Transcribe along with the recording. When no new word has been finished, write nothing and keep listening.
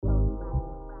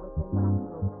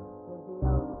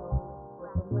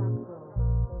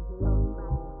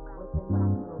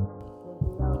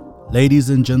Ladies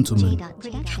and gentlemen,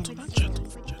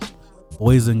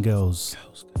 boys and girls,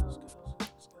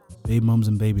 baby mums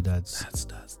and baby dads,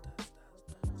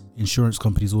 insurance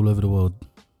companies all over the world.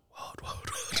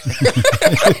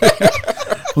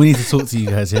 We need to talk to you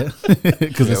guys, yeah?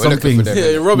 Because there's some things. Yeah,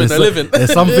 you're robbing their living.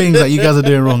 There's some things that you guys are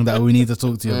doing wrong that we need to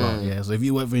talk to you about, yeah? So if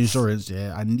you work for insurance,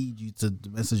 yeah, I need you to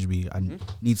message me. I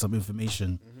need some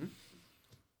information.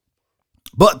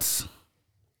 But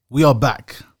we are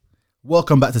back.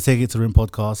 Welcome back to Take It to Rim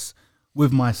podcast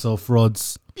with myself,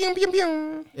 Rods,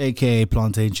 aka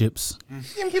Plantain Chips,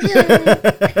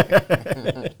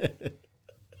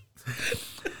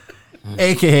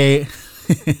 aka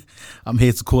I'm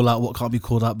here to call out what can't be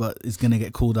called out, but it's gonna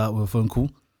get called out with a phone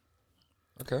call.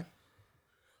 Okay.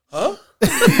 Huh?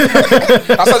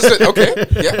 I said, okay,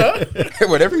 yeah,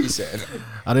 whatever you said.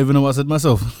 I don't even know what I said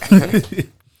myself.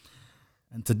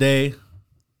 And today,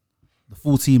 the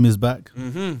full team is back.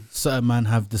 Certain man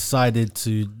have decided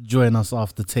to join us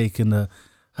after taking a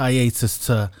hiatus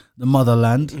to the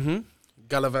motherland.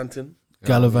 Gallivanting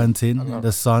In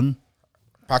the sun.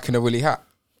 Packing a woolly hat.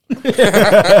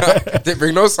 Didn't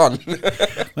bring no sun.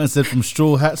 Man said from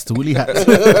straw hats to woolly hats.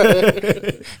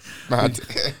 Mad.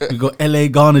 We got LA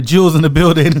Ghana Jules in the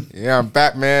building. Yeah, I'm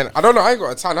back, man. I don't know. I ain't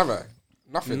got a ton, have I?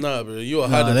 Nothing. Nah, bro, you are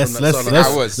hiding from let's, that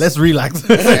sun. let's relax. I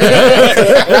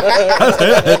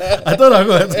thought I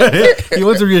got you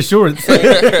want a reassurance.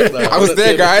 I was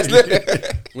there, guys.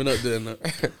 We're not doing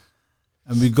that.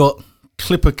 And we got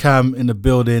Clipper Cam in the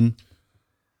building.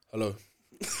 Hello.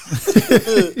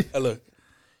 Hello.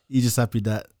 You just happy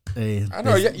that I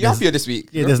know you're happier this week.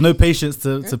 Yeah, there's no patience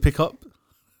to pick up.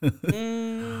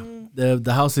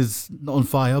 The house is not on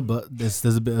fire, but there's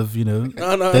a bit of there's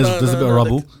a bit of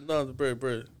rubble. Bro.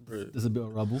 There's a bit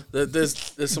of rubble.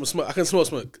 There's some smoke. I can smell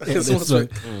smoke. I can smell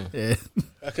smoke. Yeah.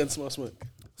 I can smell smoke.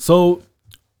 So,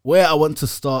 where I want to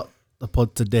start the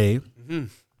pod today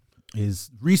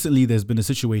is recently there's been a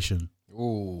situation.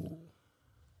 Ooh.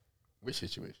 Which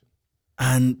situation?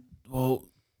 And, well,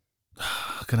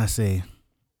 how can I say?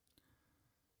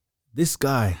 This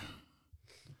guy,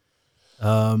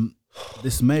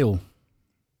 this male,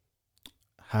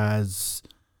 has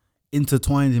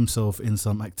intertwined himself in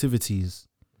some activities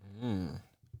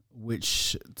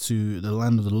which, to the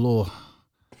land of the law,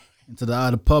 into the eye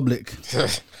of the public. I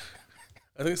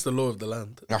think it's the law of the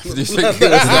land. Did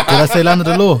I say land of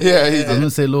the law? Yeah, I didn't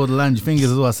say law of the land. Your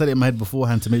fingers as well. I said it in my head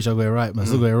beforehand to make sure I got it right, but I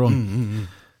still got it wrong.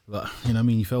 But, you know what I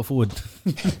mean? You fell forward.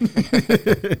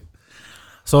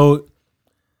 So,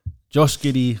 Josh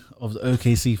Giddey of the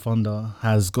OKC Thunder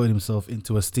has got himself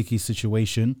into a sticky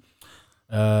situation.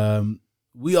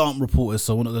 We aren't reporters,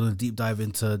 so we're not going to deep dive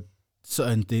into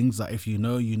certain things. Like, if you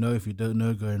know, you know. If you don't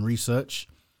know, go and research.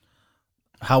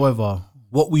 However,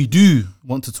 what we do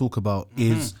want to talk about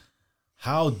is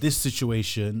how this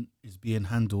situation is being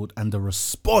handled and the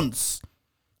response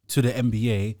to the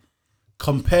NBA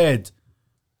compared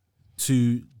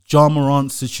to Ja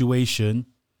Morant's situation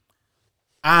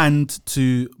and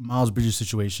to Miles Bridges'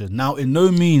 situation. Now, in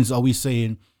no means are we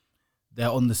saying they're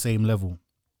on the same level.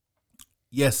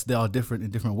 Yes, they are different in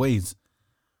different ways.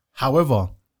 However,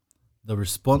 the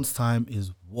response time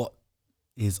is what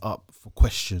is up for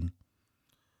question.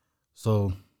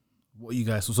 So, what you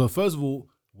guys... So first of all,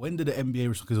 when did the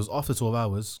NBA... Because it was after 12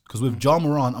 hours. Because with Ja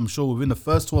Morant, I'm sure within the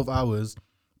first 12 hours,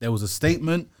 there was a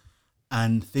statement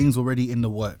and things already in the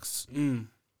works.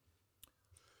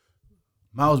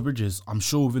 Miles Bridges, I'm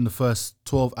sure within the first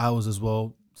 12 hours as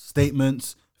well,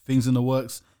 statements, things in the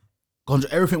works.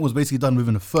 Everything was basically done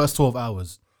within the first 12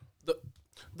 hours.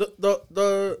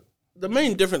 The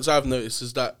main difference I've noticed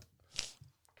is that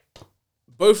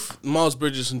both Miles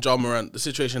Bridges and Ja Morant, the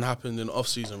situation happened in off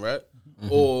season, right?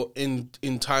 Or in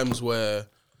times where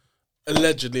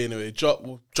allegedly anyway,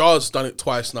 Ja's done it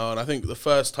twice now, and I think the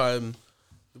first time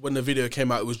when the video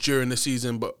came out it was during the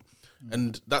season,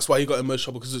 and that's why he got in most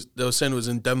trouble because they were saying it was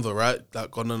in Denver, right?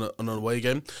 Like on an away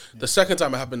game. The second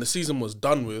time it happened, the season was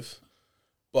done with,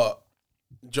 but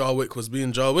Jarwick was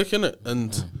being Jarwick, innit?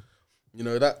 And you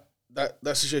know that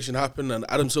situation happened, and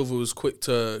Adam Silver was quick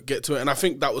to get to it, and I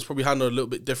think that was probably handled a little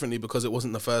bit differently because it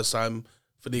wasn't the first time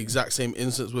for the exact same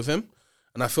instance with him.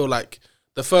 And I feel like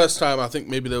the first time I think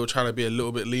maybe they were trying to be a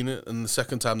little bit lenient, and the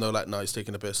second time they were like, no, he's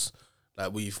taking a piss.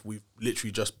 Like we've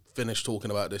literally just finished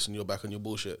talking about this, and you're back on your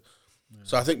bullshit.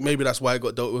 So I think maybe that's why it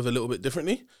got dealt with a little bit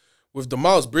differently. With the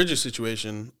Miles Bridges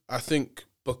situation, I think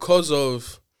because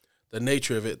of the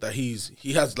nature of it, that he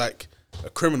has like a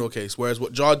criminal case, whereas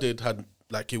what Ja did had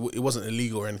like it wasn't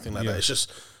illegal or anything like that. It's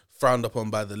just frowned upon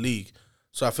by the league.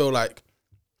 So I feel like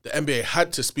the NBA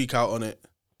had to speak out on it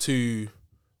to,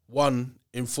 one,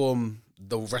 inform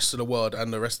the rest of the world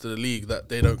and the rest of the league that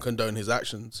they don't condone his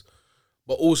actions.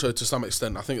 But also to some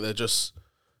extent, I think they're just.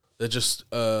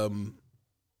 I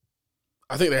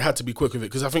think they had to be quick with it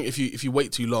because I think if you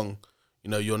wait too long,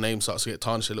 your name starts to get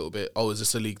tarnished a little bit. Oh, is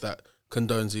this a league that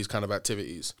condones these kind of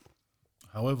activities?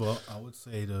 However, I would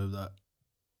say though that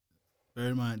bear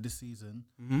in mind this season,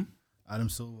 Adam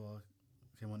Silver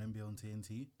came on NBA on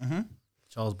TNT.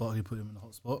 Charles Barkley put him in the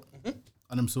hot spot.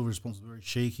 Adam Silver's response was very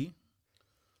shaky.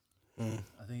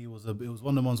 I think it was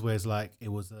one of the ones where it's like it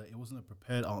wasn't a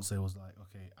prepared answer. It was like,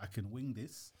 okay, I can wing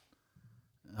this.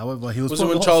 However, he was it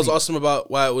when Charles asked him about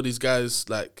why all these guys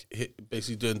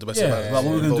basically doing domestic violence? About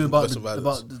what we're going to do about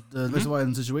the domestic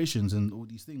violence situations and all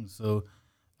these things. So,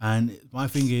 and my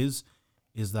thing is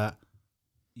that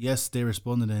yes, they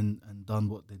responded and done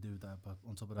what they do. That, but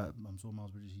on top of that, I'm sure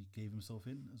Miles Bridges he gave himself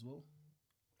in as well.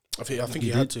 I think he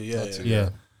had to. Yeah.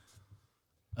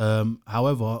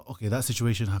 However, okay, that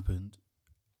situation happened,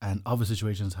 and other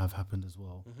situations have happened as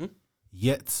well.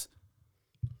 Yet,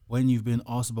 when you've been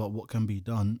asked about what can be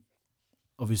done,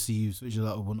 obviously you switch it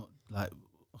out. We're not like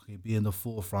being the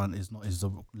forefront is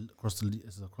across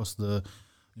the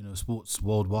sports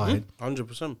worldwide.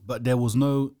 100%. But there was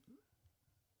no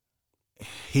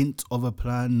hint of a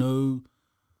plan, no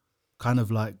kind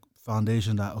of like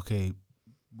foundation that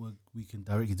we can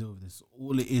directly deal with this.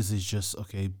 All it is just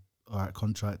okay. All right,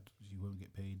 contract, you won't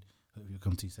get paid. Hope you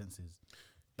come to your senses.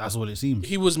 That's all it seems.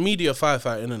 He was media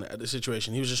firefighting at the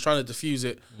situation. He was just trying to diffuse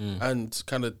it and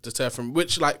kind of deter from,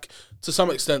 which, like, to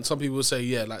some extent, some people say,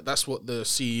 yeah, like, that's what the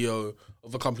CEO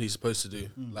of a company is supposed to do.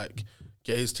 Like,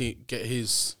 get his team, get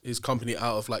his company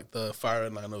out of, like, the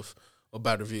firing line of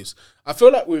bad reviews. I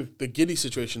feel like with the Giddey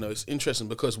situation, though, it's interesting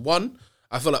because, one,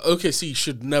 I feel like OKC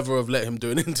should never have let him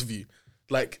do an interview.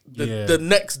 Like, the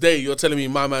next day, you're telling me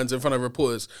my man's in front of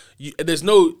reporters. There's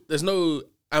no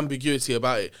ambiguity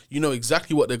about it. You know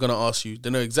exactly what they're going to ask you. They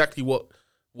know exactly what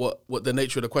the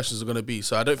nature of the questions are going to be.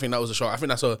 So I don't think that was a shot. I think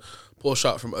that's a poor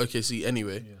shot from OKC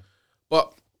anyway. Yeah.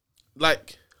 But,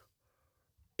 like,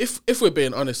 if we're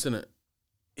being honest, innit,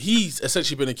 he's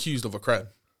essentially been accused of a crime.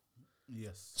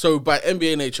 Yes. So by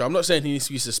NBA nature, I'm not saying he needs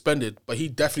to be suspended, but he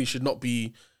definitely should not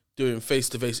be doing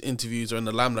face-to-face interviews or in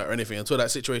the limelight or anything until that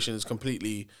situation is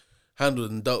completely handled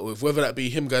and dealt with, whether that be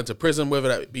him going to prison, whether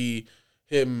that be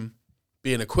him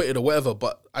being acquitted or whatever.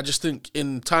 But I just think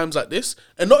in times like this,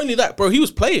 and not only that, bro, he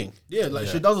was playing. Yeah, like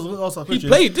should also he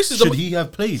played. Should he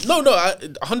have played? No,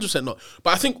 100% not.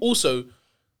 But I think also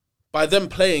by them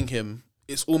playing him,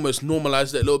 it's almost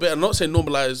normalized it a little bit. I'm not saying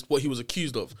normalized what he was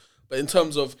accused of, but in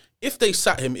terms of if they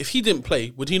sat him, if he didn't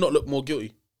play, would he not look more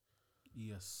guilty?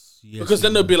 Yes, because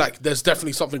then they'll be like, "There's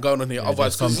definitely something going on here."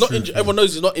 Otherwise, because he's not injured, everyone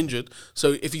knows he's not injured.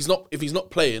 So if he's not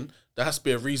playing, there has to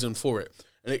be a reason for it,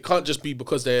 and it can't just be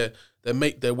because they're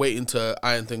waiting to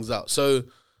iron things out. So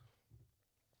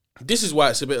this is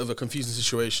why it's a bit of a confusing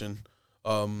situation,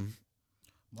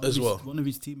 as well. One of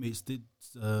his teammates did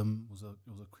was a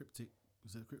cryptic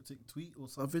tweet or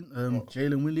something.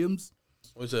 Jalen Williams.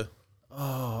 What's it?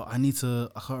 Oh, I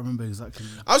can't remember exactly.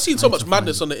 I've seen so much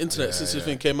madness on the internet since this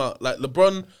thing came out. Like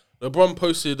LeBron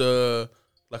posted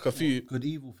like a few good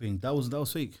evil thing. That was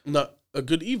fake. No, a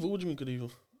good evil. What do you mean good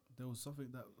evil? There was something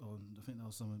that I think that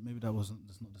was something. Maybe that's not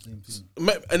the same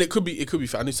thing. And it could be.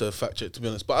 I need to fact check, to be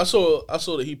honest. But I saw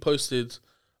that he posted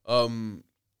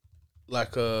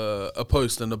like a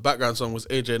post and the background song was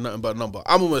AJ Nothing But a Number.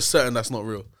 I'm almost certain that's not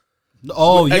real.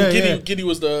 Oh, and yeah, Giddey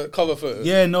was the cover photo.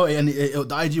 Yeah, no, and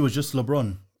the IG was just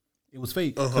LeBron. It was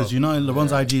fake because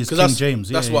LeBron's IG is King James.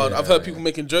 That's wild. I've heard people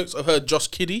making jokes. I've heard Josh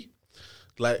Kiddey.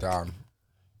 Like, damn.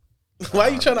 Why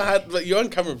are you trying to hide? Like, you're on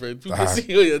camera, bro. People can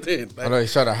see what you're doing. Like, I know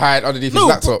he's trying to hide underneath his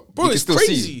laptop. Bro, it's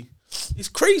crazy. It's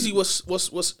crazy. What's?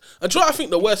 And I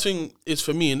think the worst thing is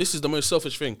for me, and this is the most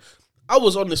selfish thing. I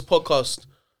was on this podcast.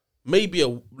 Maybe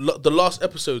the last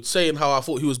episode saying how I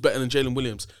thought he was better than Jalen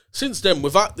Williams. Since then,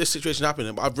 without this situation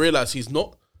happening, I've realised he's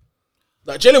not.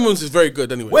 Like, Jalen Williams is very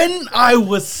good anyway. When I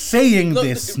was saying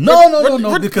this,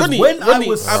 because when I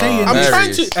was saying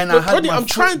I'm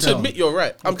trying to admit you're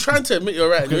right. I'm trying to admit you're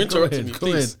right, and you're interrupting me,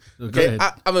 please. Okay,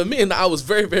 I'm admitting that I was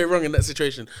very, very wrong in that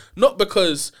situation. Not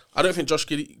because I don't think Josh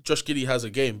Giddey has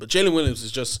a game, but Jalen Williams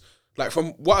is just, like,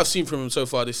 from what I've seen from him so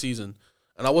far this season,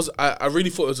 and I really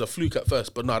thought it was a fluke at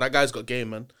first, but no, that guy's got game,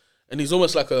 man. And he's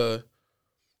almost like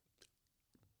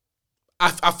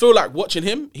I feel like watching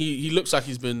him, he looks like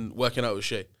he's been working out with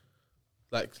Shea,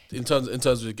 like in terms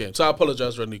of the game. So I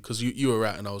apologize, Randy, because you were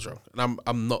right and I was wrong, and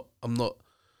I'm not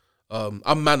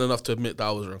I'm man enough to admit that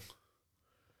I was wrong.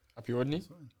 Happy, Rodney?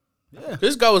 Yeah,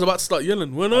 this guy was about to start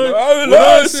yelling when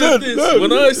I said this.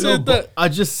 When I said that,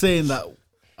 I'm just saying that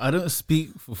I don't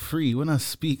speak for free. When I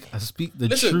speak the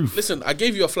truth. Listen, I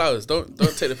gave you your flowers. Don't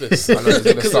take the piss. I know he's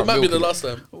gonna Because start it might be the milking. last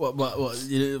time. What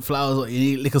you know, flowers? What, you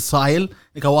need lick of soil,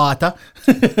 lick of water.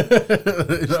 You know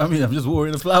what I mean? I'm just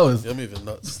watering the flowers. You're moving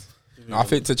nuts. I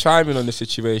think to chime in on the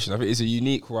situation, I think it's a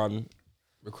unique one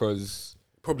because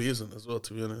Probably isn't as well,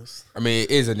 to be honest. I mean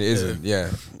it is and it isn't. Yeah,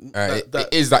 That-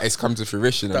 it is that it's come to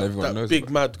fruition and That, everyone knows. big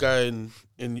about mad guy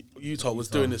in Utah was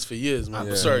doing this for years, man.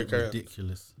 But sorry, carry on.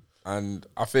 Ridiculous. it. And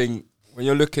I think when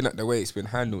you're looking at the way it's been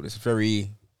handled, it's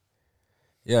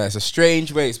it's a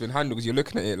strange way it's been handled because you're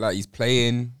looking at it like he's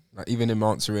playing, like even him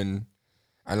answering,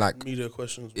 and like Media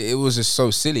questions. it was just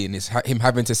so silly, and it's him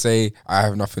having to say, "I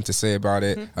have nothing to say about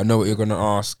it. I know what you're gonna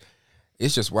ask."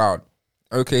 It's just wild.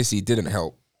 OKC didn't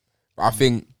help, but I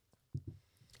think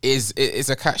it's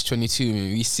a catch-22. I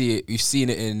mean, we see it. We've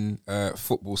seen it in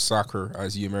football, soccer,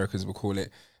 as you Americans will call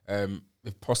it.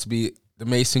 With possibly the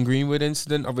Mason Greenwood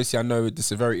incident. Obviously, I know the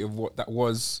severity of what that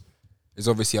was is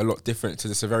obviously a lot different to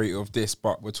the severity of this,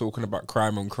 but we're talking about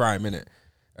crime on crime, innit?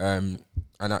 And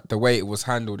the way it was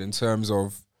handled in terms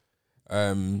of,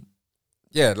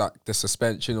 like the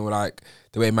suspension or like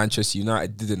the way Manchester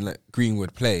United didn't let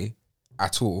Greenwood play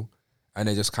at all, and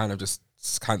they just kind of just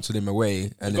cancelled him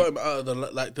away. And Got him out of the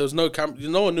like. There was no camera.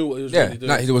 No one knew what he was really doing.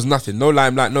 like, there was nothing, no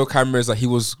limelight, no cameras. Like he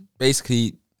was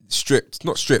basically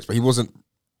not stripped, but he wasn't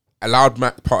allowed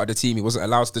part of the team. He wasn't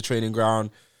allowed to the training ground,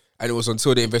 and it was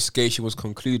until the investigation was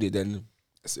concluded and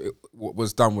what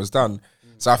was done was done.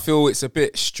 So I feel it's a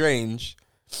bit strange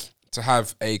to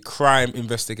have a crime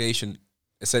investigation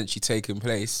essentially taking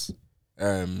place,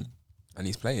 and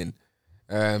he's playing.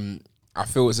 I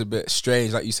feel it's a bit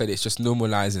strange, like you said, it's just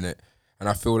normalizing it. And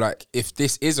I feel like if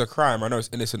this is a crime, I know it's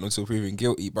innocent until proven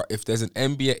guilty, but if there's an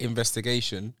NBA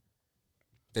investigation,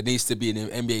 there needs to be an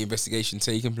NBA investigation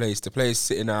taking place. The player's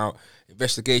sitting out,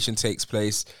 investigation takes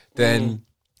place, then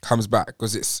comes back.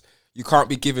 Because you can't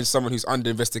be giving someone who's under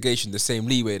investigation the same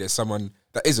leeway as someone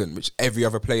that isn't, which every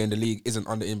other player in the league isn't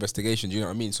under investigation. Do you know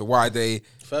what I mean? So why are they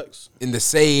Facts. in the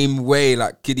same way,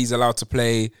 like Giddy's allowed to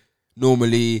play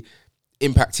normally,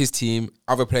 impact his team,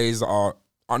 other players that are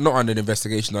not under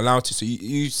investigation are allowed to. So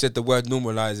you said the word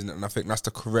normalizing it, and I think that's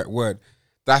the correct word.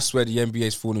 That's where the NBA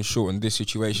is falling short in this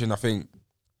situation. I think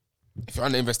if you're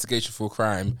under investigation for a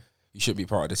crime, you should be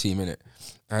part of the team, innit?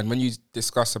 And when you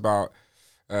discuss about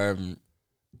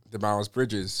the Miles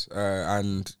Bridges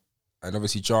and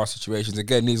obviously Jar situations,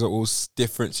 again, these are all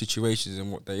different situations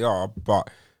in what they are, but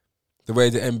the way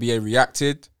the NBA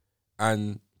reacted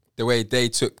and the way they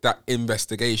took that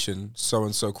investigation,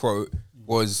 so-and-so quote,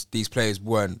 was these players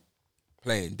weren't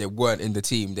playing. They weren't in the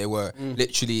team. They were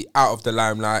literally out of the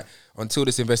limelight. Until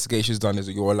this investigation is done,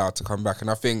 you're allowed to come back.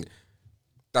 And I think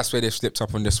that's where they've slipped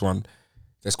up on this one.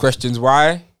 There's questions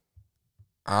why.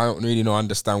 I don't really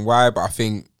understand why, but I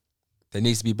think there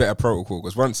needs to be better protocol.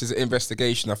 Because once there's an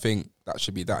investigation, I think that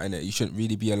should be that, innit? You shouldn't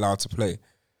really be allowed to play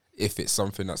if it's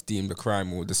something that's deemed a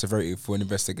crime or the severity for an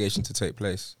investigation to take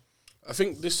place. I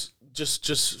think this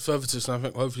just further to this, and I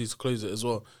think hopefully to close it as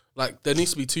well. Like there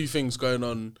needs to be two things going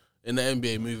on in the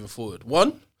NBA moving forward.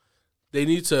 One, they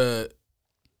need to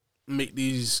make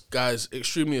these guys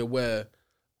extremely aware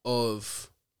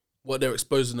of what they're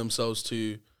exposing themselves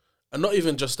to, and not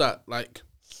even just that. Like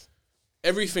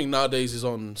everything nowadays is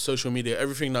on social media.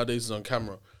 Everything nowadays is on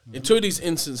camera. In two of these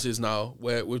instances now,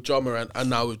 where with Ja Morant and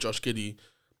now with Josh Giddey,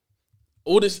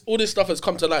 all this stuff has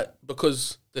come to light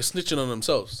because they're snitching on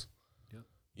themselves.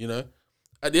 You know,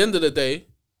 at the end of the day,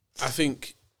 I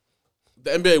think the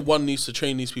NBA needs to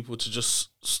train these people to just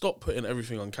stop putting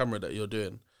everything on camera that you're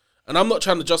doing. And I'm not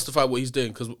trying to justify what he's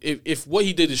doing, because if what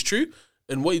he did is true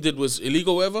and what he did was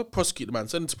illegal, or whatever, prosecute the man,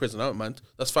 send him to prison. I don't mind.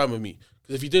 That's fine with me.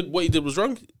 Because if what he did was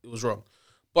wrong, it was wrong.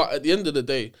 But at the end of the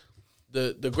day,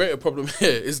 the greater problem here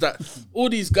is that all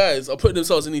these guys are putting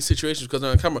themselves in these situations because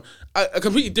they're on camera. A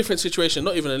completely different situation,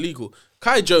 not even illegal.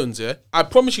 Kai Jones, yeah? I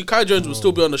promise you Kai Jones would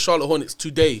still be on the Charlotte Hornets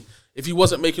today if he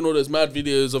wasn't making all those mad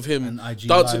videos of him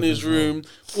dancing in his room,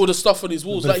 all the stuff on his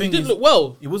walls. Like, he didn't look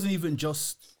well. It wasn't even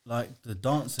just like the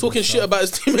dancing. Talking shit about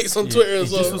his teammates on Twitter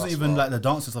as well. It just wasn't even like the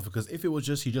dancing stuff, because if it was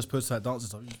just he just posted that dancing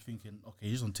stuff, you're thinking, okay,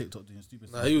 he's on TikTok doing stupid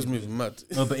stuff. Nah, he was moving mad.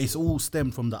 No, but it's all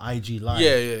stemmed from the IG live.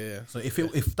 Yeah. So if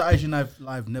the IG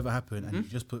live never happened and you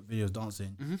just put videos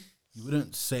dancing, you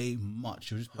wouldn't say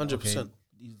much. You just 100%.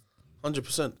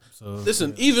 100%. So,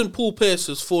 listen, even Paul Pierce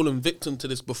has fallen victim to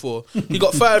this before. He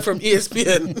got fired from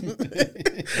ESPN.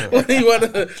 When you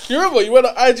remember, he went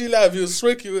on IG Live, he was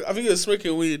smoking, I think he was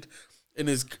smoking weed in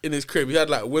his crib. He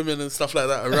had like women and stuff like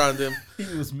that around him. He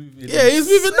was moving. Yeah, he was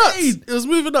moving nuts. He was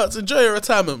moving nuts. Enjoy your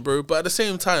retirement, bro. But at the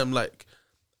same time, like,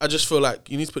 I just feel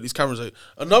like you need to put these cameras out.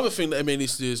 Another thing that NBA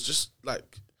needs to do is just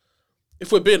like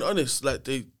if we're being honest, like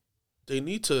they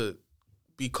need to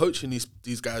be coaching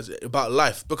these guys about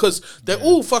life because they're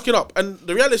all fucking up. And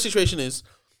the reality situation is,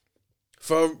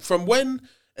 from when,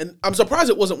 and I'm surprised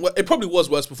it wasn't. It probably was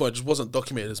worse before. It just wasn't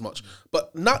documented as much.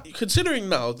 But now, considering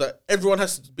now that everyone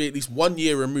has to be at least 1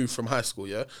 year removed from high school,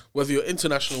 yeah, whether you're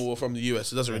international or from the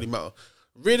US, it doesn't really matter.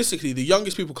 Realistically, the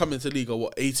youngest people coming into the league are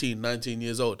 18, 19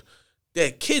 years old.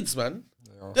 They're kids, man.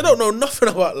 They don't know nothing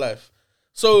about life.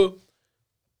 So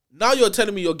now you're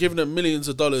telling me you're giving them millions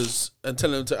of dollars and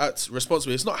telling them to act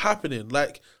responsibly. It's not happening.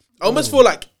 Like I almost feel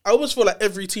like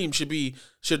every team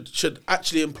should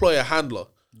actually employ a handler.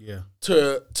 Yeah.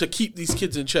 To keep these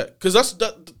kids in check, because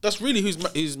that's really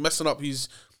who's messing up. He's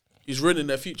ruining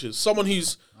their futures. Someone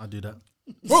who's I'll do that.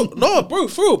 bro,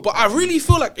 for real. But I really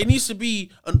feel like it needs to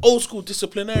be an old school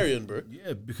disciplinarian, bro.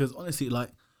 Yeah, because honestly, like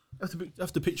you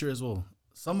have to picture as well.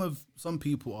 Some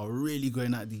people are really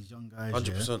going at these young guys.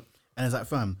 100%. Yeah? And it's like,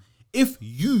 fam, if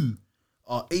you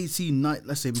are 18,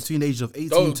 let's say between the ages of 18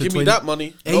 Don't to give 20, me that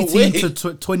money. No 18 way.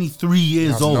 to 23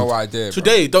 years old. No idea.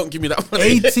 Today, don't give me that money.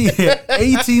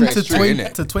 18 to Straight 20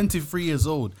 innit? to 23 years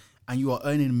old, and you are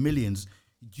earning millions.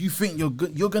 Do you think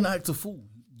you're gonna act a fool?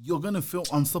 You're gonna feel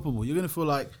unstoppable. You're gonna feel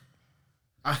like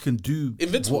I can do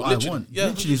Invincible, what literally. I want. Yeah,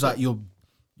 literally, it's 100%. like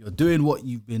you're doing what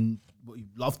you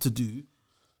love to do,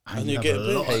 And you you're have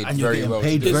getting paid. and you're very getting well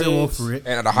paid to do very well it. for it.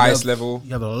 And at the You highest have- level.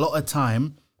 You have a lot of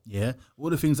time. Yeah,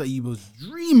 all the things that you was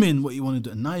dreaming what you want to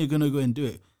do, and now you're gonna go and do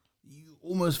it. You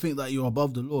almost think that you're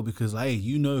above the law because, hey,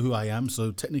 you know who I am,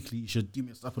 so technically you should give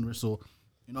me a slap on the wrist, or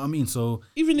you know what I mean. So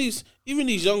Even these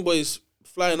young boys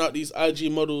flying out these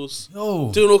IG models,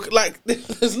 yo, doing all, like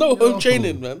there's no home Yo.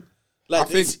 training, man. Like I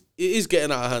think- it is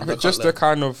getting out of hand. I But can't just lie. to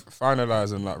kind of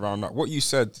finalise and like round up, what you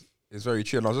said is very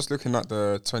true. And I was just looking at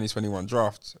the 2021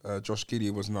 draft. Josh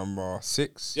Giddey was number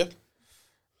 6. Yeah.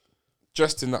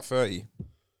 Just in that 30,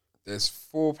 there's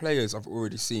 4 players I've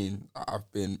already seen that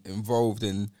have been involved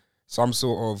in some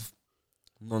sort of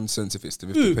nonsense. If it's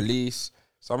with the police,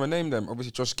 so I'm gonna name them.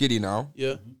 Obviously, Josh Giddey now,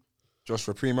 Yeah. Josh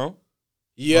Reprimo.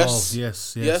 Yes. oh,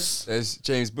 yes, Yes. There's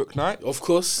James Booknight Of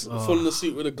course. Falling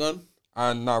asleep with a gun.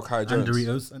 and now Kai and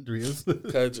Jones.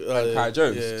 Doritos. Kai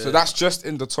Jones. Yeah. So that's just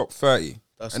in the top 30.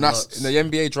 That's And that's nuts. in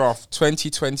the NBA draft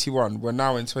 2021. We're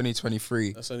now in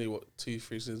 2023. That's only what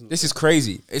 2-3 seasons. This is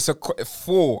crazy. It's a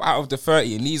 4 out of the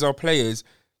 30, and these are players.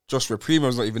 Josh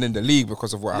Reprimo's not even in the league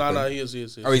because of what happened. No, he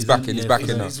is. Oh, he's back in. He's back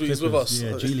in now. He's with us.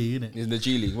 Yeah, G League, innit? He's in the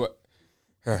G League. What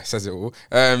says it all.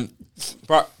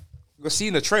 But we're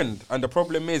seeing a trend, and the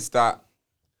problem is that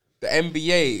the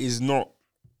NBA is not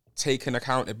taking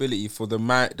accountability for the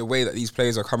way that these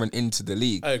players are coming into the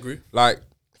league. I agree. Like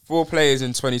 4 players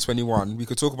in 2021. We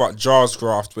could talk about Jar's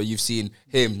draft where you've seen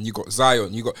him. You got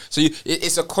Zion.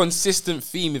 It's a consistent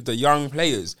theme with the young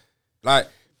players. Like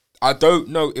I don't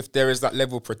know if there is that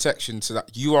level of protection so that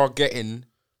you're going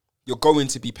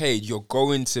to be paid. You're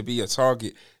going to be a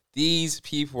target. These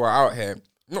people are out here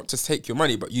not to take your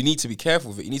money, but you need to be careful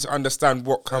of it. You need to understand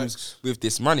what comes with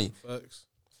this money. Facts.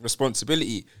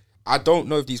 Responsibility. I don't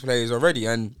know if these players are ready,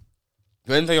 and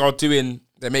when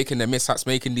they're making their mishaps,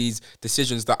 making these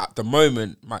decisions that at the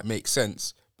moment might make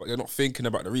sense, but they're not thinking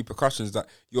about the repercussions that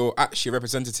you're actually a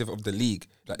representative of the league.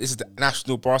 Like this is the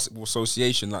National Basketball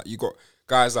Association. Like you got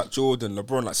guys like Jordan,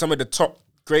 LeBron, like some of the top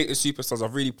greatest superstars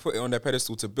have really put it on their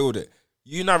pedestal to build it.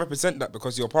 You now represent that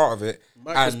because you're part of it.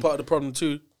 Mike was part of the problem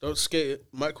too. Don't skate it.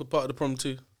 Mike was part of the problem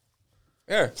too.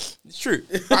 Yeah, it's true.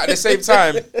 But at the same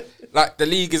time, like the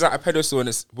league is at a pedestal and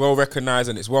it's well recognized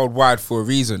and it's worldwide for a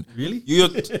reason. Really?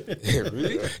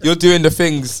 Really? You're doing the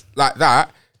things like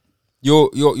that. You're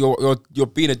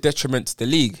being a detriment to the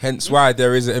league. Hence why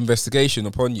there is an investigation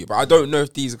upon you. But I don't know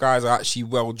if these guys are actually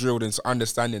well drilled into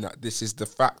understanding that this is the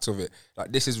fact of it.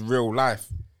 Like this is real life.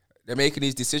 They're making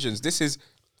these decisions. This is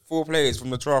 4 players from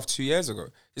the draft 2 years ago.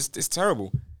 It's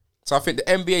terrible. So I think the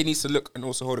NBA needs to look and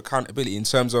also hold accountability in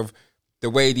terms of the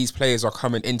way these players are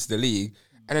coming into the league.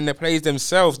 And then the players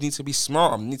themselves need to be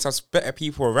smart. Need to have better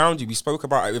people around you. We spoke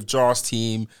about it with Jar's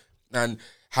team and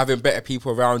having better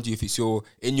people around you. If it's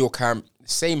in your camp,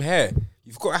 same here.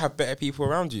 You've got to have better people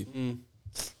around you.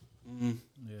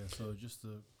 Yeah, so just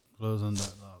to close on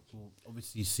that, we'll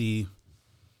obviously see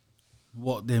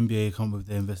what the NBA come with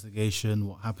their investigation,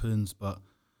 what happens, but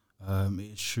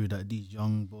it's true that these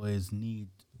young boys need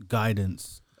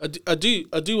guidance. I do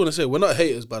want to say we're not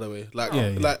haters, by the way. Like,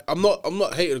 Yeah. like I'm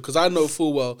not hating because I know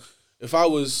full well if I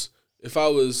was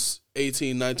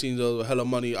 18, 19 years old with hella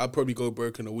money, I'd probably go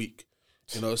broke in a week.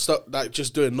 You know, stuff like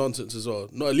just doing nonsense as well,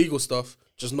 not illegal stuff,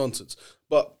 just nonsense.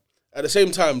 But at the same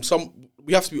time,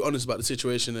 we have to be honest about the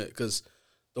situation because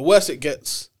the worse it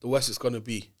gets, the worse it's gonna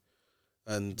be,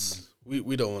 and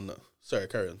we don't want that. Sorry,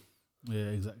 carry on. Yeah,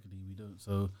 exactly. We don't.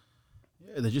 So,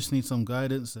 yeah, they just need some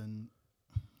guidance, and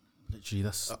literally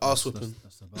that's Arse whipping.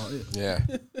 that's about it. Yeah.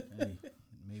 Hey,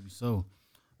 maybe so.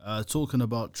 Talking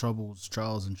about troubles,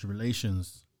 trials, and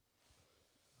tribulations,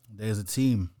 there's a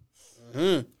team Mm-hmm.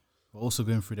 who are also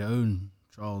going through their own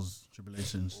trials,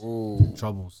 tribulations, Ooh.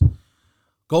 troubles.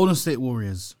 Golden State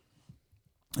Warriors.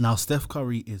 Now, Steph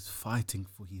Curry is fighting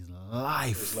for his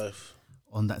life, His life.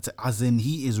 on that. As in,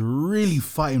 he is really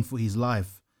fighting for his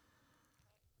life.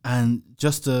 And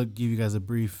just to give you guys a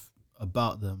brief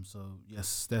about them, so yes,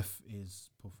 Steph is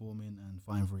performing and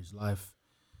fighting for his life.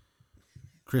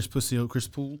 Chris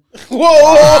Paul. Whoa!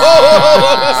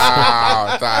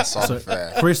 Wow, that's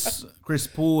unfair. Chris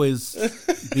Paul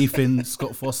is beefing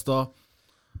Scott Foster.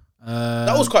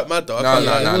 That was quite mad, though. I No, can't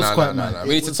no, lie. no, it was no, quite no, mad. no. We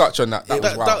need to touch on that. That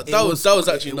was wild. That was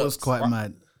actually It nuts. was quite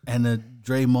mad. And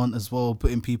Draymond as well,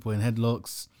 putting people in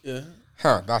headlocks. Yeah.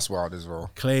 Huh, that's wild as well.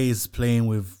 Clay is playing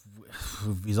with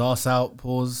his arse out,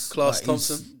 pause. Class he's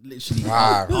Thompson. Literally,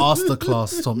 Wow. Master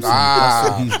Class Thompson. That's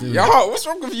what he's doing. Yo, what's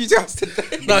wrong with you guys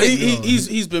today? No,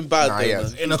 he's been bad Nah, though, yeah.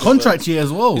 man. In a contract year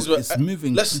as well. He's been- It's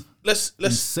moving. Let's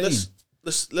insane.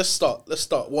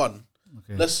 start one.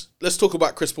 Okay. Let's talk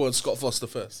about Chris Paul and Scott Foster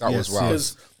first. That was wild.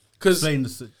 Because Explain the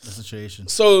situation.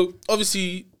 so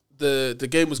obviously the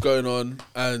game was going on,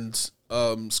 and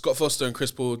Scott Foster and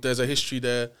Chris Paul, there's a history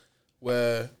there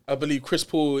where I believe Chris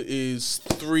Paul is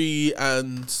 3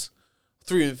 and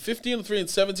 15 or 3 and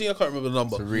 17. I can't remember the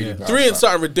number. It's a really Yeah. bad 3 and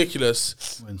start. something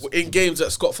ridiculous in games that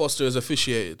Scott Foster has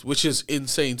officiated, which is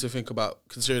insane to think about,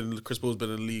 considering Chris Paul's been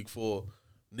in the league for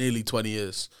nearly 20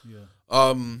 years.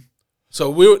 Yeah.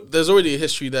 So there's already a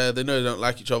history there. They know they don't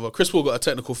like each other. Chris Paul got a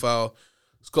technical foul.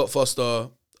 Scott Foster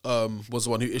was the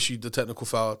one who issued the technical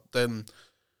foul. Then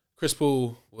Chris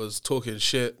Paul was talking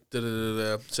shit,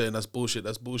 saying that's bullshit.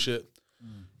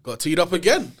 Got teed up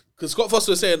again because Scott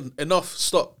Foster was saying enough,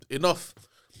 stop, enough.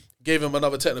 Gave him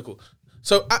another technical.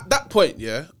 So at that point,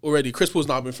 yeah, already Chris Paul's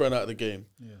now been thrown out of the game.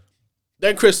 Yeah.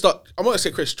 Then I'm not gonna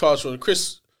say Chris charged for him.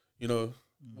 Chris,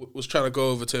 was trying to go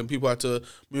over to him. People had to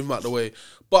move him out of the way.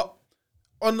 But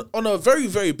on a very,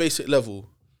 very basic level,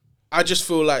 I just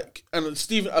feel like, and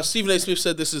Stephen A. Smith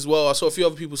said this as well. I saw a few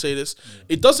other people say this. Yeah.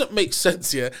 It doesn't make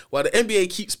sense, yeah, why the NBA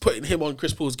keeps putting him on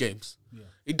Chris Paul's games. Yeah.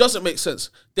 It doesn't make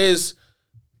sense. There's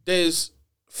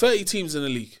 30 teams in the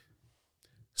league.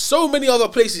 So many other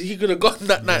places he could have gone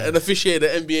that night and officiated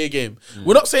an NBA game.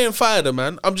 We're not saying fire them,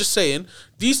 man. I'm just saying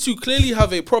these two clearly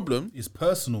have a problem. It's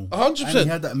personal. 100%. And he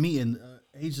had that meeting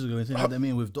ages ago. He had that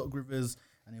meeting with Doc Rivers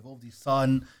and involved his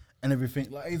son and everything.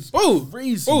 Like, it's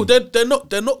crazy. Oh,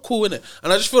 they're not cool in it.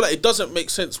 And I just feel like it doesn't make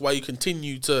sense why you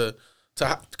continue to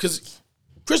because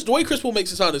the way Chris Paul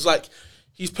makes it sound is like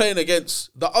he's playing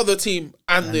against the other team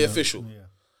and the official. Yeah.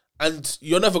 And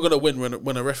you're never gonna win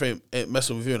when a ref ain't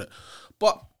messing with you in it.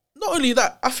 But not only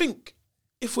that, I think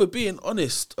if we're being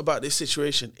honest about this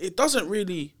situation, it doesn't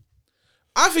really.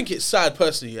 I think it's sad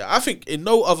personally. Yeah, I think in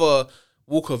no other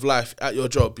walk of life at your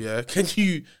job, yeah, can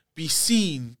you be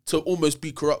seen to almost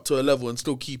be corrupt to a level and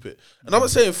still keep it. And I'm not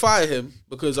saying fire him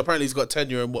because apparently he's got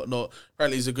tenure and whatnot.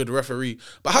 Apparently he's a good referee.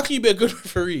 But how can you be a good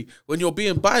referee when you're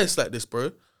being biased like this,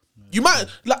 bro? You might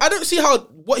I don't see how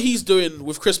what he's doing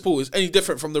with Chris Paul is any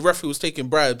different from the ref who was taking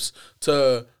bribes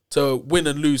to win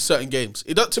and lose certain games.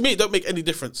 To me, it don't make any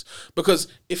difference because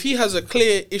if he has a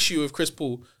clear issue with Chris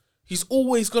Paul, he's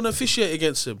always gonna officiate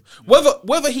against him,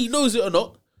 whether he knows it or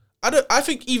not. I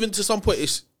think even to some point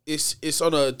it's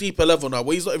on a deeper level now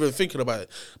where he's not even thinking about it.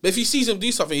 But if he sees him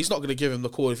do something, he's not gonna give him the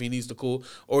call if he needs the call,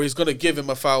 or he's gonna give him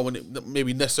a foul when it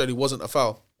maybe necessarily wasn't a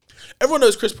foul. Everyone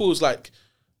knows Chris Paul's like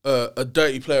a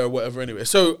dirty player or whatever anyway.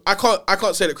 So I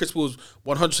can't say that Chris Paul's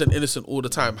 100% innocent all the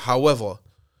time. However,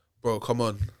 bro, come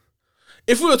on.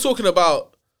 If we were talking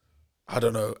about, I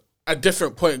don't know, a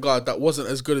different point guard that wasn't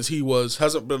as good as he was,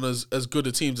 hasn't been as good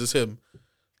at teams as him,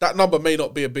 that number may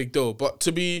not be a big deal. But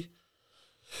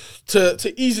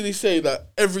to easily say that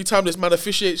every time this man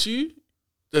officiates you,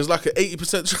 there's like an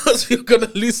 80% chance you're going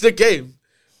to lose the game.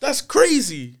 That's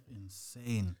crazy.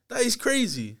 Insane. That is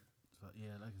crazy. But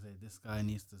yeah, like I said, this guy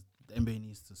the NBA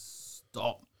needs to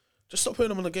stop. Just stop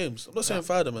putting him on the games. I'm not saying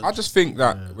fire them, man. I just think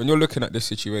that when you're looking at this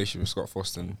situation with Scott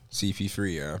Foster and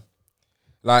CP3, yeah,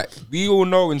 like we all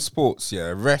know in sports,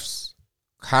 yeah, refs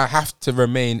have to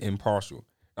remain impartial.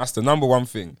 That's the number one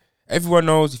thing. Everyone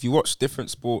knows if you watch different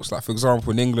sports, like for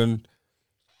example in England,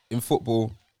 in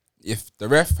football, if the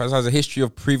ref has a history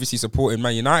of previously supporting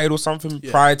Man United or something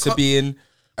prior to being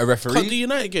a referee, can't do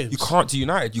United games. You can't do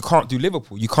United. You can't do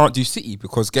Liverpool. You can't do City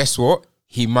because guess what?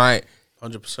 He might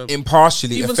 100%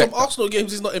 impartially even affect some Arsenal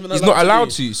games. He's not allowed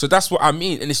to. So that's what I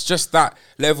mean, and it's just that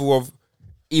level of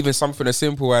even something as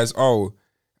simple as, a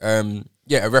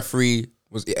referee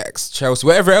was ex-Chelsea,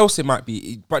 whatever else it might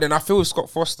be. But then I feel with Scott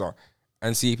Foster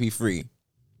and CP3,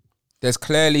 there's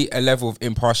clearly a level of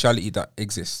impartiality that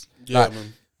exists. Yeah, like,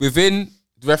 man. Within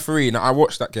the referee, and I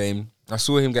watched that game, I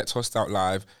saw him get tossed out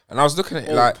live, and I was looking at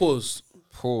it like...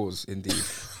 Pause, indeed.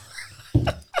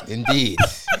 Indeed.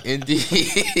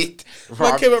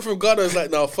 I came up from Ghana, I was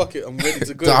like, no, fuck it, I'm ready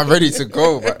to go. I'm ready to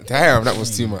go, but damn, that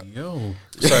was too much. Yo.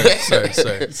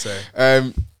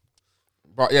 Sorry.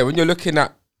 But yeah, when you're looking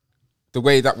at the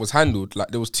way that was handled, like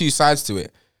there was two sides to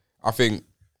it. I think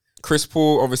Chris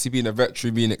Paul, obviously being a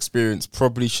veteran, being experienced,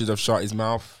 probably should have shut his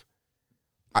mouth.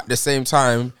 At the same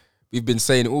time, we've been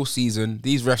saying all season,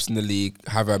 these refs in the league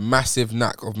have a massive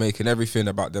knack of making everything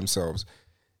about themselves.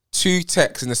 2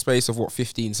 techs in the space of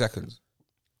 15 seconds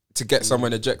to get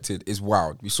someone ejected is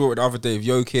wild. We saw it the other day with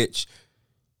Jokic.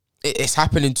 It's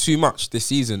happening too much this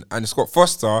season, and Scott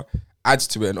Foster adds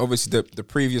to it. And obviously the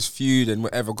previous feud and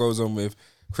whatever goes on with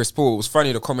Chris Paul, it was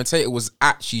funny. The commentator was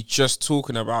actually just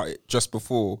talking about it just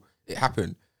before it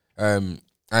happened, and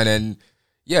then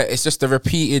it's just a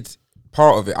repeated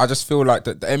part of it. I just feel like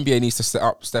that the NBA needs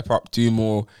to step up, do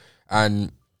more,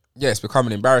 and it's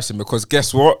becoming embarrassing because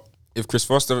guess what? If Chris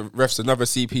Foster refs another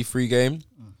CP3 game,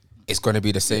 it's going to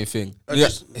be the same thing.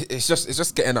 It's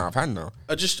just getting out of hand now.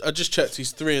 I just checked.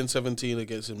 He's 3-17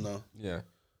 against him now. Yeah.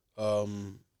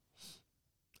 And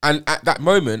at that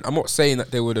moment, I'm not saying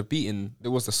that they would have beaten.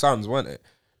 There was the Suns, weren't it?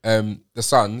 The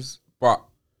Suns, but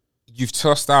you've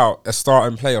tossed out a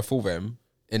starting player for them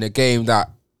in a game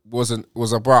that was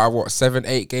about a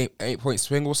 8 point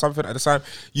swing or something at the time.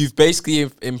 You've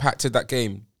basically impacted that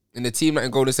game. In the team that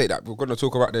in Golden State, that we're going to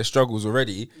talk about their struggles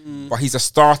already, but he's a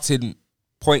starting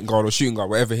point guard or shooting guard,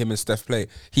 whatever him and Steph play.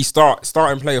 He's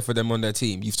starting player for them on their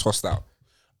team. You've tossed out.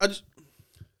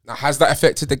 Now, has that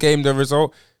affected the game, the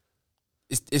result?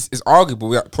 It's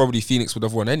arguable that probably Phoenix would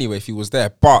have won anyway if he was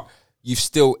there, but you've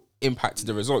still impacted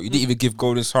the result. You didn't even give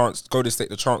Golden State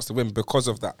the chance to win because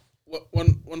of that.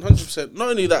 100%. Not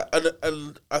only that,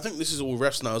 and I think this is all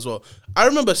refs now as well. I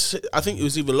remember, I think it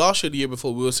was either last year or the year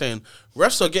before, we were saying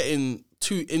refs are getting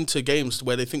too into games to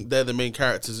where they think they're the main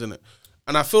characters in it.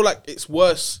 And I feel like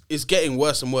it's getting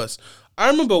worse and worse. I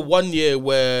remember one year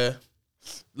where,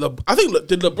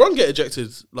 did LeBron get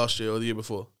ejected last year or the year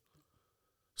before?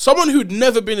 Someone who'd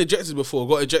never been ejected before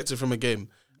got ejected from a game.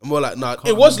 And we're like, nah,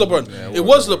 it was LeBron. Yeah, it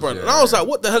was LeBron. And I was like,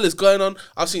 what the hell is going on?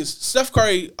 I've seen Steph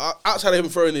Curry, outside of him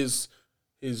throwing his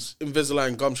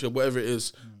Invisalign gum shield, whatever it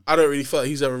is, I don't really feel like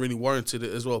he's ever really warranted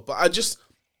it as well. But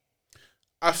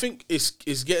I think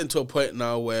it's getting to a point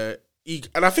now where,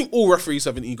 and I think all referees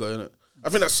have an ego in it. I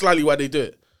think that's slightly why they do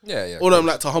it. Yeah. All of them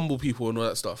like to humble people and all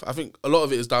that stuff. I think a lot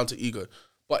of it is down to ego.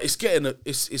 But it's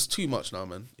it's too much now,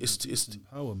 man. It's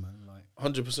power, man. Like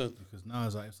 100%. Because now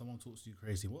it's like if someone talks to you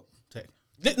crazy, what? Tech.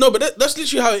 No, but that's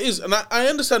literally how it is, and I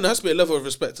understand there has to be a level of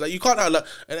respect. Like you can't have like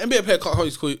an NBA player can't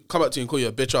come up to you and call you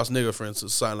a bitch ass nigger, for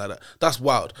instance, something like that. That's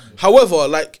wild. However,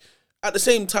 like at the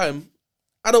same time,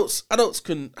 adults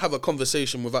can have a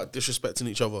conversation without disrespecting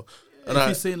each other. And if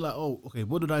you're saying like, oh, okay,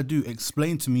 what did I do?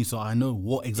 Explain to me so I know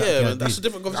what exactly. Yeah, I man, that's did. a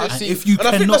different conversation. And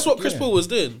I think that's what Chris Paul was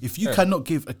doing. If you cannot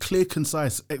give a clear,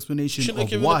 concise explanation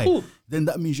of why, then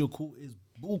that means your call is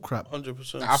bullcrap.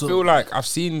 100%. I feel like I've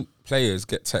seen players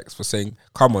get texts for saying,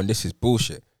 "Come on, this is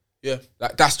bullshit." Yeah,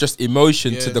 like that's just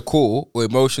emotion to the call, or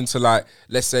emotion to like,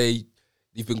 let's say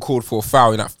you've been called for a foul,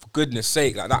 and like, for goodness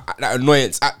sake, like that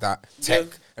annoyance at that tech,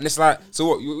 and it's like, so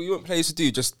what you want players to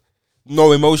do? Just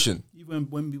no emotion. Even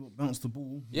when we bounce the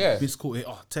ball, this caught it.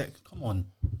 Oh, tech, come on.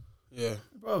 Yeah,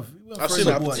 bro. I've seen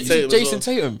that. Jason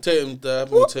Tatum. Tatum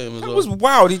as well. That was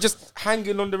wild. He just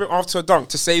hanging on the rim after a dunk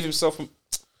to save himself from.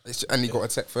 And he got a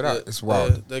tech for that. It's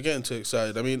wild. They're getting too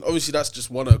excited. I mean, obviously that's just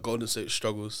one of Golden State's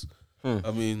struggles. I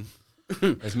mean,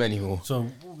 there's many more. So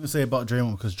what we say about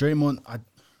Draymond? Because Draymond, I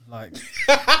like.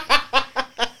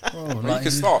 Bro, like you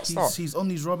can start. He's on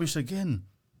these rubbish again.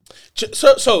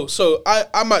 So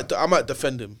I might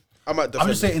defend him. I'm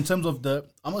just saying in terms of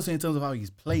I'm not saying in terms of how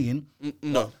he's playing.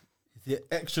 No. The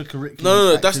extracurricular.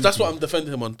 No. That's what I'm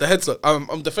defending him on. The headlock.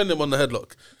 I'm defending him on the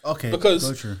headlock. Okay.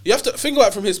 Because you have to think about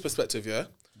it from his perspective. Yeah.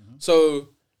 Mm-hmm. So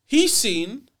he's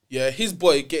seen his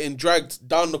boy getting dragged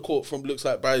down the court from looks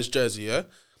like by his jersey. Yeah.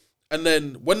 And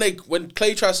then when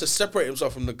Klay tries to separate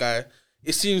himself from the guy,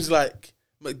 it seems like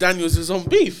McDaniels is on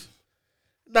beef.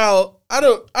 Now I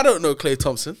don't know Klay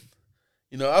Thompson.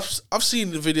 You know I've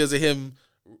seen the videos of him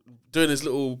doing his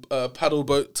little pedal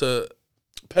boat to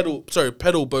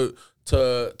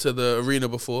the arena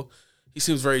before. He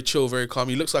seems very chill, very calm.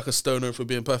 He looks like a stoner, if we're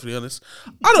being perfectly honest.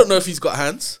 I don't know if he's got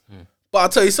hands, But I'll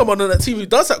tell you someone on that team who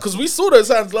does that, because we saw those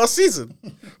hands last season.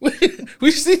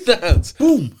 We've seen the hands.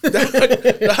 Boom.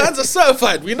 The hands are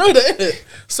certified. We know that, innit?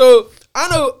 So I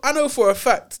know for a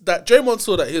fact that Draymond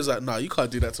saw that. He was like, nah, you can't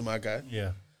do that to my guy.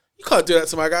 Yeah. You can't do that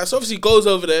to my guy. So obviously he goes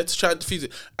over there to try and defuse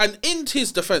it. And in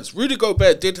his defense, Rudy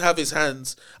Gobert did have his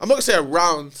hands, I'm not going to say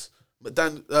around, but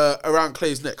then around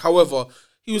Klay's neck. However,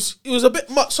 he was a bit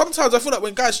much. Sometimes I feel like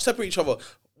when guys separate each other,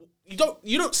 you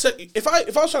don't set. If I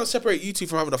was trying to separate you two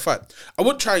from having a fight, I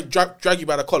wouldn't try and drag you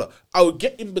by the collar. I would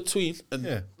get in between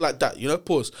and like that,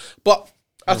 pause. But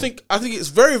I think it's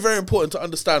very, very important to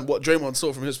understand what Draymond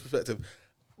saw from his perspective.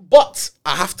 But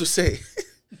I have to say,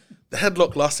 the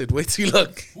headlock lasted way too long.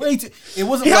 It wasn't. He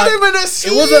like, had him in a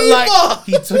it wasn't like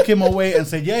he took him away and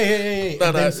said, "Yeah." No,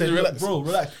 and then said, relax. "Bro,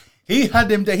 relax." He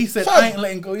had him there. He said, Fam, "I ain't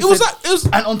letting go." He it said, was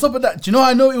and on top of that, do you know how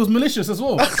I know it was malicious as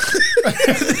well? Do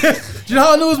you know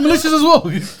how I know it was malicious as well?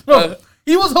 Bro,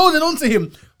 he was holding on to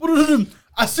him.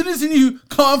 As soon as he knew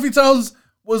Carl Anthony Towns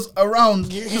was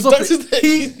around, he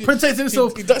protected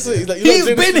himself. He's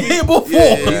been here before.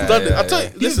 Yeah, he's done it. I tell you,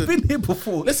 he's been here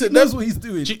before. Listen, that's what he's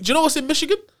doing. Do you know what's in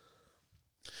Michigan?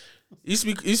 It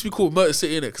used to be called Motor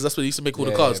City, innit? Because that's what they used to make all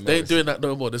the cars. They ain't doing that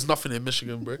no more. There's nothing in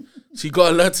Michigan, bro. So you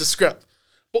gotta learn to scrap.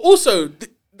 But also,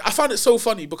 I found it so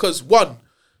funny because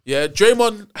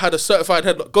Draymond had a certified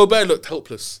headlock. Gobert looked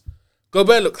helpless.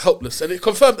 And it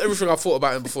confirmed everything I thought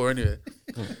about him before. Anyway,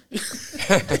 do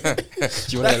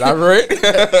you want to elaborate?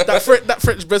 that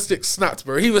French breadstick snapped,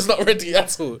 bro. He was not ready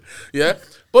at all. Yeah,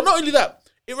 but not only that.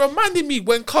 It reminded me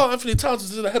when Carl Anthony Towns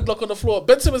was in a headlock on the floor.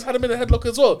 Ben Simmons had him in a headlock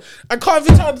as well. And Carl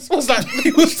Anthony Towns was like,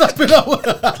 he was stepping up.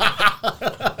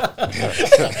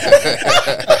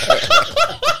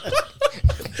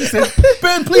 He said,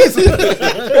 Ben, please. he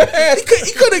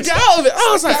couldn't get out of it. I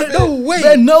was like, no way.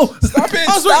 Ben, no. Stop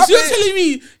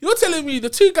it. You're telling me the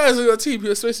two guys on your team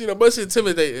who are supposed to be the most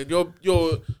intimidating,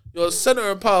 your center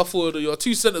and power forward, or your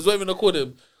two centers, whatever you call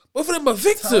them, both of them are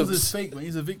victims. Towns is fake, man.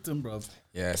 He's a victim, bro.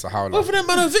 Yeah, it's a howler. Both of them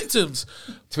are victims.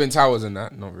 Twin Towers and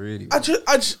that, not really.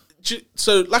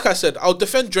 So, like I said, I'll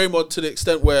defend Draymond to the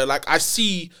extent where, like, I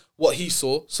see what he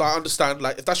saw, so I understand.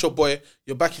 Like, if that's your boy,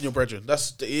 you're backing your brethren.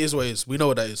 It is what it is. We know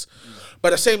what that is.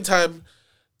 But at the same time,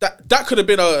 that could have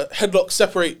been a headlock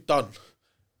separate done.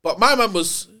 But my man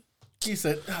was. He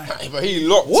said, but he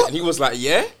locked it and he was like,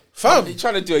 yeah. Fam, he's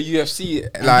trying to do a UFC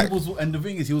and the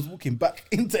thing is, he was walking back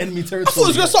into enemy territory. I thought he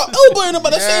was gonna start elbowing him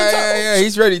at the same time. Yeah,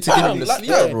 he's ready to give him the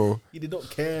sleeper, bro. He did not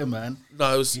care, man.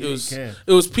 No, it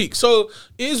was peak. So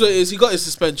it is what it is. He got his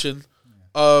suspension.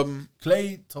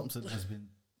 Klay Thompson has been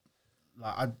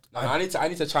like I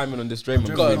need to chime in on this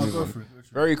Draymond. Go for it.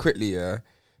 Very quickly, yeah.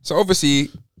 So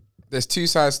obviously, there's two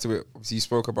sides to it. Obviously, you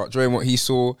spoke about Draymond, what he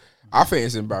saw. I think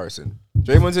it's embarrassing.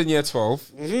 Draymond's in year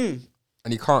 12.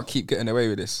 And he can't keep getting away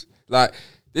with this. Like,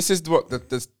 this is what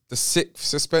the sixth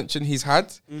suspension he's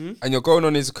had, and you're going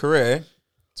on his career.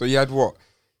 So he had what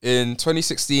in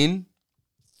 2016?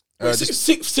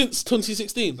 Sixth since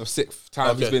 2016. The sixth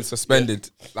time he's been suspended,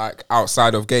 like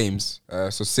outside of games.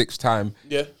 So sixth time.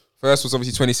 Yeah. First was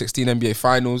obviously 2016 NBA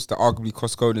Finals that arguably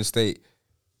cost Golden State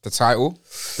the title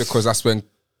because that's when.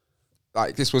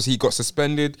 Like, he got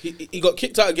suspended. He got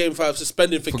kicked out of Game 5,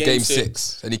 suspended for Game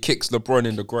 6. And he kicks LeBron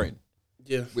in the groin.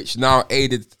 Yeah. Which now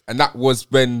aided, and that was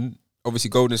when, obviously,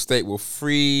 Golden State were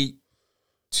 3-2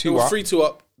 up. 3-2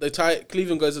 up. They tie it,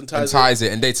 Cleveland goes and ties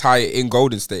it. And they tie it in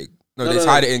Golden State. No, they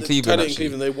tied it in Cleveland, tied it in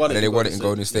Cleveland. They won it. And then they won it in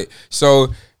Golden State.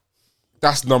 So,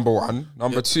 that's number one.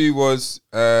 Number two was,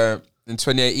 in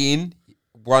 2018,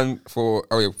 for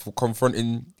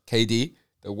confronting KD.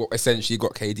 Essentially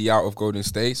got KD out of Golden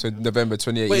State. So November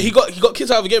 2018. Wait, he got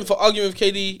kicked out of a game for arguing with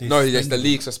KD? No, the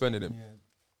league suspended him.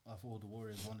 Yeah. I thought the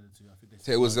Warriors wanted to. I think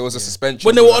So there was a suspension.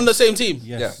 When they were on the same team?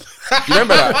 Yes. Yeah. You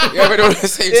remember that? Yeah, when they were on the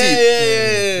same team.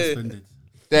 Yeah. Suspended.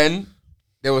 Then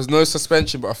there was no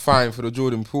suspension but a fine for the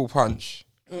Jordan Poole punch.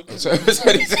 So it was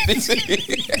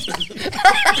 2022.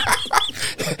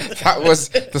 That was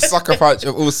the sucker punch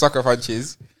of all sucker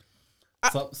punches.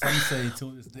 Some say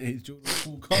till this day Jordan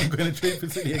Poole can't go in a trade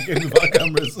facility again without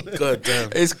cameras. God damn.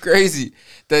 It's crazy.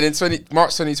 Then in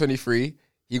March 2023,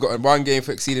 he got one game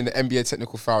for exceeding the NBA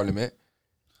technical foul limit.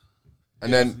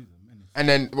 And then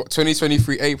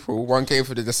 2023 April, one game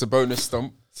for the Sabonis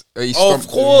stomp. Of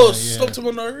course, stomped him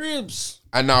on the ribs.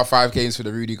 And now 5 games for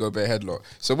the Rudy Gobert headlock.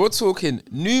 So we're talking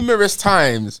numerous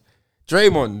times.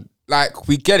 Draymond, like,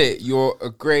 we get it. You're a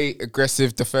great,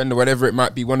 aggressive defender, whatever it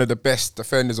might be, one of the best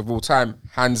defenders of all time,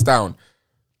 hands down.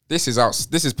 This is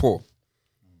poor.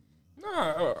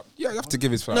 No, you have to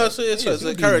give his flowers. No, so it's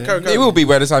carry. It will be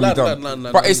by the time you're done.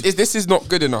 But land. this is not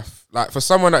good enough. Like, for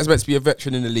someone that's meant to be a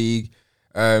veteran in the league,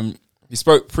 he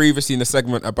spoke previously in the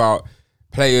segment about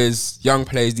young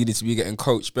players needed to be getting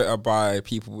coached better by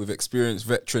people with experience,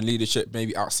 veteran leadership,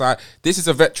 maybe outside. This is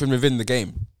a veteran within the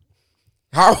game.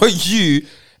 How are you?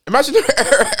 Imagine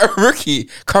a rookie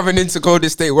coming into Golden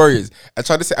State Warriors and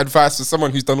trying to say advice to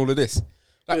someone who's done all of this.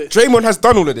 Like, Draymond has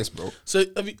done all of this, bro. So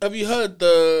have you heard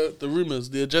the rumors,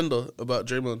 the agenda about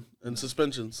Draymond and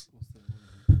suspensions?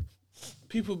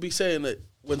 People be saying that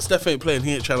when Steph ain't playing,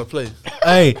 he ain't trying to play.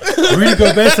 Hey, Rudy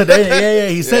Gobert said that. Yeah,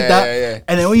 he said that. Yeah.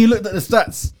 And then when you looked at the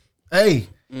stats, hey,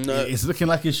 No. it's looking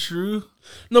like it's true.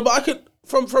 No, but I could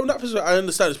from that perspective, I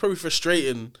understand it's probably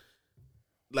frustrating,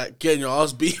 like getting your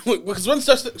ass beat because when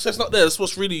Steph's not there, that's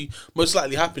what's really most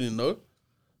likely happening, though.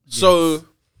 Yes. So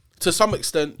to some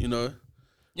extent, you know.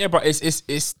 Yeah, but it's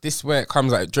this where it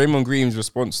comes. Like Draymond Green's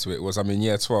response to it was, I'm in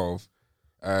year 12.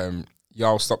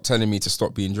 Y'all stop telling me to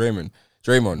stop being Draymond.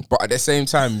 But at the same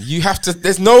time, you have to.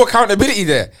 There's no accountability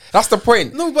there. That's the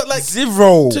point. No, but like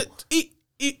zero.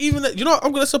 Even you know,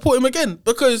 I'm gonna support him again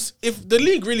because if the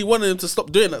league really wanted him to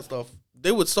stop doing that stuff,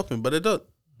 they would stop him, but they don't.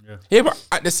 Yeah, but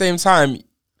at the same time,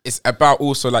 it's about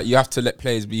also like you have to let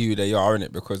players be who they are,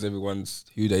 innit? Because everyone's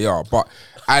who they are. But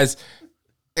there's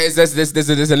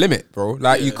a limit, bro.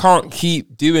 Like you can't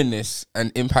keep doing this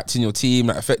and impacting your team,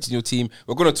 like affecting your team.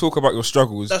 We're gonna talk about your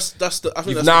struggles. I think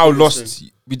you've that's now the lost. thing.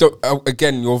 We don't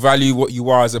again. Your value, what you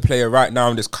are as a player right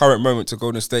now in this current moment to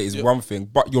Golden State is one thing,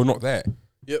 but you're not there.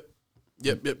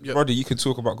 Yep. Brother, you can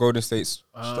talk about Golden State's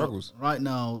struggles. Right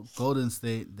now, Golden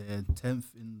State, they're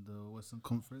 10th in the Western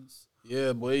Conference.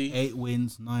 Yeah, boy. 8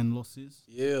 wins, 9 losses.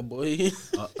 Yeah, boy.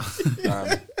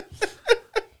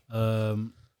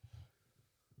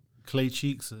 Klay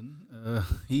Cheekson,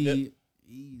 he's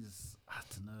I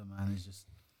don't know, man. It's just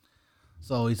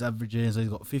so he's averaging. So he's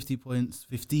got 15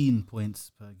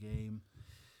 points per game.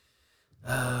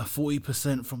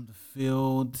 40% from the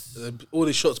field. All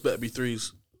his shots better be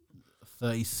threes.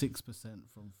 36%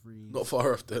 from free. Not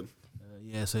far off then.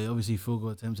 Yeah, so obviously field goal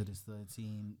attempted is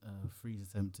 13. Frees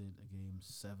attempted a game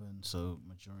 7. So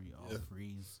majority are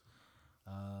frees.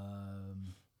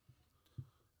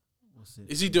 What's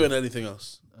it? Is he doing anything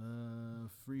else?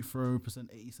 Free throw percent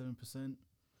 87%.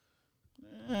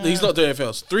 He's not doing anything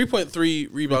else. 3.3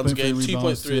 rebounds a game,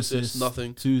 2.3 2 assists,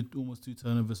 nothing. Almost 2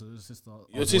 turnovers. So assists are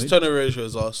His turnover ratio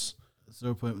is us.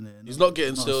 0. He's not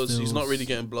getting steals. He's not really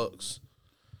getting blocks.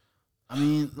 I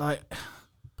mean, like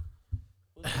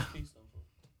the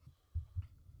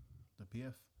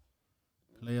PF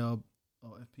player or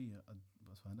FP.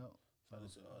 Let's find out.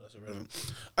 That's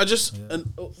irrelevant. I just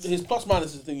and his plus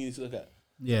minus is the thing you need to look at.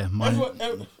 Yeah,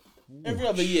 every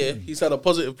other year he's had a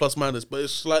positive plus minus, but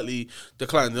it's slightly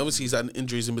declining. Obviously, he's had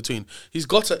injuries in between. He's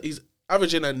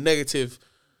averaging a negative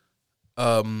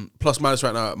plus minus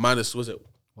right now at minus, was it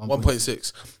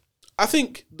 1.6? I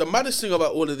think the maddest thing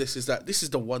about all of this is that this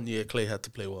is the 1 year Klay had to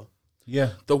play well.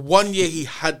 Yeah. The 1 year he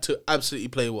had to absolutely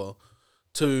play well.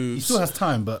 He still has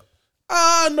time, but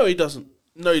no, he doesn't.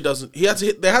 No, he doesn't.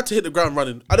 They had to hit the ground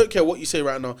running. I don't care what you say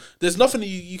right now. There's nothing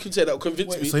you can say that will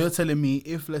convince me. So you're telling me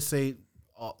if let's say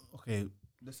the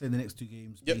next 2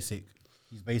 games basic.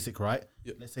 He's basic, right?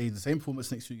 Yep. Let's say the same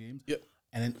performance next 2 games. Yep.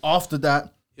 And then after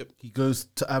that, he goes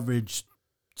to average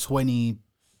 20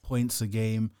 points a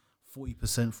game.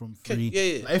 40% from free.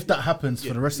 Yeah. Like if that happens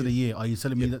for the rest of the year, are you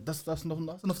telling me that that's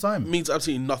enough time? It means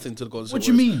absolutely nothing to the Golden State What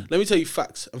do you mean? Let me tell you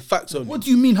facts and facts only. What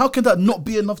do you mean? How can that not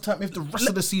be enough time if the rest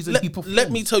of the season he performs? Let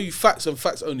me tell you facts and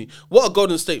facts only. What are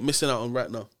Golden State missing out on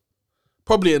right now?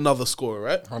 Probably another scorer,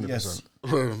 right? 100%. Yes.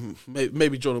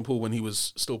 Maybe Jordan Poole when he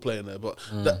was still playing there, but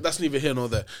that's neither here nor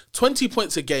there. 20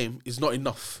 points a game is not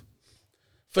enough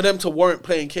for them to warrant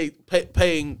paying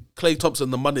Klay Thompson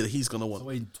the money that he's going to want. So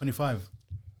wait, 25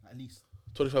 at least.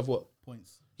 25 what?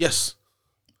 Points. Yes.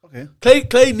 Okay.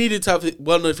 Klay needed to have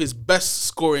one of his best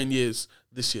scoring years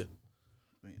this year.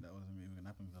 Wait, that wasn't even going to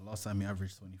happen. The last time he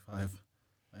averaged 25.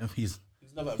 He's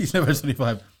He's never had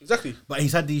 25. Exactly. But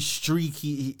he's had these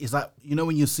streaky. It's like, you know,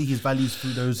 when you see his values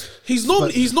through those. He's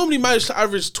normally managed to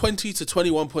average 20 to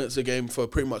 21 points a game for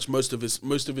pretty much most of his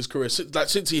career.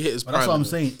 Since he hit his prime. That's what I'm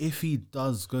saying. If he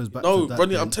goes back no, to that.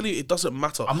 Rodney, I'm telling you, it doesn't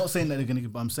matter. I'm not saying that they're going to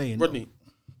but I'm saying. Rodney.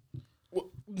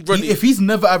 If he's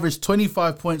never averaged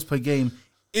 25 points per game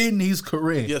in his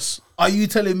career. Yes. Are you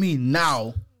telling me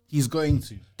now he's going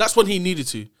to? That's when he needed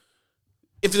to.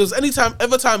 If there was any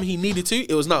time he needed to,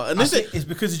 it was now. And this it's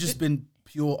because it's just been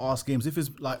pure ass games. If it's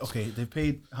like, okay, they've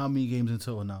played how many games in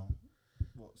total now?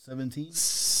 What, 17? About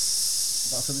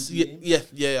 17 games?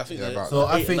 Yeah, I think about so.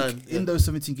 I 8 think 9, in those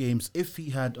 17 games, if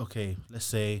he had, okay, let's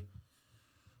say,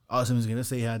 let's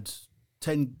say he had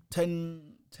 10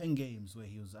 games where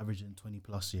he was averaging 20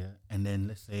 plus, and then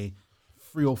let's say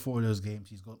 3 or 4 of those games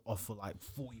he's gone off for like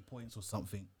 40 points or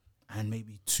something, and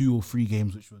maybe 2 or 3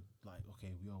 games which were like,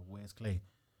 okay, where's Klay?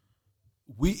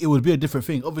 It would be a different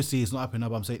thing. Obviously, it's not happening now,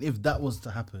 but I'm saying if that was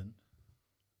to happen,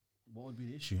 what would be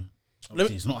the issue?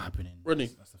 Obviously, it's not happening. Ronnie,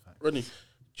 that's the fact. Ronnie, do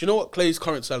you know what Klay's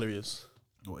current salary is?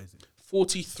 What is it?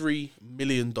 $43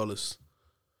 million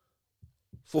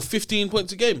for 15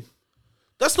 points a game.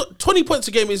 That's not 20 points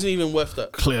a game. Isn't even worth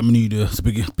that. Klay, I'm gonna need to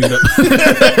big up.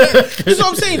 This is what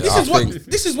I'm saying. Yeah,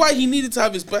 This is why he needed to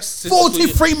have his best.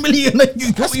 43 million.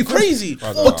 That's crazy.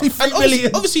 43 And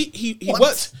million. obviously, he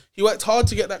worked hard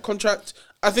to get that contract.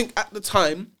 I think at the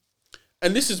time,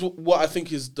 and this is what I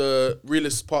think is the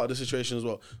realist part of the situation as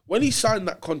well. When he signed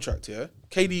that contract,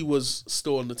 KD was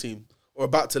still on the team or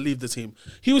about to leave the team.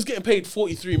 He was getting paid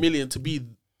 43 million to be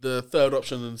the third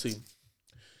option on the team.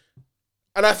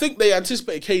 And I think they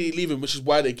anticipated KD leaving, which is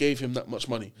why they gave him that much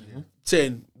money. Mm-hmm.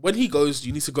 Saying, when he goes,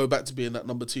 you need to go back to being that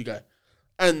number 2 guy.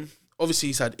 And obviously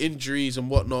he's had injuries and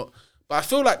whatnot. But I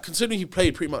feel like considering he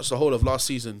played pretty much the whole of last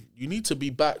season, you need to be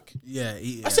back. Yeah.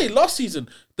 I say last season,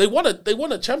 they won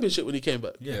a championship when he came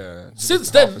back. Yeah.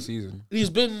 Since then, season. He's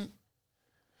been...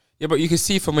 Yeah, but you can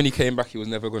see from when he came back, he was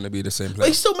never going to be the same But player.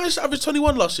 he still managed to average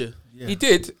 21 last year. Yeah. He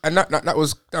did, and that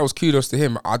was kudos to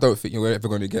him. I don't think you're ever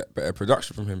going to get better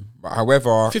production from him. But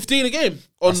however, 15 a game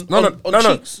on no,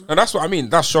 cheeks. and that's what I mean.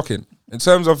 That's shocking in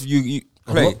terms of you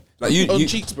play like you on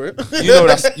cheeks, bro. you know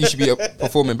you should be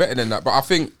performing better than that. But I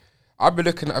think I've been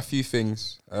looking at a few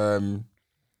things, and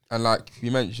like you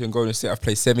mentioned, Golden State have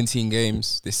played 17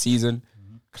 games this season.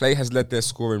 Klay has led their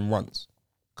scoring once.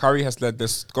 Curry has led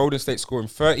this Golden State scoring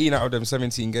 13 out of them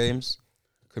 17 games.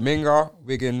 Kuminga,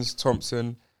 Wiggins,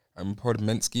 Thompson, and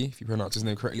Podmensky, if you pronounce his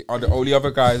name correctly, are the only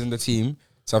other guys in the team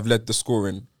to have led the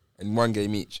scoring in 1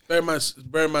 game each. Bear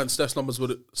in mind, Steph's numbers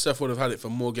Steph would have had it for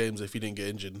more games if he didn't get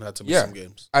injured and had to miss some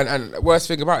games. And the worst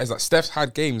thing about it is that Steph's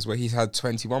had games where he's had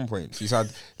 21 points. He's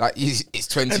had he's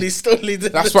 20. And he's still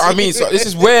leading. That's what I mean. So this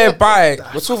is whereby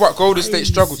we're talking about Golden State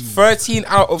struggles. 13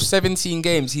 out of 17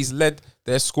 games he's led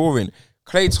their scoring.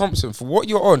 Klay Thompson, for what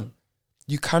you're on,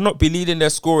 you cannot be leading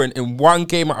their scoring in 1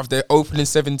 game out of their opening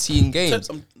 17 games.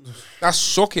 That's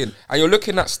shocking. And you're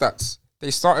looking at stats.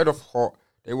 They started off hot.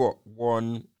 They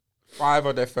won 5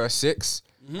 of their first 6,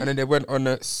 and then they went on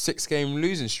a 6-game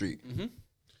losing streak.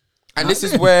 And this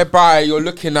is whereby you're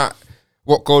looking at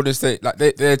what Golden State, like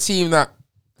they're a team that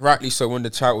rightly so won the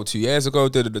title 2 years ago.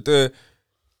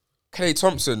 Klay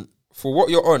Thompson, for what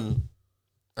you're on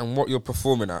and what you're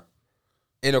performing at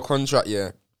in a contract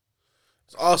year.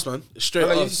 It's arse, man. It's straight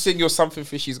You arse. think you're something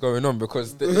fishy's going on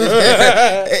because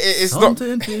it's not.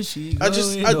 Something fishy I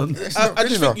just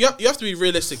think you have to be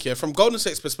realistic here. From Golden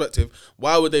State's perspective,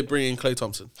 why would they bring in Klay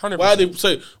Thompson?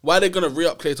 100%. Why are they going to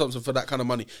re-up Klay Thompson for that kind of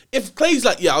money? If Klay's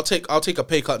like, yeah, I'll take a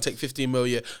pay cut and take 15 mil a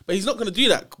year, but he's not going to do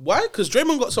that. Why? Because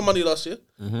Draymond got some money last year.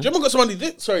 Draymond got some money. In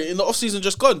the offseason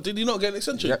just gone. Did he not get an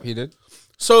extension? Yep, he did.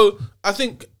 So I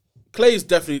think Klay is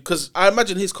definitely, because I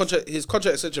imagine his contract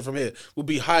extension from here will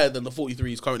be higher than the 43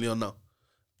 he's currently on now,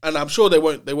 and I'm sure they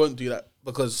won't do that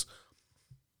because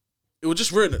it will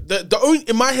just ruin it.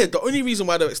 In my head, the only reason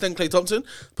why they'll extend Klay Thompson,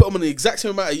 put him on the exact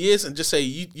same amount of years, and just say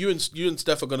you and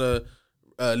Steph are gonna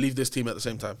leave this team at the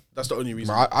same time. That's the only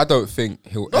reason. I don't think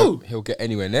he'll get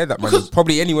anywhere near that money.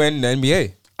 Probably anywhere in the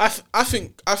NBA. I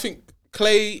think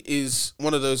Klay is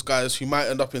one of those guys who might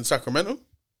end up in Sacramento.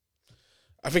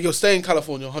 I think he'll stay in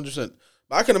California 100%.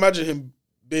 But I can imagine him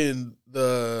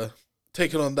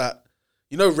taking on that,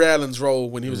 Ray Allen's role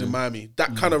when he was in Miami.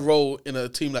 That kind of role in a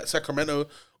team like Sacramento.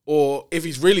 Or if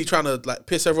he's really trying to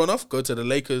piss everyone off, go to the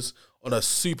Lakers on a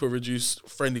super reduced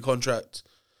friendly contract.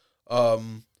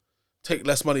 Take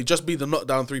less money. Just be the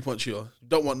knockdown 3-point shooter. You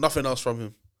don't want nothing else from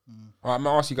him. All right, I'm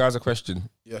going to ask you guys a question.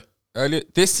 Yeah. Earlier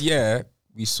this year,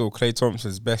 we saw Klay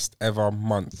Thompson's best ever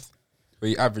month, where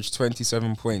he averaged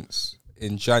 27 points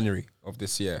in January of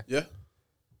this year. Yeah.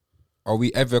 Are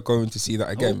we ever going to see that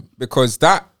again? Because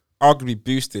that arguably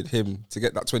boosted him to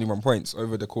get that 21 points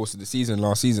over the course of the season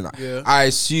last season. Yeah. I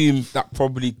assume that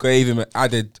probably gave him an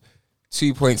added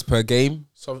 2 points per game.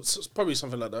 So it's probably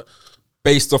something like that.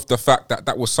 Based off the fact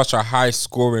that was such a high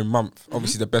scoring month,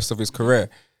 obviously the best of his career.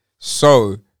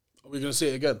 So, are we going to see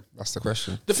it again? That's the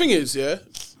question. The thing is,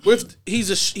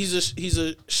 he's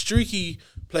a streaky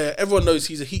player. Everyone knows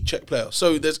he's a heat check player.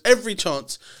 So there's every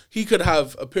chance he could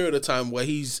have a period of time where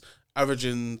he's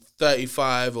averaging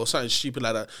 35 or something stupid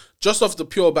like that, just off the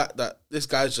pure back that this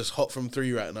guy's just hot from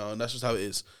 3 right now, and that's just how it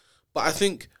is. But I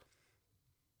think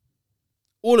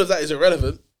all of that is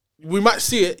irrelevant. We might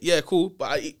see it, yeah, cool,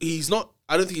 but he's not.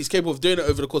 I don't think he's capable of doing it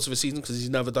over the course of a season because he's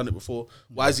never done it before.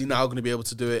 Why is he now going to be able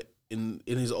to do it in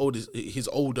his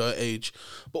older age?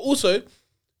 But also,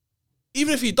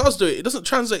 even if he does do it, it doesn't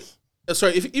translate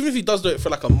sorry, even if he does do it for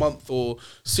like a month or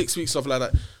 6 weeks, stuff like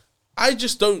that, I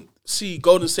just don't see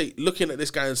Golden State looking at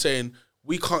this guy and saying,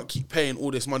 we can't keep paying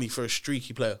all this money for a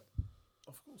streaky player.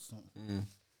 Of course not.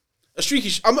 A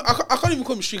streaky, I can't even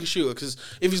call him a streaky shooter because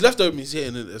if he's left open, he's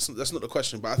hitting it. That's not the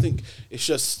question. But I think it's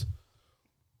just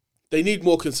they need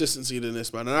more consistency than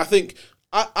this, man. And I think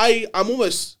I'm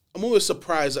almost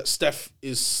surprised that Steph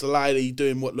is slightly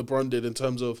doing what LeBron did in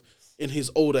terms of in his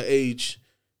older age.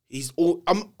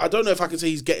 I don't know if I can say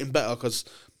he's getting better because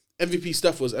MVP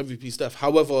Steph was MVP Steph.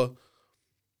 However,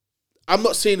 I'm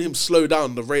not seeing him slow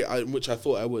down the rate in which I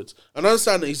thought I would. And I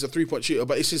understand that he's a 3-point shooter,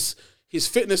 but it's his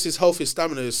fitness, his health, his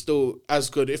stamina is still as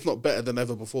good, if not better than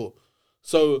ever before.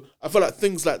 So I feel like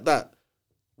things like that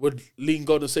would lean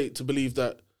Golden State to believe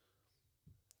that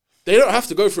they don't have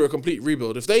to go through a complete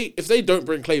rebuild. If they don't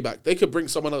bring Klay back, they could bring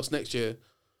someone else next year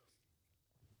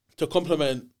to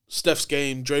complement Steph's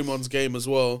game, Draymond's game as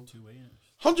well.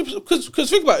 100%. Because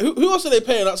think about it, who else are they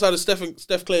paying outside of Steph,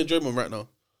 Klay, and Draymond right now?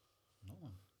 No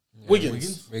one. Yeah,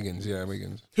 Wiggins.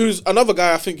 Wiggins. Who's another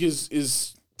guy I think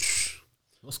is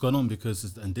What's going on?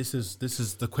 Because this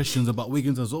is the questions about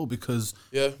Wiggins as well. Because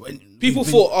people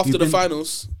thought after the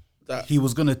finals that he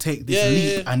was gonna take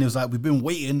this leap, and it was like we've been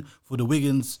waiting for the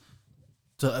Wiggins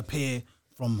to appear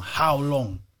from how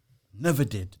long? Never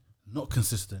did. Not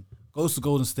consistent. Goes to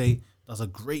Golden State, does a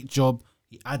great job.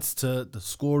 He adds to the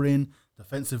scoring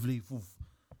defensively.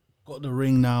 Got the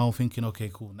ring now, thinking, okay,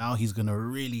 cool. Now he's gonna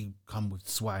really come with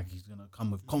swag. He's gonna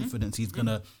come with confidence. He's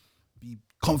gonna be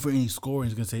confident in his scoring.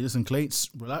 He's gonna say, "Listen, Klay,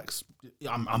 relax.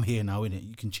 I'm here now, innit?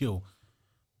 You can chill."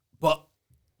 But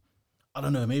I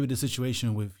don't know. Maybe the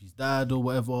situation with his dad or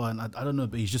whatever, and I don't know.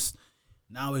 But he's just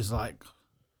now is like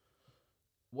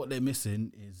what they're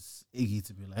missing is Iggy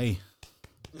to be like,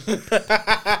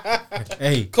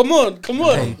 hey, come on, hey, come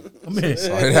here,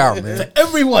 Sort it out, man. to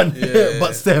everyone,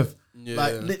 but Steph, Yeah.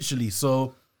 like literally.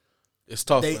 So it's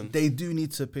tough. Man. they do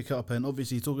need to pick up, and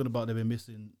obviously talking about they've been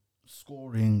missing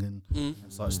scoring and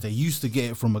such. They used to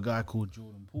get it from a guy called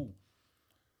Jordan Poole,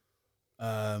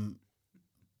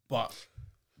 but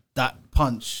that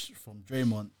punch from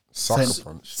Draymond, Sucker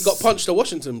punch. He got punched to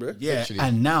Washington, bro. yeah, Literally.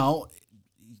 and now.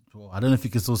 Well, I don't know if he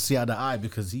can still see out the eye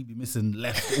because he be missing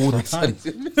left all the time.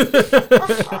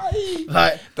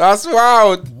 Like, That's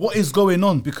wild. what is going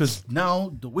on? Because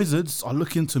now the Wizards are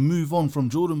looking to move on from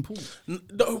Jordan Poole.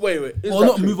 No, wait. Is Well, that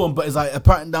not true? move on, but it's like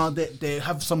apparently now they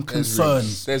have some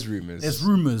concerns. There's rumors. There's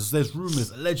rumors,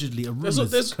 allegedly,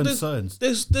 concerns.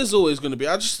 There's always going to be.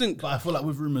 I just think But I feel like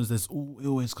with rumors, it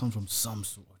always comes from some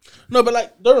sort of. no, but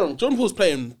like don't get me wrong, Jordan Poole's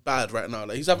playing bad right now.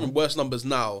 Like he's having worse numbers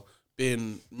now,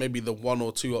 being maybe the 1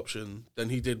 or 2 option than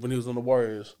he did when he was on the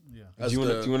Warriors. Yeah. Do you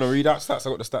want to read out stats? I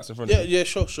got the stats in front of me. Yeah,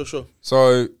 sure.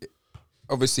 So,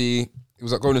 obviously, he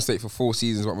was at Golden State for 4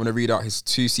 seasons, but I'm going to read out his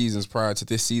 2 seasons prior to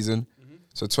this season.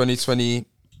 So, 2021-22,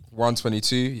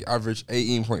 he averaged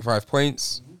 18.5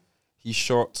 points. He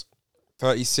shot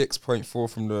 36.4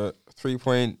 from the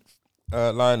 3-point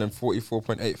line and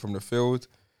 44.8 from the field.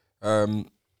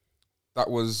 That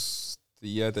was the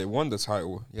year they won the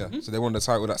title. Yeah, so they won the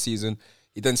title that season.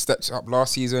 He then stepped up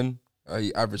last season.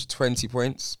 He averaged 20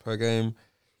 points per game.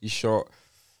 He shot,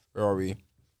 where are we?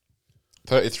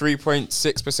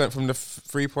 33.6% from the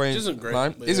 3-point Isn't great,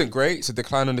 line. but Isn't great. It's a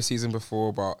decline on the season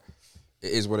before, but it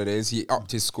is what it is. He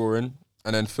upped his scoring.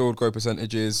 And then field goal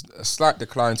percentages, a slight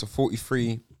decline to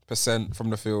 43% from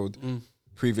the field.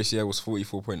 Previous year was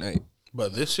 44.8.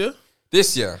 But this year,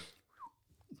 This year,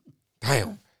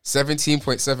 damn,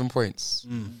 17.7 points.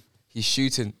 He's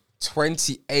shooting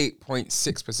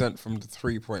 28.6% from the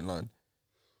 3-point line.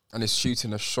 And is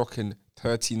shooting a shocking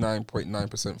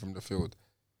 39.9% from the field.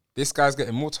 This guy's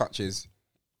getting more touches.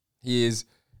 He is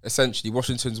essentially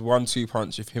Washington's 1-2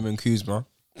 punch with him and Kuzma,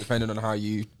 depending on how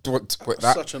you want to put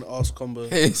that. such an arse combo.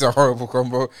 It's a horrible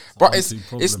combo. But it's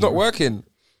problem, not bro. working.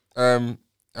 And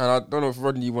I don't know if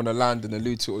Rodney you want to land and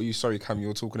allude to it, or you, sorry Cam, you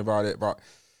were talking about it, but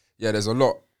yeah, there's a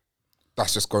lot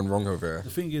that's just gone wrong over here. The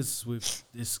thing is with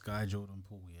this guy Jordan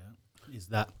Poole, yeah, is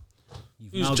that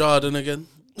Who's Jordan again?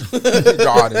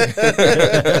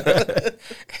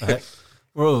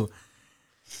 bro,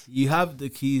 you have the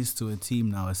keys to a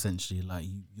team now. Essentially, like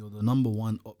you're the number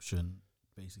 1 option,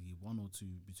 basically 1 or 2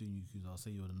 between you two. I'll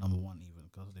say you're the number 1 even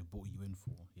because they brought you in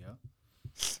for. Yeah.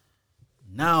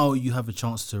 Now you have a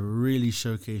chance to really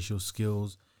showcase your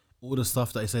skills. All the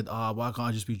stuff that I said, why can't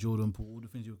I just be Jordan Poole? All the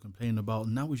things you were complaining about.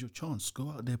 Now is your chance. Go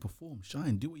out there, perform,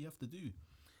 shine, do what you have to do.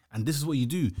 And this is what you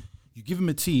do. You give him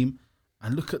a team,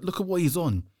 and look at what he's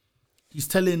on. He's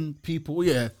telling people,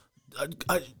 shut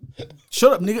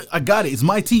up, nigga. I got it. It's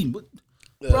my team. But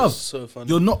Yeah, Bruv, it's so funny.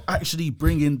 you're not actually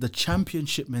bringing the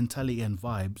championship mentality and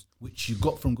vibes which you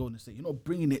got from Golden State. You're not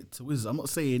bringing it to Wizards. I'm not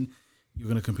saying you're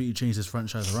going to completely change this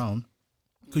franchise around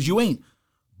because you ain't.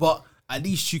 But at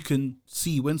least you can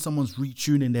see when someone's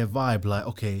retuning their vibe. Like,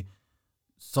 okay,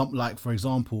 for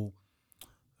example,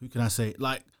 who can I say?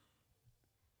 Like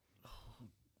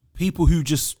people who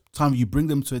just time you bring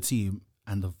them to a team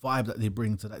and the vibe that they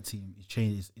bring to that team is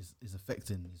changing, is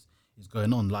affecting, is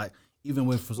going on. Like. Even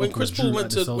when Chris Paul went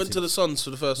to the Suns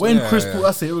for the first when time. Chris Paul,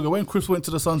 that's it. Here we go. When Chris went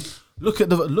to the Suns,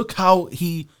 look how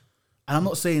he. And I'm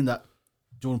not saying that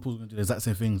Jordan Pool's going to do the exact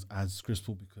same things as Chris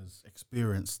Paul because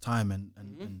experience, time,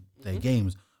 and their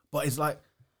games. But it's like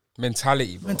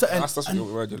mentality. Bro. That's what the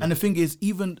word. And the thing is,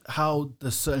 even how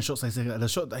the certain shots, like the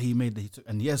shot that he made, that he took,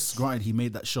 and yes, granted, he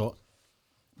made that shot,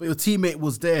 but your teammate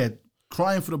was there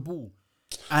crying for the ball,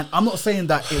 and I'm not saying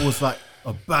that it was like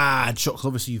a bad shot because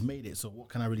obviously you've made it. So what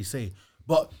can I really say?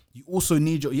 But you also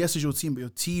need it's your team, but your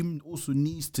team also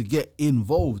needs to get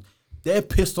involved. They're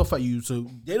pissed off at you, so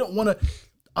they don't want to.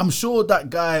 I'm sure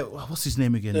that guy, what's his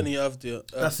name again? Denny Avdia.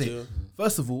 That's it.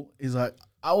 First of all, is like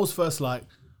I was first like,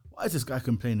 why is this guy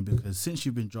complaining? Because since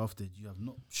you've been drafted, you have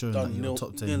not shown that you're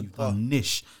top 10. You've done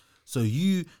niche. So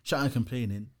you shouting and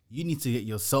complaining. You need to get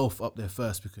yourself up there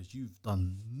first because you've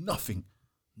done nothing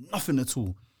at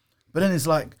all. But then it's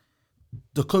like.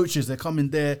 The coaches, they're coming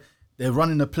there, they're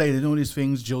running the play, they're doing all these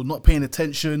things, you're not paying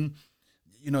attention,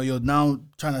 you're now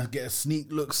trying to get a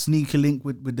sneaky link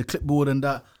with the clipboard and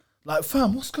that. Like,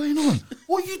 fam, what's going on?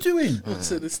 What are you doing?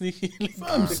 So the sneaky link.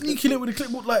 Fam, sneaky link with the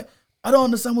clipboard. Like, I don't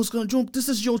understand what's going on. This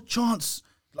is your chance.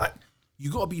 Like, you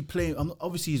got to be playing.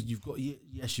 Obviously, you've got years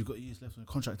left on the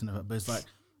contract and everything, but it's like,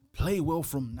 play well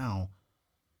from now.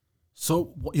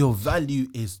 So, what your value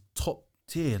is top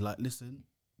tier. Like, listen,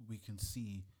 we can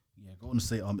see. Yeah, Golden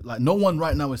State. Like no one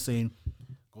right now is saying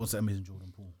Golden State amazing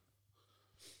Jordan Poole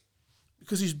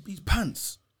because he's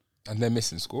pants and they're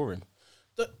missing scoring.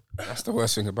 That's the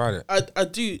worst thing about it. I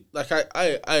do like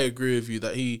I agree with you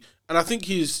that I think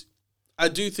I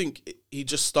do think he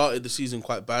just started the season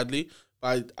quite badly.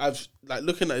 But I've like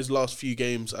looking at his last few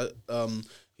games.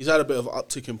 He's had a bit of an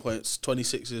uptick in points,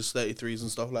 26s, 33s,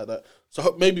 and stuff like that.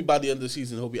 So maybe by the end of the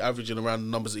season he'll be averaging around the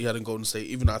numbers that he had in Golden State.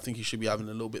 Even though I think he should be having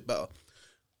a little bit better.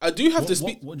 I do have to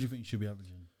speak. What do you think you should be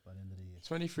averaging by the end of the year?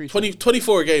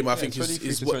 24 a game, I think,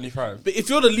 is to what, 25. But if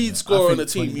you're the lead scorer on the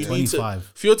team, you need to,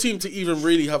 25. for your team to even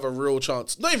really have a real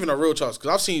chance, not even a real chance,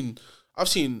 because I've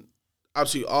seen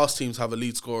absolute arse teams have a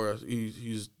lead scorer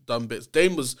who's done bits.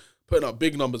 Dame was putting up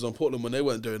big numbers on Portland when they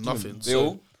weren't doing nothing.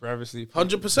 Bill, forever sleep.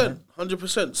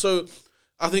 100%. So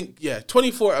I think,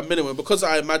 24 at a minimum, because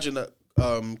I imagine that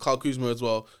Kyle Kuzma as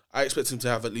well, I expect him to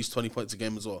have at least 20 points a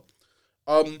game as well.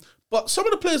 But some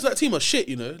of the players on that team are shit,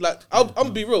 Like, I'm going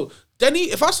to be real. Denny,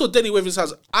 if I saw Denny wave his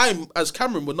hands, as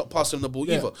Cameron, would not pass him the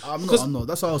ball either. I'm not.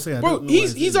 That's what I was saying. Bro,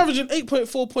 he's averaging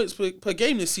 8.4 points per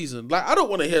game this season. Like, I don't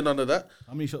want to hear none of that.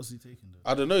 How many shots is he taking, though?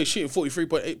 I don't know. He's shooting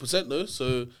 43.8%, though.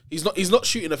 So he's not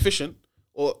shooting efficient,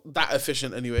 or that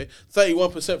efficient anyway.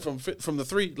 31% from the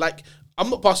three. Like, I'm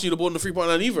not passing you the ball in the 3-point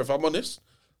line either, if I'm honest.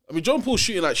 I mean, Jordan Poole's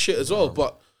shooting like shit as well,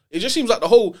 but it just seems like the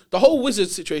whole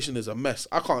Wizards situation is a mess.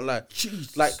 I can't lie.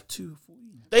 Jeez, like 2-14.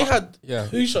 They had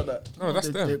who shot that? No, that's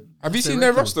them. Have that's you seen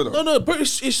their their roster though? No, but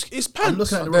it's pants. I'm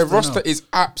looking at Their roster roster is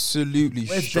absolutely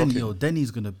Where's shocking. Denny?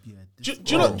 Denny's gonna be. Do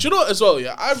you know what as well?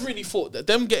 Yeah, I really thought that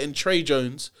them getting Trey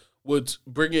Jones would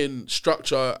bring in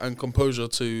structure and composure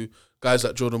to guys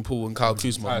like Jordan Poole and Kyle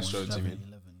Kuzma. Tyus Jones, you 11. mean?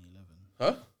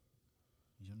 Huh?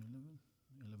 He's on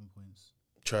 11 points.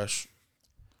 Trash.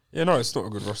 Yeah, no, it's not a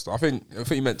good roster. I think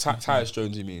you meant Tyus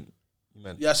Jones. You mean?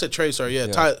 Yeah, I said Trey. Sorry,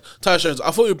 Tyus Jones. I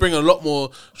thought you'd bring a lot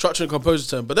more structure and composure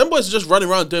to him, but them boys are just running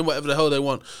around doing whatever the hell they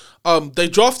want. They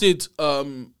drafted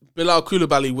Bilal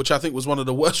Coulibaly, which I think was one of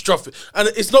the worst drafts. And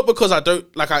it's not because I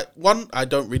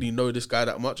don't really know this guy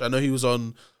that much. I know he was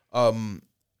on Victor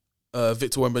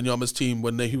Wembanyama's team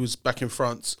when he was back in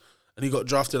France, and he got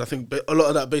drafted. I think a lot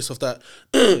of that based off that.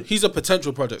 He's a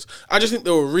potential project. I just think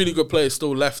there were really good players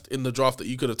still left in the draft that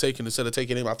you could have taken instead of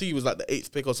taking him. I think he was like the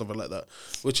 8th pick or something like that,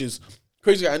 which is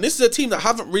crazy. And this is a team that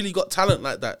haven't really got talent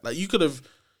like that. Like you could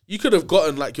have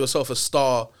gotten like yourself a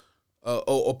star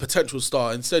or potential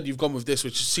star. Instead, you've gone with this,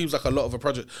 which seems like a lot of a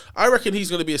project. I reckon he's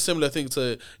going to be a similar thing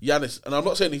to Giannis, and I'm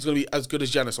not saying he's going to be as good as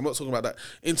Giannis. I'm not talking about that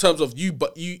in terms of you,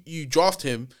 but you draft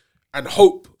him and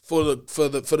hope for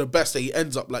the best that he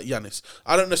ends up like Giannis.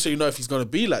 I don't necessarily know if he's going to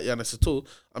be like Giannis at all.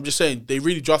 I'm just saying they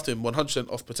really drafted him 100%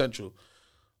 off potential.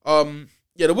 The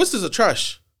Wizards are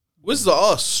trash. Wizards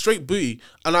are arse, straight booty,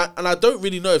 and I don't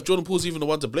really know if Jordan Poole's even the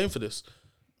one to blame for this.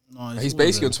 No, He's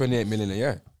basically on 28 million a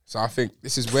year. So I think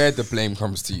this is where the blame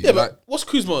comes to you. Yeah, but what's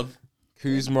Kuzma on?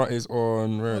 Kuzma is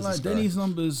on. Where is Like this guy? Denny's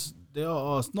numbers, they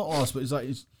are asked, not asked, but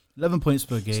it's 11 points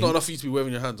per game. It's not enough for you to be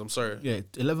waving your hands. I'm sorry. Yeah,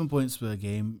 11 points per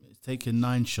game. It's taking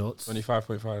 9 shots.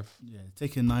 25.5. Yeah,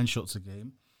 taking 9 shots a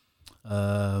game.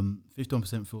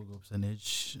 51% field goal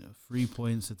percentage. 3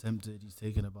 points attempted. He's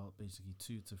taking about basically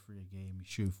 2 to 3 a game. He's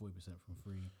shooting 40% from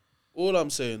 3. All I'm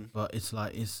saying, But it's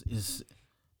like it's his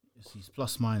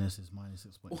plus minus is minus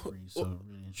 6.3. So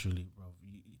really and truly, bro,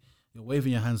 you're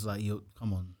waving your hands like you.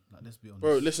 Come on, like let's be honest,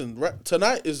 bro. Listen,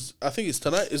 tonight is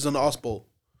tonight is an arse ball.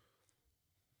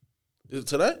 Is it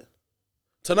tonight?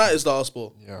 Tonight is the arse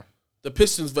ball. Yeah. The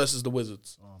Pistons versus the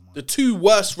Wizards. Oh my. The 2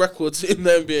 worst records in the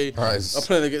NBA Guys, are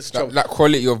playing against each other. that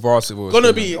quality of basketball is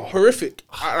Gonna be horrific.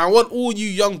 And I want all you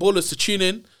young ballers to tune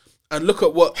in and look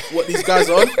at what these guys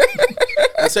are on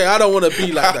and say, I don't want to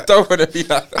be like I that. don't want to be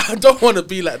like that. I don't want to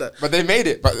be like that. But they made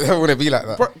it. But they don't want to be like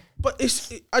that. But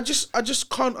I just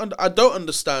can't. I don't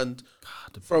understand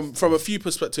from a few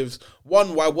perspectives.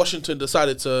 One, why Washington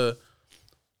decided to.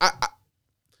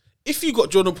 If you got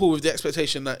Jordan Poole with the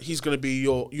expectation that he's going to be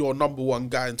your number one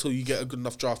guy until you get a good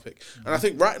enough draft pick, and I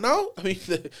think right now, I mean,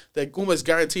 they're almost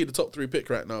guaranteed the top 3 pick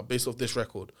right now based off this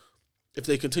record. If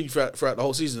they continue throughout the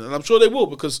whole season, and I'm sure they will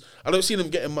because I don't see them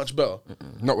getting much better.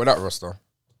 Not with that roster.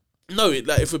 No,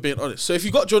 like if we're being honest. So if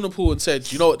you got Jordan Poole and said,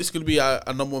 you know what, this is going to be a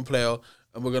number 1 player,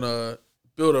 and we're going to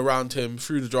build around him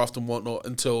through the draft and whatnot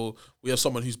until we have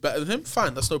someone who's better than him,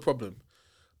 fine, that's no problem.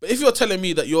 But if you're telling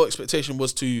me that your expectation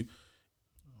was to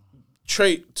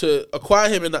acquire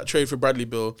him in that trade for Bradley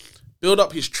Beal, build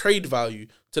up his trade value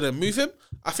to then move him,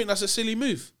 I think that's a silly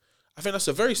move. I think that's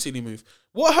a very silly move.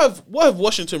 What have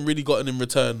Washington really gotten in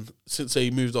return since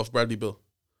they moved off Bradley Beal?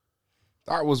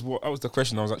 That was the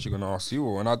question I was actually going to ask you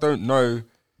all, and I don't know.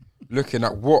 Looking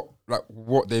at what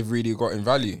they've really got in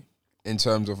value in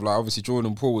terms of like obviously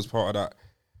Jordan Poole was part of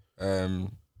that,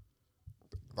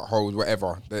 the whole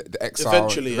whatever the exile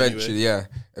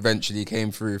eventually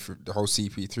came through for the whole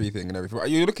CP3 thing and everything. But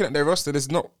you're looking at their roster. There's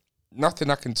nothing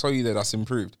I can tell you that's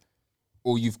improved,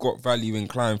 or you've got value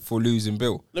inclined for losing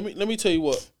Bill. Let me tell you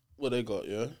what they got,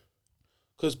 yeah.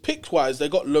 Because picks wise, they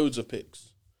got loads of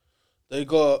picks. They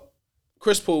got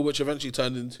Chris Paul, which eventually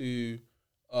turned into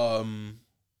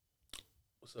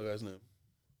what's that guy's name?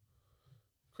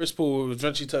 Chris Paul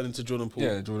eventually turned into Jordan Poole.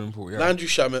 Yeah, Jordan Poole. Yeah, Landry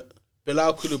Shamet,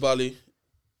 Bilal Koulibaly.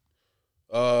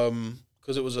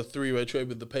 Because it was a 3-way trade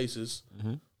with the Pacers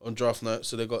on draft night,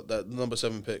 so they got that number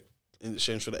 7 pick in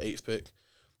exchange for the 8th pick.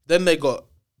 Then they got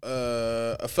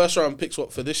a first round pick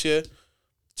swap for this year,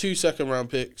 2 second-round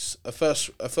picks, a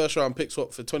first round pick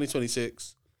swap for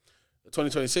 2026, a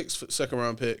 2026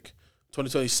 second-round pick,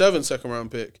 2027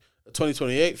 second-round pick, a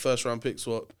 2028 first-round pick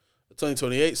swap, a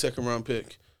 2028 second-round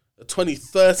pick, a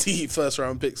 2030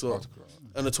 first-round pick swap,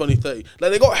 and a 2030.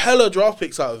 Like, they got hella draft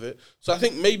picks out of it. So I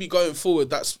think maybe going forward,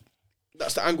 that's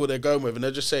the angle they're going with. And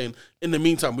they're just saying, in the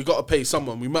meantime, we got to pay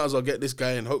someone. We might as well get this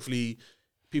guy and hopefully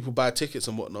people buy tickets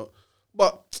and whatnot.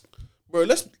 But, bro,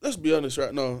 let's be honest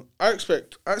right now. I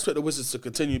expect the Wizards to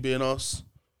continue being us.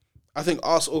 I think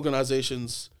us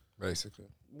organizations basically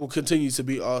will continue to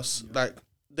be us. Yeah. Like,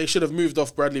 they should have moved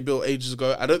off Bradley Beal ages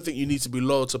ago. I don't think you need to be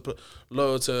loyal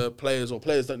to players, or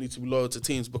players don't need to be loyal to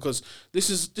teams, because this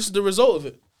is the result of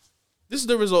it. This is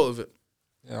the result of it.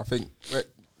 Yeah, I think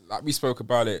like we spoke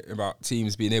about it, about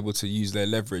teams being able to use their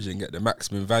leverage and get the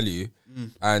maximum value,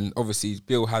 and obviously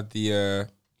Bill had the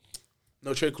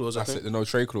no trade clause. I think the no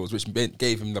trade clause, which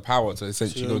gave him the power to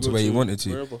essentially go to where he wanted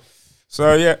to. Wherever.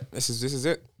 So yeah, this is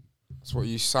it. It's what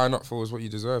you sign up for, is what you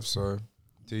deserve. So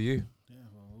do you?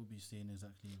 Seeing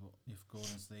exactly what if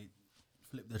Golden State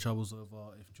flip their troubles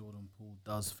over, if Jordan Poole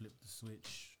does flip the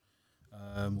switch.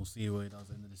 We'll see what he does at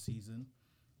the end of the season.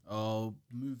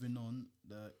 Moving on,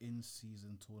 the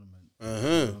in-season tournament.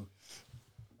 So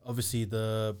obviously,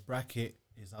 the bracket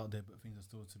is out there, but things are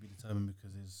still to be determined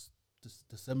because it's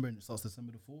December, and it starts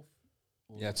December the 4th.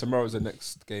 Yeah, tomorrow's the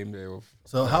next game day of.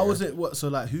 So how is it? What? So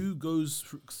like, who goes?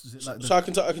 Is it like so I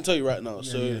can tell you right now.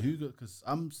 Who goes? Because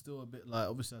I'm still a bit like,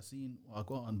 obviously I've seen I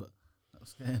got on, but.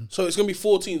 So it's gonna be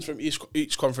 4 teams from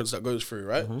each conference that goes through,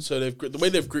 right? So the way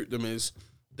they've grouped them is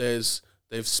they've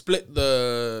split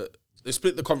the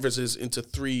conferences into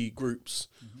 3 groups.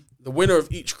 The winner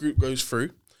of each group goes through,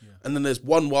 and then there's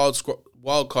one wild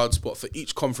card spot for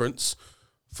each conference,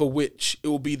 for which it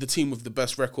will be the team with the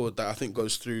best record that I think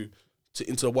goes through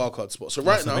into the wild card spot. So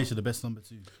right now, basically the best number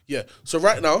 2. Yeah. So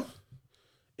right now,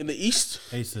 in the East,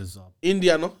 Pacers are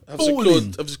Indiana have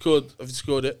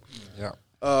secured it. Yeah.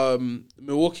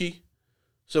 Milwaukee,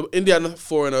 so Indiana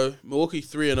 4-0, Milwaukee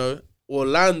 3-0,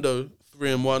 Orlando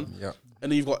 3-1, yeah,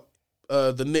 and then you've got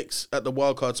the Knicks at the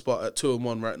wildcard spot at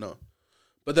 2-1 right now.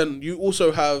 But then you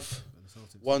also have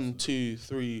 1, 2,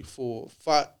 3, 4,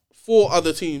 5, 4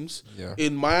 other teams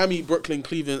in Miami, Brooklyn,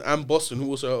 Cleveland, and Boston who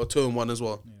also are 2-1 as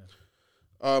well.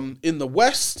 Yeah. In the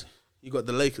West, you got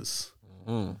the Lakers,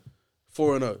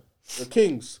 4-0. The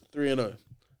Kings, 3-0.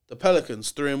 The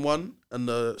Pelicans, 3-1, and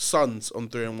the Suns on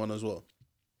 3-1 as well.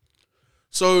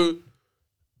 So,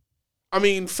 I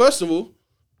mean, first of all,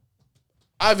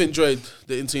 I've enjoyed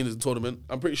the in-season tournament.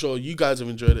 I'm pretty sure you guys have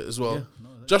enjoyed it as well. Yeah,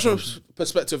 just from a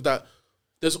perspective that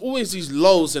there's always these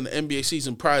lulls in the NBA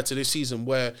season prior to this season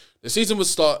where the season would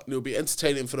start and it'll be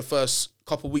entertaining for the first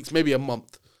couple of weeks, maybe a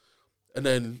month, and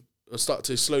then it'll start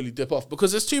to slowly dip off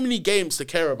because there's too many games to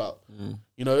care about.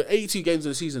 82 games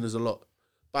in a season is a lot.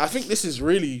 But I think this is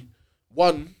really,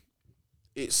 one,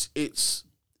 it's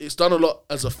done a lot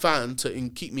as a fan to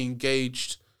keep me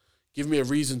engaged, give me a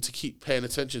reason to keep paying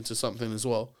attention to something as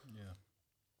well. Yeah.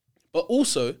 But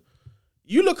also,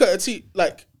 you look at a team,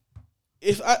 like,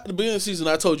 if at the beginning of the season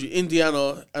I told you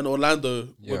Indiana and Orlando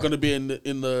were going to be in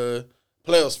the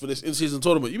playoffs for this in-season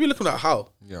tournament, you'd be looking at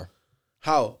how. Yeah.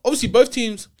 How? Obviously, both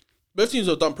teams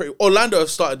have done pretty. Orlando have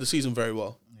started the season very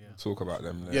well. Yeah. Talk about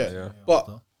them. Yeah.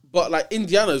 But like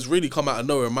Indiana's really come out of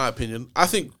nowhere, in my opinion. I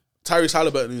think Tyrese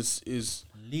Halliburton is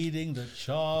leading the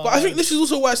charge. But I think this is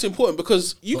also why it's important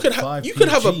because you could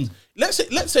have a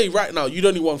let's say right now you'd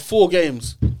only won 4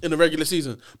 games in the regular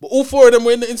season, but all 4 of them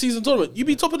were in the in-season tournament. You'd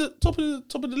be top of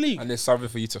the league, and there's something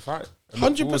for you to fight.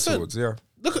 100%. Yeah.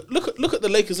 Look at the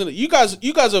Lakers in it. You guys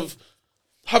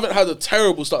haven't had a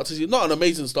terrible start to the season. Not an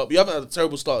amazing start, but you haven't had a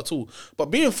terrible start at all. But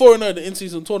being 4-0 in the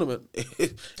in-season tournament,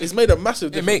 it's made a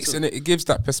massive difference. It gives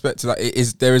that perspective. Like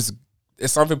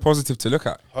it's something positive to look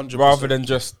at, 100%. rather than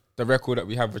just the record that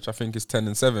we have, which I think is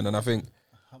 10-7. And I think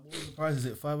what was the prize? Is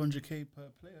it 500k per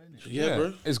player? Isn't it? Yeah,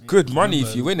 bro. It's good money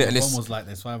if you win it, and it's almost like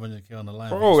there's 500k on the line.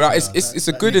 Bro, like it's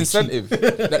a good incentive.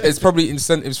 There's probably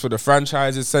incentives for the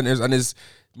franchise incentives, and there's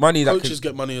money that coaches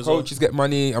get money as well. Coaches get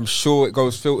money. I'm sure it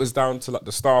filters down to like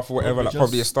the staff or whatever. Like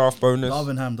probably a staff bonus.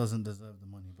 Darvingham doesn't deserve the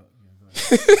money, but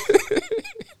yeah,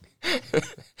 go ahead.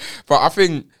 But I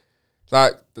think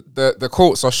like the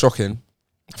courts are shocking.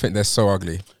 I think they're so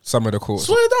ugly. Some of the courts.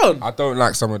 Swear down. I don't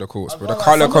like some of the courts, but the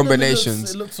color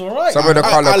combinations. It looks alright. Some of the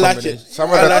color combinations.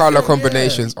 Some of the color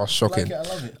combinations are I shocking. like it, I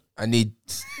love it. I need.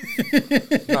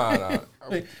 Nah.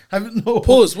 Wait, no.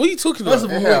 Pause. What are you talking about? First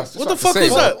of all, what the fuck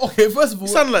was that? Okay, first of all,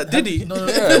 You sound like Diddy. No.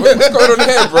 Yeah, what's going on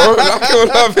here, bro? Like, I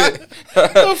love it.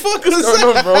 What the fuck was What's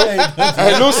going on, bro?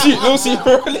 Hey, Lucy,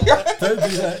 Don't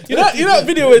do that. You know that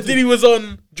video where Diddy was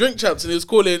on Drink Champs and he was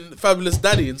calling Fabulous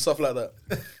Daddy and stuff like that?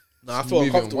 Nah, I feel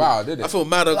uncomfortable. Wow, did it? I feel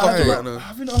mad uncomfortable right now.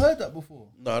 Have you not heard that before?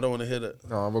 No, I don't want to hear that.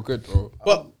 No, we're good, bro.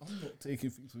 But I'm not taking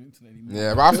things from the internet anymore.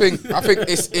 Yeah, but I think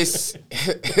it's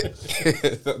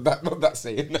not that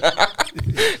saying.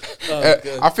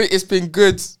 I think it's been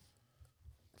good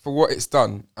for what it's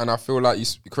done, and I feel like you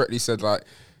correctly said like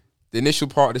the initial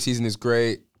part of the season is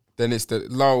great. Then it's the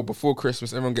lull before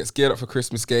Christmas. Everyone gets geared up for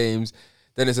Christmas games.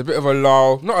 Then there's a bit of a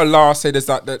lull, not a lull. Say there's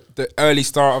like the early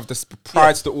start of the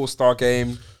prior to the All-Star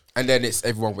game. And then it's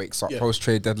everyone wakes up,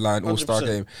 post-trade deadline, All-Star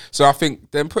game. So I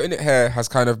think them putting it here has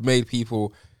kind of made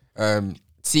people,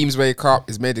 teams wake up.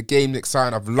 It's made the game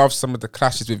exciting. I've loved some of the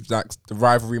clashes with like the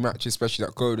rivalry matches, especially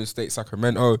like Golden State,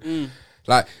 Sacramento.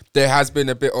 Like there has been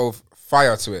a bit of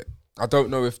fire to it. I don't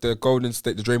know if the Golden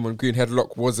State, the Draymond Green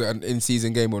headlock was an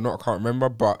in-season game or not. I can't remember,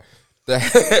 but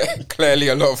there's clearly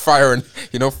a lot of fire and,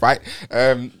 fight.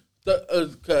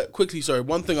 Quickly, sorry.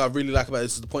 One thing I really like about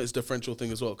this is the points differential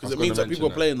thing as well, because it means that people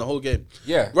are playing the whole game.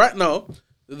 Yeah. Right now,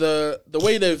 the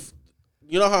way they've,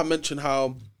 how I mentioned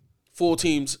how 4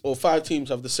 teams or 5 teams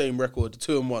have the same record,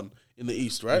 2-1 in the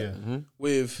East, right? Yeah. Mm-hmm.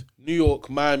 With New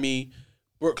York, Miami,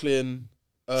 Brooklyn,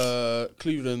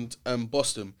 Cleveland, and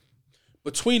Boston.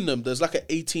 Between them, there's like an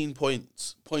 18 point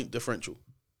differential.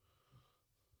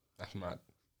 That's mad.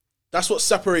 That's what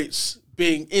separates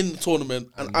being in the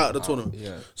tournament and out of the tournament.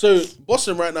 Yeah. So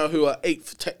Boston right now, who are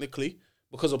 8th technically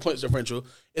because of points differential,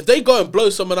 if they go and blow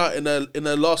someone out in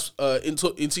their last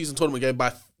in-season tournament game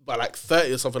by like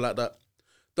 30 or something like that,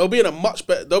 they'll be in a much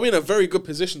better. They'll be in a very good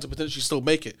position to potentially still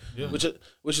make it. Yeah.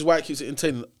 Which is why it keeps it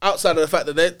entertaining. Outside of the fact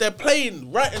that they're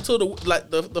playing right until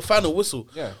the final whistle.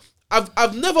 Yeah.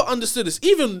 I've never understood this.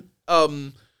 Even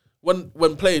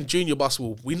when playing junior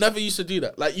basketball, we never used to do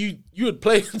that. Like you would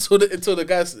play until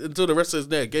the rest is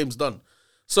there, game's done.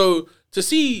 So to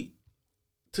see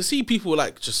people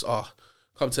like just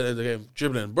come to the end of the game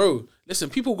dribbling, bro. Listen,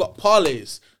 people got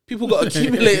parlays, people got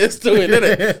accumulators to win,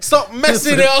 innit? Stop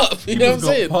messing it up. You know what I'm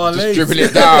saying? Just dribbling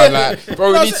it down, like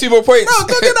bro. We need 2 more points. No,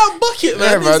 go get that bucket,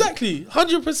 man. Yeah, man. Exactly,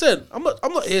 100%.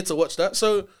 I'm not here to watch that.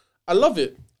 So I love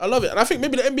it. I love it. And I think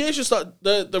maybe the NBA should start,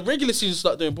 the regular season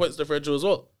start doing points differential as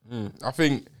well. I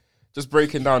think just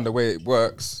breaking down the way it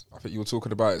works, I think you were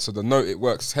talking about it. So the note, it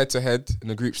works head-to-head in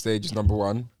the group stage is number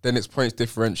one. Then it's points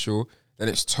differential. Then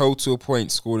it's total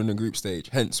points scored in the group stage.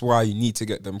 Hence why you need to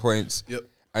get them points. Yep.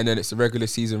 And then it's the regular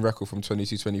season record from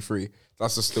 22-23.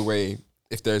 That's just the way,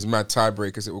 if there's mad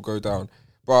tiebreakers, it will go down.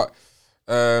 But,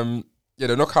 the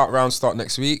knockout rounds start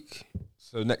next week.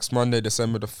 So next Monday,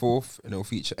 December the 4th, and it will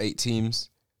feature 8 teams.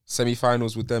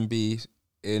 Semi-finals would then be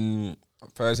in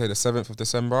Thursday, the 7th of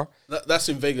December. That's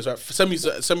in Vegas, right?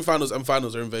 Semi-finals and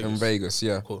finals are in Vegas. In Vegas,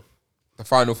 yeah. Cool. The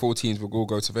final 4 teams will all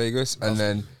go to Vegas. And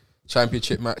then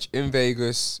championship match in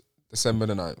Vegas, December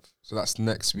the 9th. So that's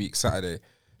next week, Saturday.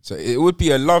 So it would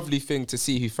be a lovely thing to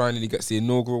see who finally gets the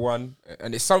inaugural one.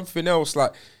 And it's something else,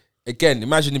 like, again,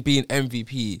 imagine being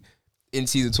MVP,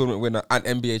 in-season tournament winner, and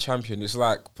NBA champion. It's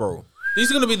like, bro. These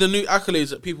are going to be the new accolades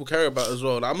that people care about as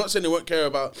well. Like, I'm not saying they won't care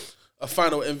about a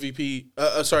final MVP,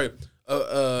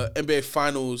 NBA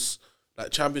Finals, like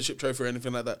championship trophy or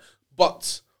anything like that.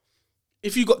 But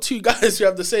if you got 2 guys who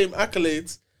have the same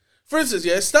accolades, for instance,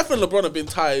 Steph and LeBron have been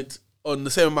tied on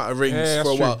the same amount of rings for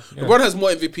a while. Yeah. LeBron has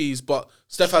more MVPs, but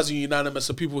Steph has a unanimous,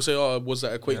 so people say, oh, was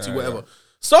that equate to whatever.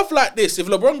 Stuff like this, if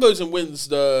LeBron goes and wins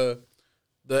the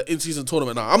in-season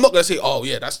tournament now, I'm not going to say, oh,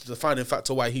 yeah, that's the defining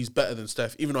factor why he's better than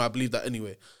Steph, even though I believe that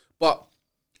anyway. But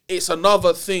it's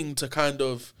another thing to kind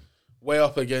of weigh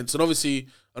up against, and obviously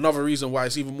another reason why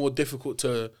it's even more difficult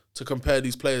to compare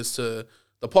these players to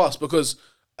the past, because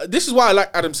this is why I like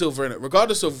Adam Silver in it,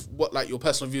 regardless of what like your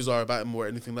personal views are about him or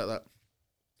anything like that.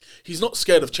 He's not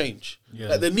scared of change. Yeah.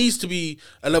 Like, there needs to be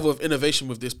a level of innovation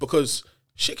with this, because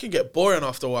shit can get boring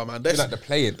after a while, man. Like the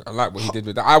playing, I like what he did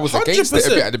with that. I was against it a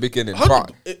bit at the beginning,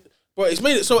 but it's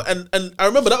made it so. And I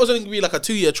remember that was only going to be like a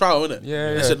 2-year trial, innit?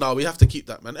 Yeah. They said, no, we have to keep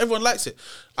that, man. Everyone likes it.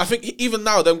 I think even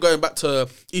now, them going back to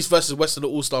East versus West in the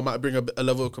All-Star might bring a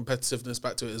level of competitiveness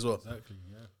back to it as well. Exactly,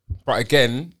 yeah. But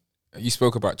again, you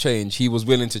spoke about change. He was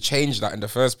willing to change that in the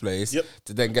first place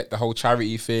to then get the whole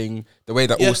charity thing, the way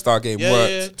the All-Star game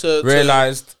worked,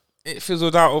 realised it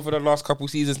fizzled out over the last couple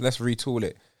seasons, let's retool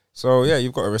it. So, yeah,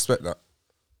 you've got to respect that.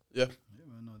 Yeah.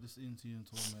 No, this in-season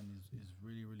tournament is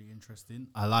really, really interesting.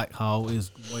 I like how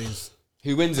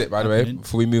Who wins it, by the way,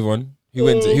 before we move on? Who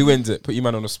wins it? Who wins it? Put your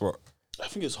man on the spot. I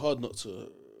think it's hard not to.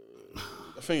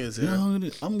 I think it's,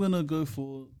 I'm going to go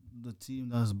for the team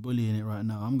that's bullying it right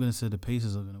now. I'm going to say the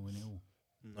Pacers are going to win it all.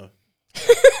 No.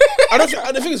 I don't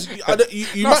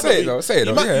think you might say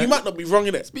it. You might not be wrong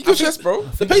in it. Speak your chest, bro.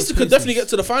 The Pacers could definitely get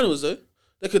to the finals, though.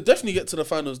 They could definitely get to the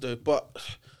finals, though. But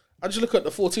I just look at the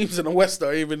 4 teams in the West that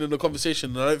are even in the conversation,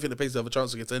 and I don't think the Pacers have a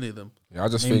chance against any of them. Yeah, I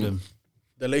just think them.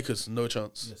 The Lakers, no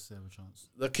chance. Yes, they have a chance.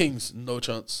 The Kings, no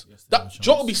chance. Yes, That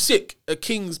job would be sick. A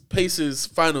Kings Pacers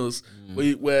finals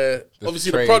where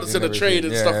obviously the products of the trade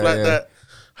and stuff like that.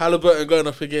 Halliburton going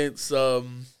up against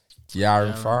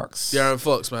De'Aaron Fox. De'Aaron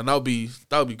Fox, man, that would be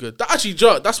good.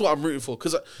 That's what I'm rooting for,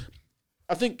 because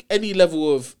I think any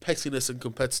level of pettiness and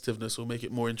competitiveness will make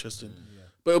it more interesting.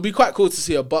 But it'll be quite cool to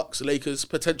see a Bucks Lakers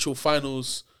potential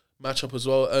finals matchup as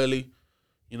well early.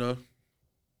 You know,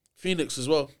 Phoenix as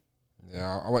well.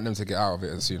 Yeah, I want them to get out of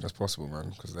it as soon as possible,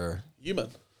 man, because they're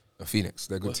Phoenix.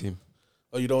 They're a good team.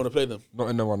 Oh, you don't want to play them? Not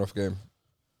in the one-off game.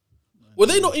 Were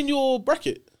they not in your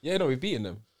bracket? Yeah, no, we've beaten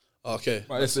them. Okay,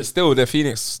 but it's still they're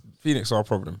Phoenix. Phoenix are a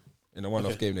problem. In a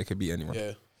one-off game, they could beat anyone.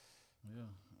 Yeah.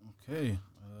 Okay.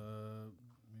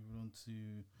 Moving on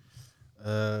to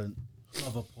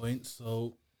other points.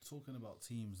 So, talking about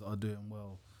teams that are doing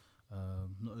well,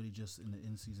 not only just in the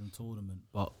in-season tournament,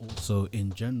 but also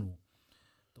in general.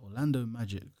 The Orlando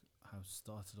Magic have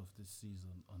started off this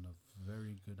season on a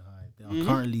very good high. They are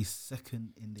currently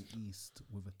second in the East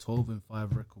with a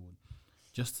 12-5 record.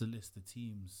 Just to list the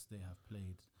teams they have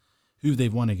played, who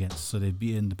they've won against. So they've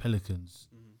beaten the Pelicans,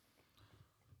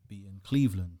 beaten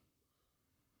Cleveland,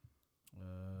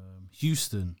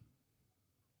 Houston,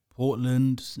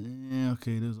 Portland.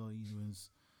 Okay, those are easy wins.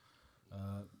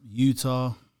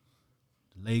 Utah,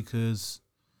 the Lakers,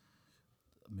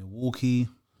 Milwaukee,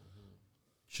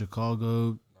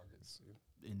 Chicago,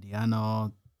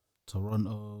 Indiana,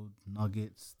 Toronto,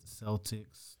 Nuggets, the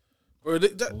Celtics,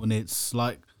 Hornets.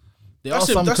 Like, that's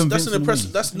an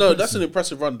impressive. That's an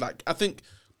impressive run. Like, I think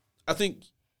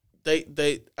they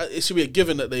it should be a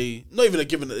given that they, not even a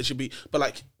given that they should be, but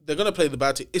like they're gonna play the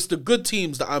bad team. It's the good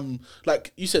teams that I'm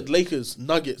like you said, Lakers,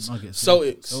 Nuggets,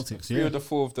 Celtics. Three of the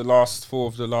four of the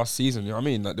last season. You know what I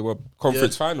mean? Like, they were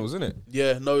conference finals, isn't it?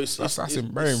 Yeah, no, that's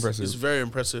very impressive. It's very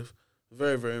impressive,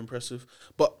 very, very impressive.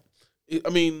 But I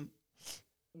mean,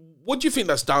 what do you think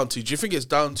that's down to? Do you think it's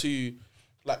down to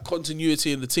like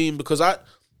continuity in the team? Because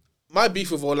my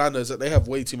beef with Orlando is that they have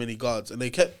way too many guards, and they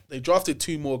drafted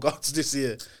 2 more guards this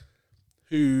year,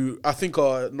 who I think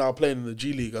are now playing in the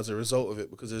G League as a result of it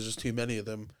because there's just too many of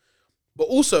them. But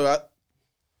also, I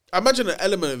imagine an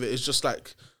element of it is just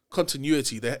like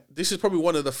continuity. This is probably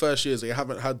one of the first years they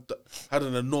haven't had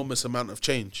an enormous amount of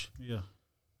change. Yeah,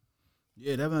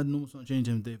 they haven't had enormous amount of change,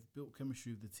 and they've built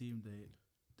chemistry with the team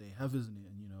they have, isn't it?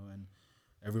 And and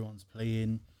everyone's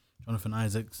playing. Jonathan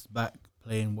Isaac's back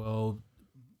playing well.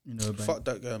 Fuck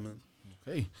that guy, man.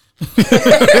 Okay.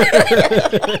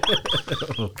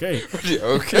 Okay.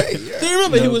 Okay. Yeah. Do you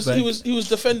remember he was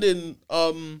defending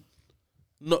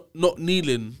not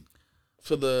kneeling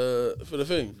for the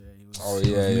thing? Yeah, he was,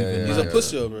 Yeah. He's a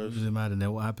pussy, bro. He was mad, and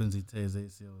then what happens? He tears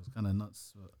ACL. It's kind of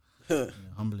nuts, but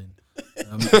humbling.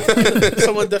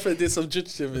 Someone definitely did some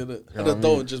jiu-jitsu in it. And a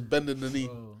don't just bending the knee.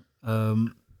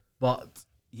 But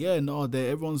yeah, no,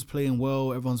 everyone's playing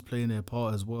well. Everyone's playing their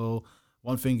part as well.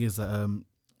 One thing is that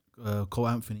Cole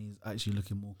Anthony is actually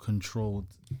looking more controlled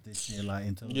this year, like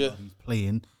in terms of how he's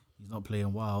playing. He's not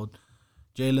playing wild.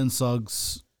 Jalen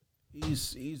Suggs,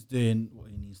 he's doing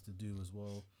what he needs to do as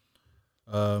well.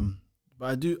 But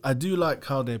I do like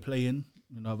how they're playing.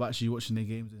 I've actually watching their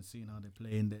games and seeing how they're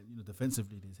playing. That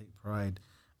defensively they take pride.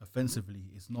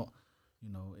 Offensively, it's not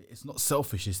it's not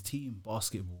selfish. It's team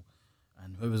basketball,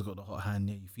 and whoever's got the hot hand,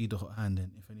 you feed the hot hand,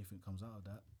 and if anything comes out of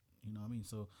that, you know what I mean.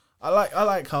 So I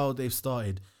like how they've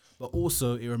started, but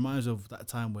also it reminds me of that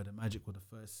time where the Magic were the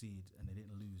first seed and they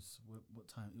didn't lose. What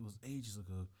time? It was ages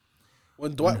ago.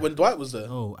 When Dwight was there.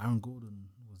 Oh, Aaron Gordon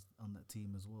was on that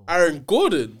team as well. Aaron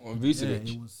Gordon On Vucevic.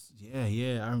 Yeah, it was.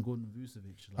 Yeah. Aaron Gordon and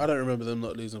Vucevic. I don't remember them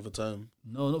not losing for time.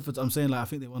 No, not for. I'm saying like I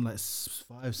think they won like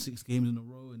 5-6 games in a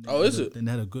row. And is it? Then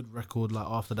they had a good record. Like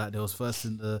after that, they was first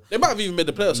in the. They might have even made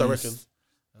the playoffs. I reckon.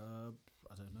 I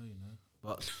don't know,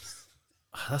 but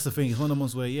that's the thing. It's one of the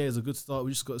ones where it's a good start.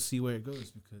 We just got to see where it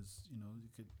goes because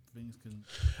things can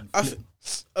flip.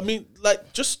 I mean,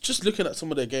 like just looking at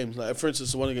some of their games, like for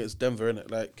instance, the one against Denver,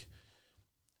 innit? Like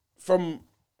from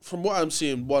what I'm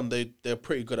seeing, they're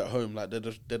pretty good at home. Like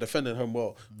they're defending home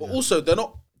well, but also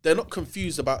they're not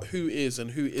confused about who is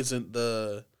and who isn't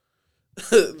the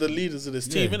the leaders of this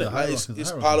team, innit? Like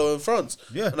it's Paolo and Franz,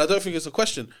 and I don't think it's a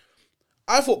question.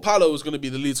 I thought Paolo was going to be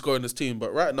the lead scorer in this team,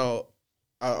 but right now,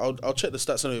 I'll check the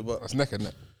stats anyway. But That's neck and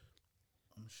neck.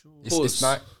 I'm sure. It's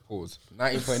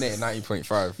 19.8 and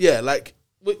 19.5. Yeah, like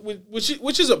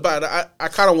which isn't bad. I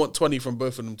kind of want 20 from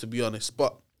both of them, to be honest.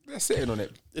 But They're sitting on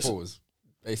it. Pause.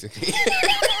 Basically.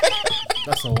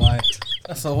 That's a why.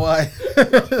 That's a why.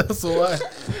 That's a why.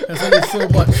 There's only so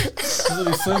much. There's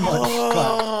only so much.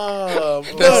 Oh,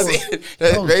 That's it.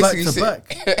 That's basically back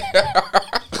to back.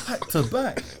 Back to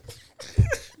back.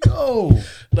 No.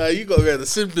 Nah, you gotta get the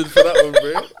Simpson for that one,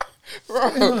 bro. Bro.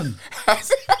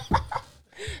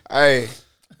 Hey,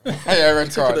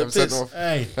 red card. I'm sent off.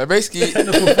 Hey. So basically,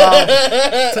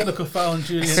 Technical foul on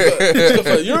Julian.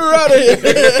 You're out of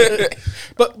here.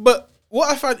 But what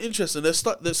I find interesting, they're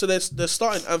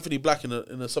starting Anthony Black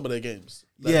in some of their games.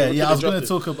 Like, I was going to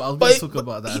talk about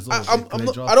that as well.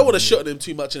 I don't want to shut on him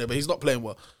too much in it, but he's not playing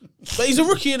well. But he's a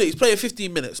rookie in it. He's playing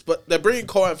 15 minutes, but they're bringing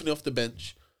Cole Anthony off the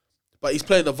bench. But he's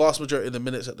playing the vast majority of the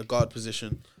minutes at the guard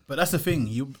position. But that's the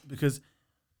thing, because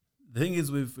the thing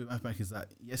is with Anthony is that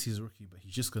yes, he's a rookie, but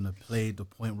he's just gonna play the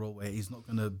point role where he's not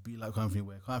gonna be like Anthony,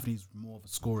 where Anthony's more of a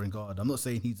scoring guard. I'm not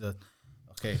saying he's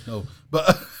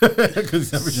but because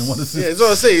he's averaging 1 assist. Yeah, that's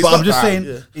what I'm saying. But I'm just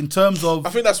saying, in terms of,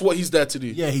 I think that's what he's there to do.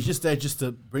 Yeah, he's just there just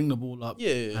to bring the ball up,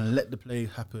 Yeah. and let the play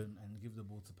happen, and give the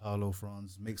ball to Paolo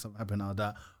Franz, make something happen out of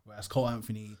that. Whereas Cole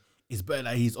Anthony is better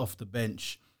that he's off the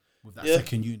bench with that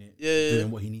second unit,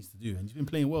 doing what he needs to do, and he's been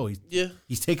playing well.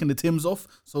 He's taken the Tims off,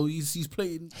 so he's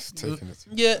playing. Playing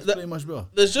much better.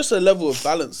 There's just a level of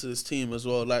balance to this team as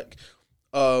well. Like,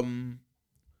 I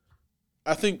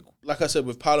think, like I said,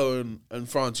 with Paolo and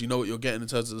Franz, you know what you're getting in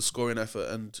terms of the scoring effort,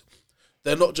 and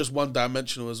they're not just one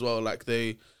dimensional as well. Like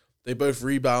they both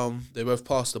rebound, they both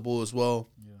pass the ball as well.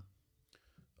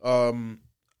 Yeah.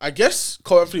 I guess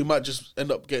Cole Anthony might just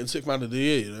end up getting sixth man of the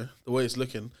year. The way it's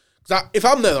looking. Because if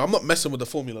I'm there, I'm not messing with the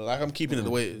formula. Like, I'm keeping it the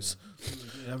way it is.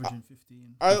 Averaging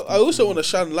 15. I also want to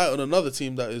shine light on another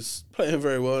team that is playing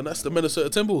very well, and that's the Minnesota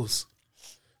Timberwolves.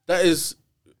 That is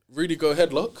Rudy Go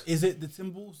headlock. Is it the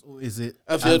Timberwolves or is it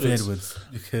Anthony Edwards?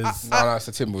 Because no, it's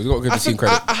the Timberwolves. You've got to give the team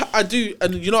credit. I do,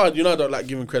 and you know I don't like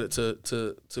giving credit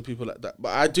to people like that, but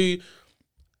I do.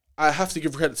 I have to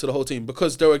give credit to the whole team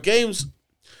because there are games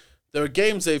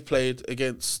they've played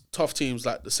against tough teams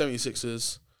like the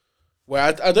 76ers. Where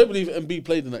I don't believe Embiid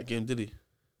played in that game, did he?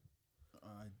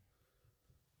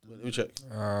 Let me check.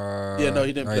 Yeah, no,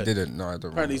 he didn't play. He didn't. No, I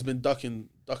don't. Apparently, he's been ducking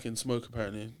smoke.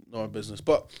 Apparently, no business.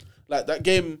 But like that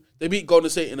game, they beat Golden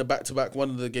State in a back-to-back. One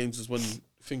of the games is when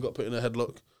Finn got put in a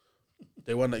headlock.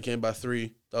 They won that game by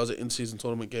 3. That was an in-season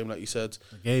tournament game, like you said.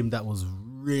 The game that was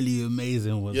really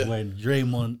amazing was when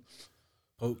Draymond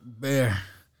poked Bear.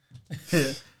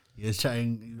 He was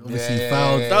chatting. Obviously,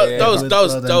 fouled.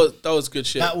 That was good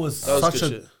shit. That was such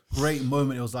a great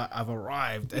moment. It was like I've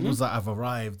arrived, and it was like I've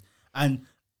arrived. And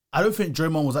I don't think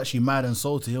Draymond was actually mad and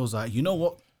salty. He was like, you know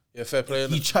what? Yeah, fair play.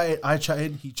 He chatted. I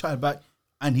chatted. He chatted back,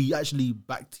 and he actually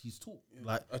backed his talk.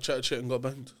 Like I chatted shit and got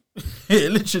banged. Yeah,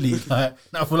 literally. Like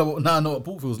now I know what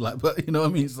Paul feels like, but you know what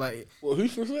I mean. It's like who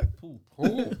feels like Paul.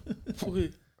 Paul.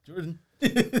 Jordan.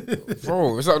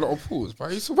 Bro, is that not a pause?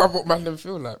 But you talk about what man them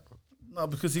feel like. No,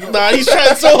 because he got he's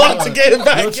trying so hard to get it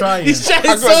back. You're trying. He's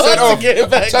trying so hard to get it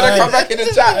back. Trying to come back in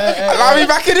the chat. Allow me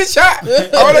back in the chat.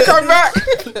 I want to come back.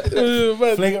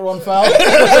 Fling it, wrong foul.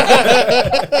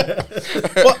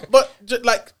 but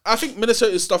like I think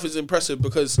Minnesota's stuff is impressive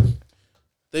because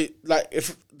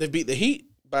if they beat the Heat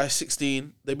by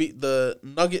 16, they beat the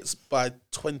Nuggets by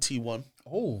 21.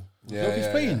 Oh,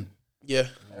 yeah, playing. Yeah.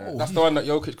 Oh, that's the one that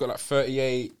Jokic got like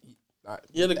 38. Like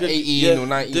 18 or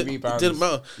 90 rebounds. It didn't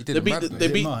matter. They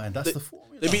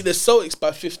beat the Celtics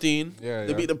by 15.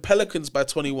 They beat the Pelicans by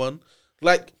 21.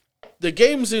 Like the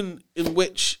games in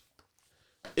which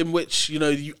I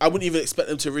wouldn't even expect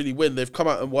them to really win. They've come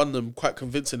out and won them quite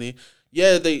convincingly.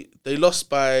 Yeah, they lost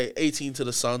by 18 to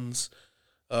the Suns,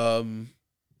 and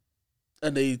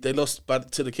they lost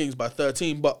to the Kings by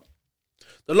 13. But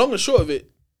the long and short of it,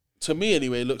 to me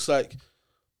anyway, looks like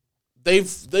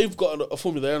they've got a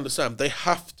formula. They understand they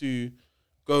have to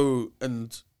go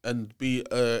and be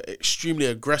an extremely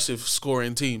aggressive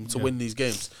scoring team to win these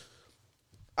games.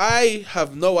 I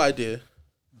have no idea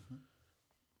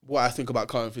what I think about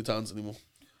Karl Anthony Towns anymore.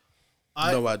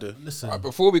 No idea. Listen,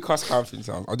 before we cuss Karl Anthony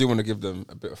Towns, I do want to give them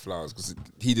a bit of flowers because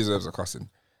he deserves a cussing.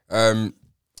 I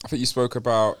think you spoke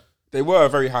about they were a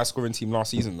very high scoring team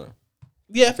last season though.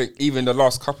 Yeah, I think even the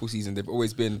last couple seasons they've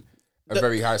always been a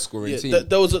very high scoring team.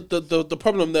 There was the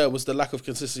problem there was the lack of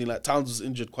consistency. Like Towns was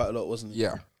injured quite a lot, wasn't he?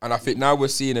 Yeah, and I think now we're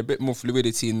seeing a bit more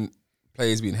fluidity in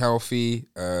players being healthy.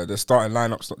 The starting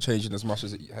lineup's not changing as much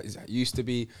as it used to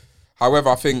be. However,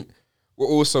 I think what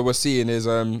we're seeing is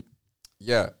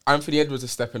Anthony Edwards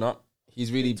is stepping up.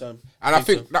 He's really, and I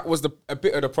think that was a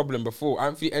bit of the problem before.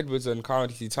 Anthony Edwards and Karl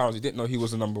Anthony Towns, we didn't know he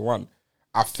was the number one.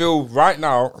 I feel right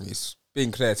now, it's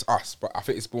being clear to us, but I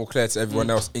think it's more clear to everyone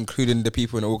else, including the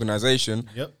people in the organisation.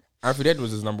 Yep. Anthony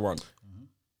Edwards is number one.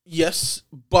 Yes,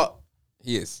 but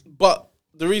he is. But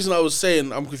the reason I was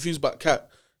saying I'm confused about Cat.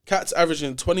 Cat's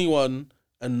averaging 21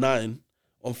 and 9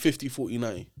 on 50, 40,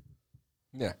 90.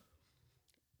 Yeah.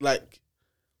 Like,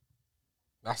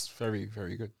 that's very,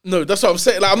 very good. No, that's what I'm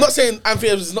saying. Like, I'm not saying Anthony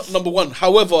Edwards is not number one.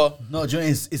 However, no, Johnny,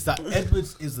 it's that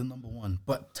Edwards is the number one,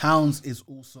 but Towns is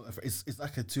also it's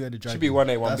like a two-headed dragon. Should be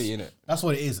 1A, 1B, innit? That's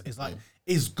what it is. It's like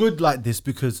it's good like this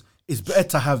because it's better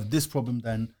to have this problem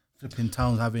than flipping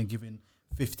Towns given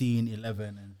 15, 11,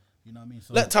 and you know what I mean.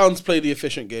 So let Towns play the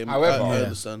efficient game. However, I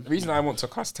understand. The reason I want to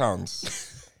cuss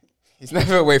Towns, he's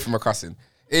never away from a cussing.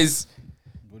 Is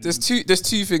there's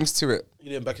two things to it.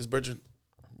 You didn't back his brethren.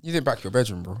 You didn't back your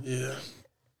bedroom, bro. Yeah.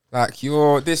 Like,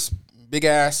 you're this big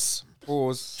ass,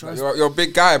 pause. Like, you're a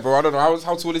big guy, bro. I don't know.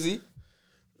 How tall is he?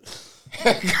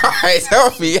 Guys,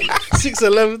 help me.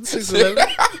 6'11",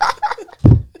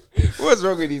 6'11". What's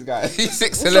wrong with these guys? He's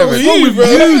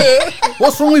 6'11".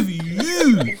 What's wrong with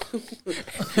you?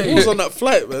 He was on that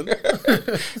flight, man.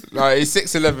 Like, he's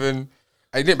 6'11", and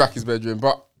he didn't back his bedroom.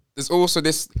 But there's also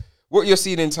this, what you're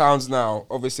seeing in Towns now,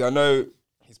 obviously, I know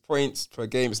his points per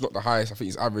game is not the highest. I think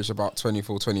he's averaged about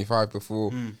 24, 25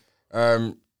 before.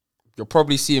 You're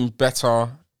probably seeing better,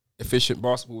 efficient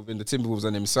basketball within the Timberwolves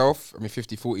than himself. I mean,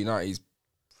 50, 40, 90 is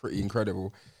pretty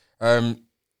incredible. And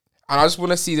I just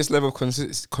want to see this level of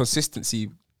consistency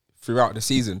throughout the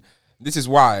season. This is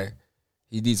why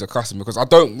he needs a custom, because I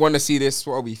don't want to see this,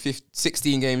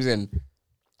 16 games in,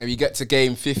 and we get to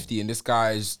game 50 and this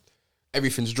guy's,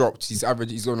 everything's dropped. He's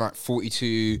going like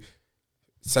 42,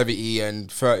 70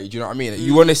 and 30. Do you know what I mean?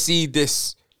 You want to see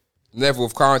this level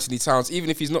of Karl Anthony Towns, even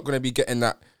if he's not going to be getting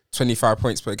that 25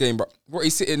 points per game. But what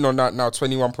he's sitting on that now,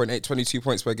 21.8, 22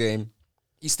 points per game,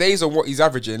 he stays on what he's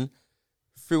averaging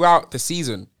throughout the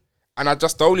season. And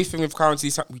the only thing with Karl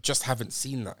Anthony Towns, we just haven't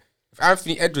seen that. With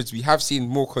Anthony Edwards, we have seen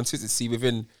more consistency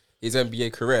within his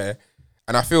NBA career.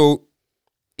 And I feel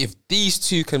if these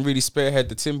two can really spearhead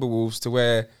the Timberwolves to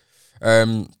where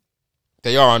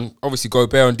they are, and obviously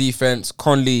Gobert on defense,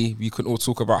 Conley, we can all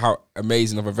talk about how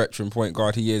amazing of a veteran point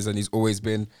guard he is, and he's always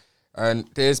been. And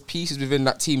there's pieces within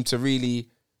that team to really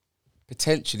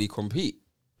potentially compete.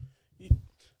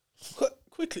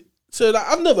 Quickly. So like,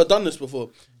 I've never done this before.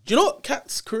 Do you know what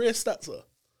Cat's career stats are?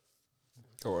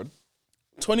 Go on.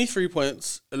 23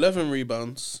 points, 11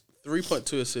 rebounds,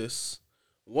 3.2 assists,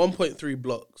 1.3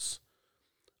 blocks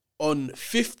on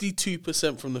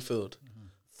 52% from the field.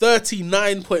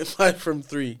 39.5 from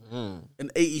three and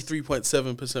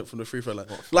 83.7% from the free throw line.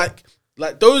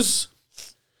 Like those,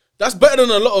 that's better than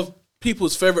a lot of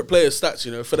people's favorite players' stats,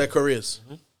 you know, for their careers.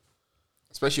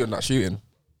 Especially on that shooting.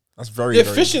 That's very, The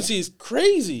very efficiency is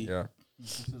crazy. Yeah.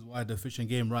 This is why the efficient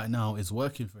game right now is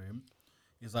working for him.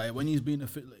 It's like when he's being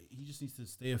efficient, he just needs to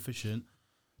stay efficient,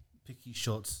 pick his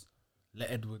shots, let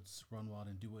Edwards run wild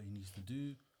and do what he needs to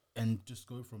do, and just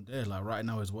go from there. Like right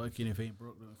now, it's working. If it ain't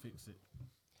broke, don't fix it.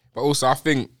 But also, I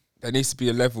think there needs to be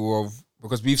a level of,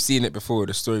 because we've seen it before,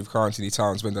 the story of Karl Anthony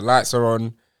Towns, when the lights are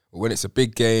on or when it's a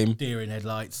big game. Deer in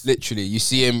headlights. Literally, you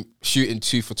see him shooting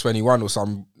 2 for 21 or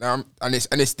something. And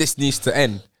this needs to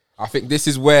end. I think this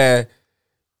is where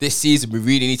this season we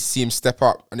really need to see him step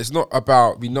up. And it's not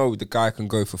about, we know the guy can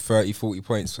go for 30, 40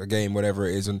 points a game, whatever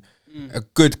it is, and a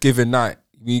good given night.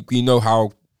 We know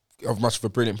how much of a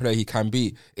brilliant player he can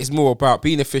be. It's more about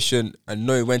being efficient and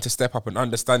knowing when to step up and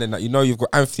understanding that, you know, you've got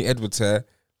Anthony Edwards here.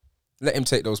 Let him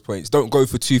take those points. Don't go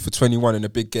for 2 for 21 in a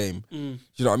big game. Do you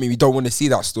know what I mean? We don't want to see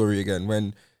that story again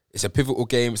when it's a pivotal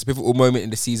game. It's a pivotal moment in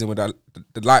the season where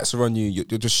the lights are on you.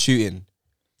 You're just shooting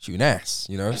ass,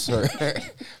 you know? So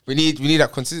we need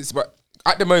that consistency. But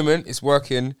at the moment, it's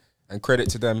working, and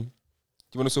credit to them. Do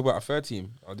you want to talk about our third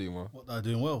team? I'll do more. What they're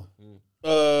doing well.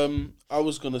 I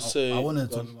was gonna say. I want to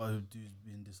talk about who's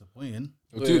been disappointing.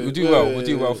 We'll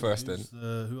do well first then.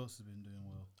 Who else has been doing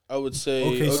well? I would say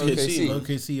OKC.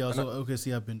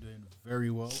 OKC have been doing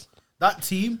very well. That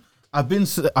team, I've been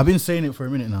saying it for a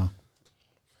minute now.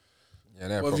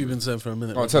 Yeah, what have you been saying for a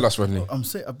minute? Oh, tell us, Rodney. I've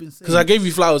been saying because I gave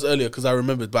you flowers earlier because I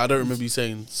remembered, but I don't remember you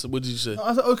saying. So what did you say? No,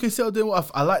 I said OKC are doing well.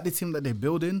 I like the team that they're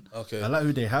building. Okay, I like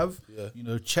who they have. Yeah. You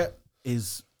know, Chet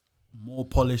is more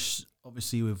polished,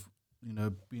 obviously with, you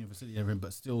know, being a facility and everything,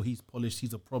 but still he's polished.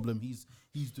 He's a problem. He's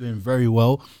doing very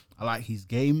well. I like his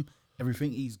game.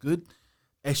 Everything, he's good.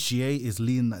 SGA is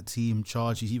leading that team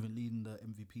charge. He's even leading the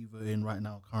MVP voting right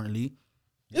now currently.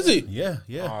 Is he? Yeah.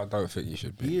 I don't think you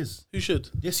should be. He is. Who should?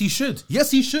 Yes, he should.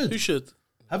 Yes, he should. Who should?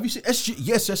 Have you seen SGA?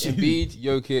 Yes. Embiid,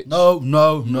 Jokic. No.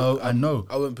 I know.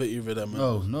 I wouldn't put either of them.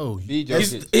 Man. No. Embiid,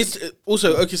 Jokic. It's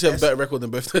also OKC have a better record than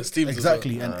both those teams.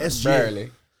 Exactly. As well. And SGA.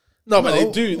 Barely. No, but they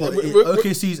do.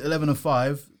 OKC's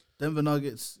 11-5. Denver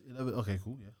Nuggets 11. Okay,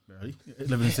 cool. Yeah, barely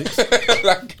 11-6.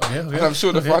 Okay. I'm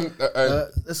sure the fun.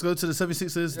 Let's go to the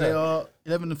 76ers. They are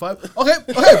 11-5. Okay.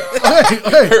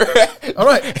 All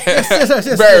right.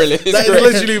 Yes. Barely. That is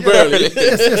literally barely.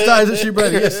 Yes, that is actually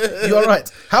barely. Yes, you are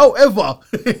right. However,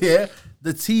 yeah,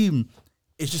 the team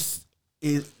is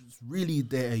really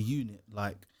they're a unit.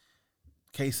 Like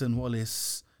Kayson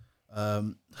Wallace.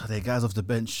 The guys off the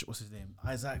bench, what's his name?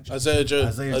 Isaiah Joe.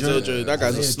 That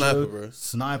guy's a sniper, bro.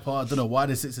 Sniper. I don't know why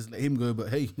the Sixers let him go, but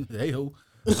hey ho.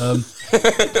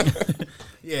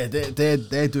 Yeah,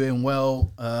 they're doing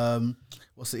well.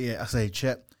 What's it? Yeah, I say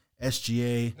Chet,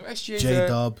 SGA, J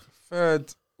Dub,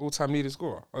 third all-time leader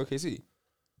scorer. OKC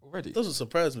already. Doesn't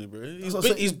surprise me, bro.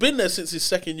 He's been there since his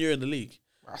second year in the league.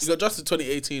 He got drafted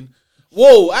 2018.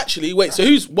 Whoa, actually, wait. So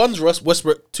one's Russ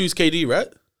Westbrook, two's KD, right?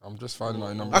 I'm just finding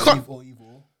my number. I can't.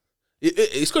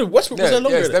 It's good. Westbrook was there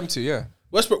longer. Yeah, it's them two. Yeah.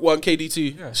 Westbrook 1, KD 2,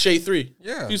 Yeah. Shea 3.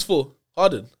 Yeah. Who's 4?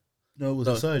 Harden. No, it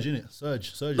was Surge, innit?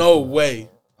 Surge. No way.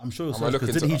 I'm sure it was I'm Surge, because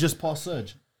looking didn't he to- just pass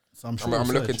Surge? So I'm sure I'm it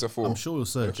was looking Surge. to 4. I'm sure it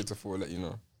was Surge. Looking to 4. Let you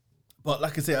know. But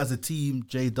like I said, as a team,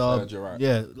 J Dub, Surge, you're right.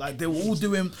 yeah, like they're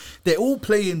all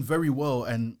playing very well,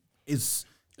 and it's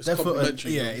definitely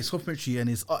complimentary, yeah, bro. it's complimentary, and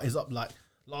it's up. Like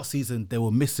last season, they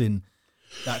were missing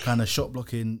that kind of shot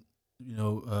blocking, you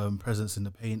know, presence in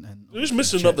the paint, and They're just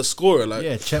missing Chet. another scorer. Like,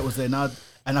 Yeah, Chet was there now,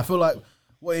 and I feel like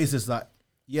what is this like?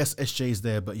 Yes, SJ's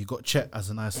there, but you got Chet as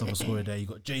a nice number scorer there. You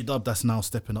got J Dub that's now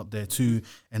stepping up there too,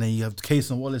 and then you have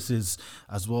Kayson Wallace's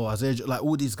as well as like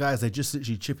all these guys. They're just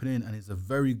literally chipping in, and it's a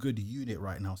very good unit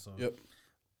right now. So Yep.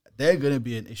 they're gonna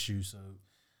be an issue. So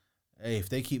hey, if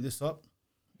they keep this up,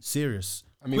 serious.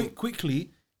 I mean-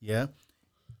 Quickly, yeah.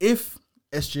 If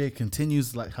SJ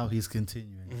continues like how he's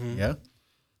continuing, yeah,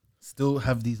 still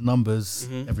have these numbers,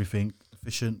 everything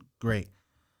efficient, great.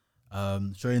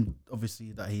 Showing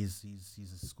obviously that he's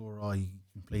a scorer, he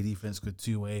can play defense, good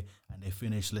 2-way, and they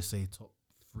finish, let's say, top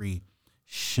 3.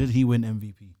 Should he win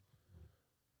MVP?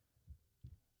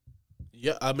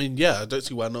 Yeah, I mean, yeah, I don't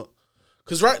see why not.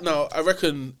 Because right now, I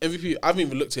reckon MVP, I haven't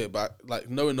even looked at it, but like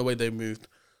knowing the way they moved,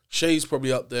 Shea's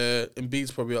probably up there.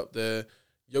 Embiid's probably up there.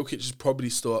 Jokic is probably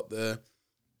still up there.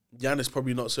 Giannis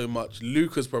probably not so much.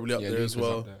 Luka's probably up there Luka's as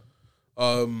well. up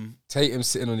there. Tatum's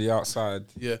sitting on the outside.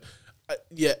 Yeah.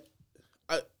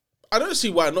 I don't see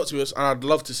why not, to be honest. And I'd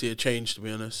love to see a change, to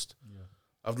be honest. Yeah.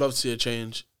 I'd love to see a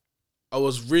change. I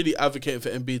was really advocating for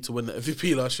Embiid to win the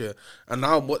MVP last year. And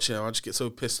now I'm watching him. I just get so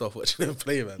pissed off watching him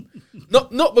play, man.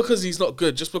 Not because he's not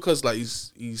good, just because like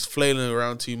he's flailing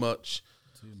around too much.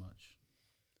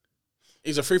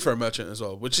 He's a free throw merchant as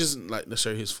well, which isn't like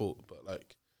necessarily his fault, but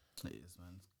like it is,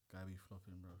 man. Guy be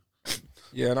flopping, bro.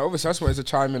 Yeah, and obviously I just wanted to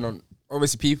chime in on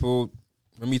obviously people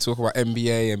when we talk about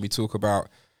NBA and we talk about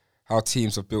how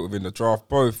teams have built within the draft,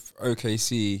 both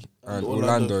OKC and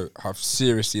Orlando have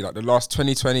seriously like the last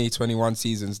 2020-21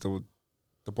 seasons they were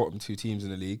the bottom two teams in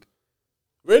the league.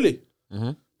 Really? Mm-hmm.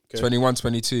 Okay.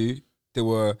 21-22 they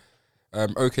were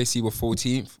OKC were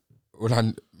 14th,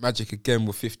 Orlando Magic again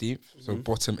were 15th, so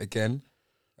bottom again.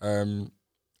 And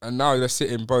now they're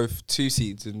sitting both 2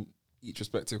 seeds in each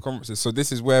respective conferences. So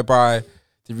this is whereby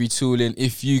the retooling,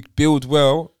 if you build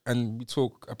well, and we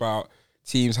talk about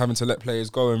teams having to let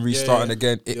players go and restarting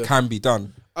again, it can be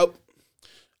done.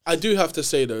 I do have to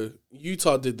say though,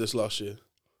 Utah did this last year.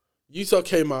 Utah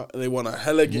came out and they won a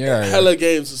hella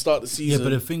games to start the season. Yeah,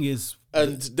 but the thing is,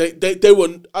 and they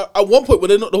were at one point were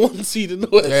they not the one seed in the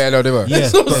West? Yeah, no, they were.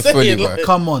 That's what I'm saying. Like,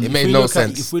 come on, it made no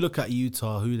sense. If we look at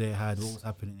Utah, who they had, what was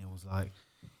happening, it was like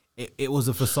it was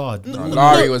a facade.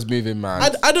 Larry was moving,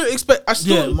 man. I don't expect.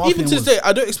 Even to this day,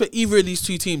 I don't expect either of these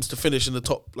two teams to finish in the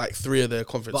top like 3 of their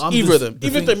conference. Either of them,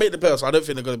 even if they make the playoffs, I don't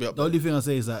think they're going to be up. The only thing I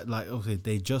say is that like okay,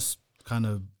 they just kind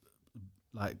of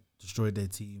like destroyed their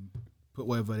team, put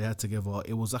whatever they had together.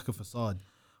 It was like a facade.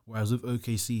 Whereas with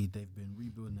OKC, they've been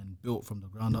rebuilding and built from the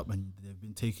ground up, and they've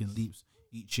been taking leaps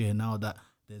each year. Now that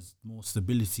there's more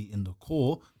stability in the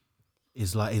core,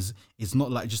 it's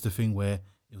not like just a thing where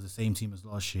it was the same team as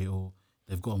last year or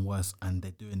they've gotten worse and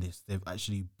they're doing this. They've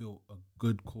actually built a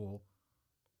good core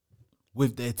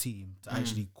with their team to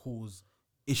actually cause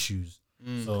issues.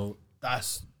 So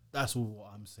that's all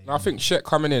what I'm saying. I think Shaq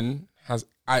coming in has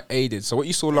aided. So what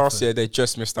you saw last year, they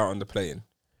just missed out on the play-in.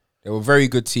 They were a very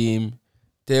good team.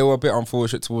 They were a bit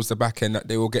unfortunate towards the back end that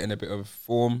they were getting a bit of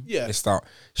form. Yeah. Missed out.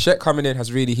 Shaq coming in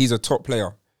he's a top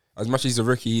player. As much as he's a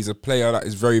rookie, he's a player that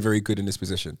is very, very good in this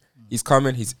position. He's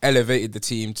coming, he's elevated the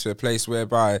team to a place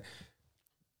whereby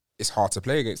it's hard to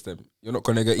play against them. You're not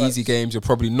going to get easy games. You're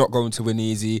probably not going to win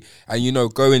easy. And you know,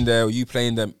 going there or you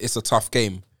playing them, it's a tough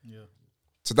game. Yeah.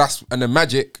 So and the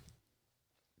Magic,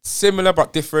 similar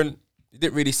but different. You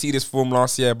didn't really see this form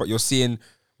last year, but you're seeing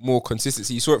more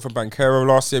consistency. You saw it from Banchero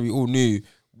last year. We all knew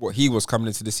what he was coming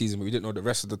into the season, but we didn't know the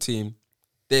rest of the team.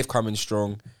 They've come in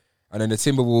strong. And then the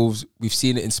Timberwolves, we've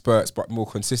seen it in spurts, but more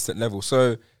consistent level.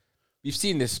 So we've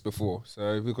seen this before.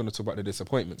 So we're going to talk about the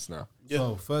disappointments now. Yeah.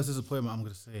 So first disappointment, I'm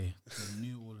going to say the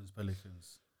New Orleans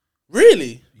Pelicans.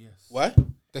 Really? Yes. Why?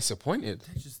 Disappointed.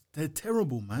 They're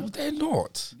terrible, man. No, they're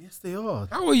not. Yes, they are.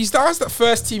 How are you? That's the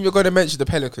first team you're going to mention, the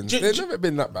Pelicans. They've never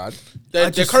been that bad.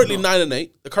 They're currently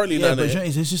 9-8. They're currently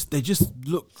 9-8. They just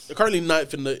look. They're currently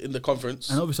 9th in the conference.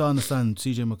 And obviously, I understand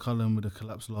CJ McCollum with the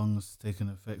collapsed lungs taking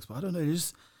effects, but I don't know.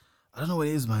 I don't know what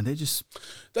it is, man.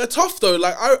 They're tough though.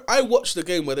 Like I watched the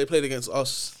game where they played against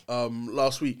us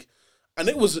last week, and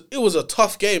it was a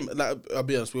tough game. And I'll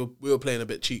be honest, we were playing a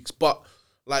bit cheeks, but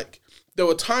like there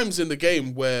were times in the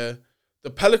game where the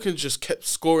Pelicans just kept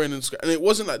scoring and it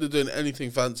wasn't like they're doing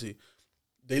anything fancy.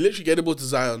 They literally get the ball to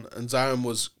Zion, and Zion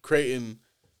was creating,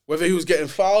 whether he was getting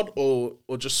fouled or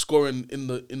just scoring in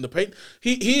the paint.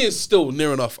 He is still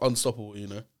near enough unstoppable, you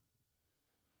know.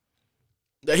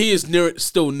 That he is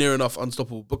still near enough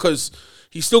unstoppable because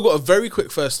he's still got a very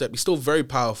quick first step. He's still very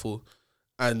powerful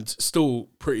and still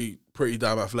pretty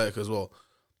damn athletic as well.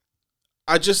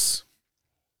 I think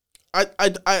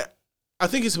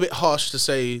it's a bit harsh to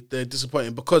say they're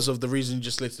disappointing because of the reason you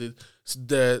just listed.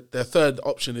 Their third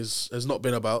option has not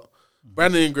been about.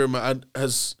 Brandon Ingram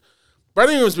has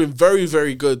been very,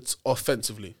 very good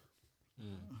offensively.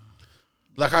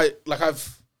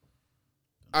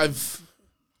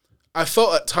 I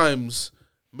felt at times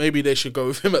maybe they should go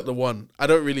with him at the 1. I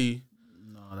don't really.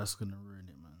 No, that's gonna ruin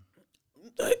it, man.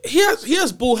 He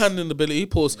has ball handling ability.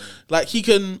 Pause. Like he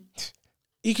can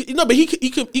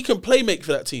play make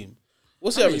for that team.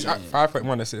 What's the average?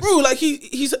 5.1 assists. Bro, like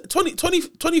he's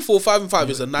 24, 5 and 5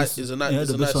 is a nice. He's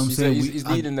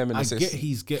leading them in assists. I get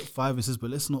he's get 5 assists,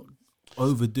 but let's not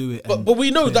overdo it. But we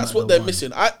know that's what they're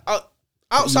missing.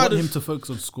 Outside of him to focus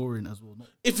on scoring as well.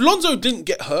 If Lonzo didn't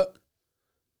get hurt,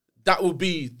 that would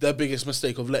be their biggest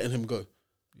mistake of letting him go.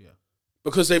 Yeah.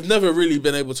 Because they've never really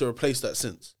been able to replace that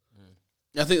since.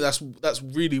 I think that's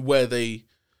really where they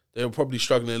were probably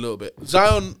struggling a little bit.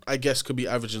 Zion, I guess, could be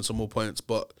averaging some more points,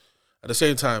 but at the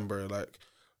same time, bro, like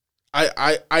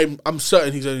I'm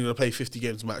certain he's only gonna play 50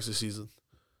 games max this season.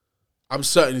 I'm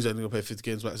certain he's only gonna play 50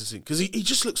 games max this season because he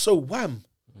just looks so wham.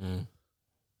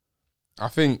 I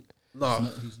think No,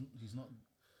 He's not.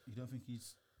 You don't think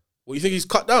he's? what, you think he's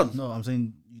cut down? No, I'm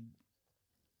saying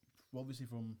obviously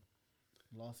from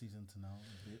last season to now.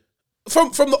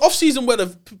 From the off season where the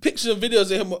pictures and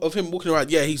videos of him walking around,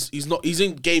 yeah, he's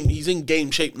in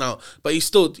game shape now, but he's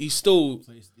still. So he still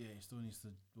needs to.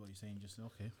 What you're saying? Just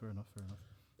okay, fair enough.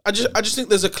 I just think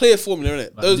there's a clear formula in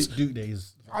it. Like Those Duke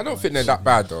days. I don't think they're that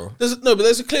bad though.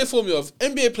 there's a clear formula of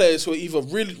NBA players who are either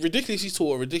really ridiculously tall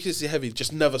or ridiculously heavy,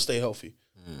 just never stay healthy.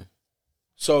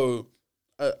 So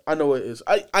I know what it is.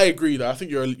 I agree that I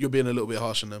think you're being a little bit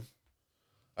harsh on them.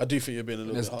 I do think you're being a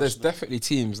little bit harsh. There's definitely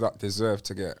teams that deserve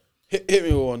to get. Hit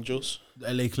me with one, Jules.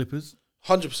 The LA Clippers.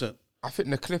 100%. I think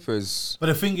the Clippers. But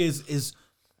the thing is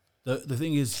the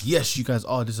thing is, yes, you guys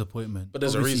are a disappointment. But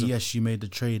there's Obviously, a reason. Yes, you made the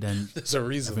trade and There's a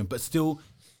reason. everything, but still,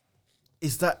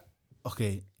 is that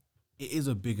okay? It is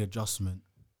a big adjustment,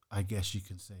 I guess you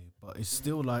can say. But it's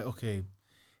still like okay,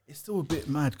 it's still a bit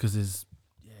mad because there's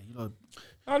No,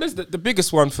 there's the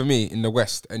biggest one for me in the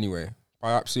West anyway,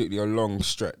 by absolutely a long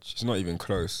stretch. It's not even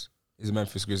close. Is the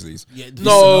Memphis Grizzlies.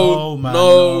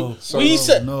 No. We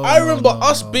said. no, I remember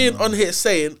us no, being no. on here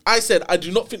saying, I said I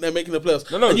do not think they're making the playoffs.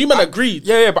 No, and you man agreed.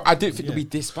 Yeah, but I didn't think it'd be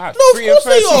this bad. No, of 3 and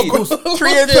course they are, 13. bro.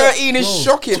 3 and 13 is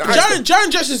shocking. Jaren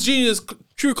Jackson Jr.'s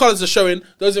true colours are showing.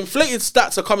 Those inflated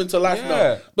stats are coming to life now.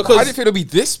 Yeah, Because I didn't think it'd be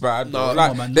this bad. No,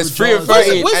 Like, man, there's no 3 and Jars.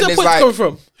 13, where's and their there's points like coming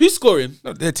from? Who's scoring?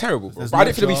 no, they're terrible. Bro. There's But I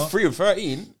didn't no think it'd be Jar. 3 and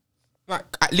 13. Like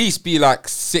at least be like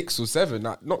 6 or 7.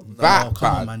 Like not that Oh,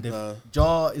 come bad. on, man.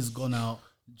 Jar is gone out.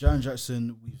 Jaren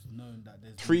Jackson, we've known that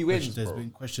there's 3 wins. There's Bro. been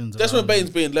questions. Desmond around Bane's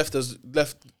being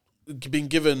being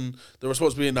given the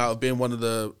responsibility now of being one of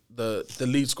the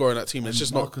lead scorer in that team. It's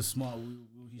just not. Marcus Smart.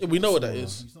 We know what that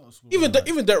is. He's not a scorer.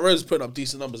 Even Derrick Rose is putting up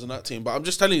decent numbers in that team, but I'm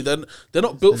just telling you, they're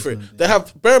not built for it. They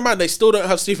have, bear in mind, they still don't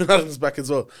have Stephen Adams back as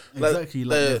well. Exactly,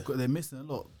 like they're missing a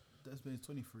lot. Desmond's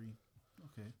 23.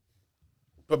 Okay.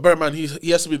 But bear in mind, he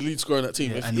has to be the lead scorer in that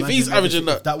team. Yeah, If and he's imagine averaging if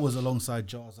that, that was alongside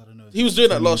Jars, I don't know. He was doing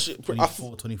that last year.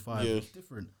 24, 25. Yeah. It's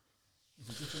different. It's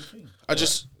a different thing.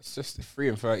 It's just 3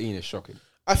 and 13 is shocking.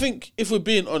 I think if we're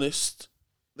being honest,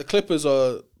 the Clippers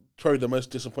are probably the most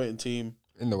disappointing team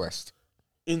In the West.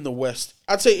 in the West.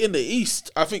 I'd say in the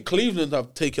East, I think Cleveland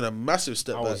have taken a massive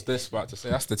step I back. was this about to say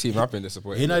that's the team I've been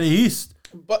disappointed. In in. the East.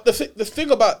 But the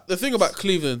thing about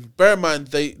Cleveland, bear in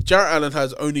mind, Jarrett Allen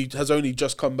has only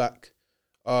just come back.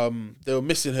 They were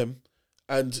missing him,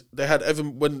 and they had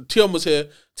Evan when Tion was here.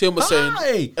 Tion was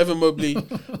saying Evan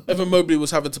Mobley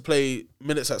was having to play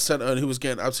minutes at center, and he was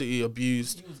getting absolutely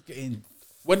abused. He was getting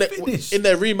When they finished. in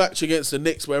their rematch against the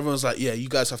Knicks, where everyone's like, "Yeah, you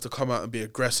guys have to come out and be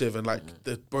aggressive," and like,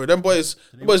 them boys,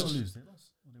 Did they win or lose? They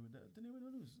lost. Didn't they win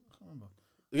or lose? I can't remember.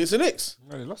 against the Knicks,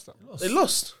 No, they lost that.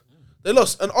 they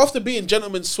lost, and after being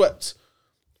gentlemen swept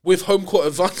with home court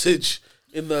advantage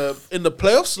in the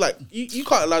playoffs, like you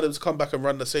can't allow them to come back and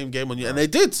run the same game on you, and they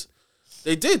did.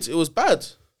 It was bad.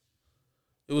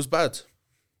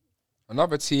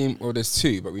 Another team, well, there's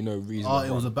 2, but we know reason. Oh, it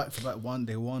was a back-to-back one.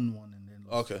 They won one and then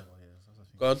lost. Okay. Oh, yeah, that's the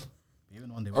thing. Go on.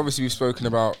 Even one, they won. Obviously, we've spoken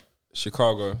about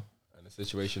Chicago and the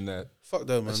situation there. Fuck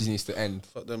them, man. That just needs to end.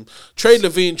 Fuck them. Trade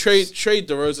Levine, trade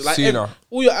DeRozan. Like Sooner.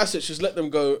 all your assets, just let them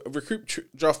go. Recruit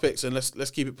draft picks, and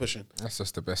let's keep it pushing. That's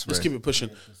just the best way. Let's keep it pushing.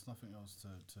 There's nothing else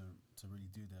to really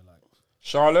do there. Like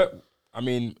Charlotte, I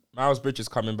mean, Miles Bridges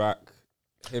coming back.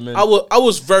 Him and I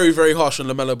was very, very harsh on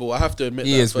LaMelo Ball. I have to admit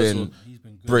he that. has first of been all. he's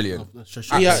been good. brilliant. He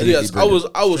Absolutely has.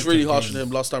 brilliant. I was really Stretch of harsh on games. him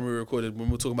last time we recorded when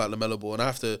we were talking about LaMelo Ball, and I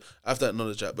have to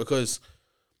acknowledge that because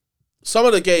some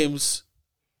of the games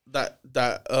that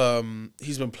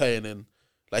he's been playing in,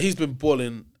 like he's been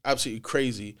balling absolutely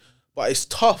crazy, but it's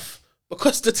tough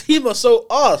because the team are so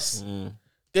arse.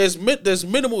 There's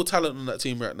minimal talent on that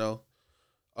team right now.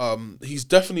 He's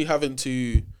definitely having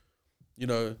to,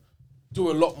 do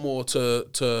a lot more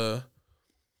to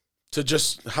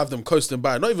just have them coasting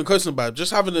by. Not even coasting by,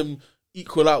 just having them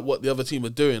equal out what the other team are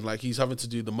doing. Like he's having to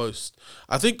do the most.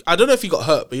 I don't know if he got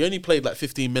hurt, but he only played like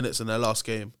 15 minutes in their last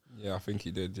game. Yeah, I think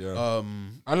he did. Yeah,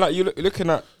 and like you're looking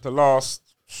at the last,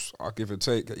 I'll give or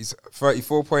take. He's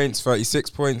 34 points, 36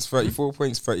 points, 34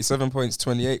 points, 37 points,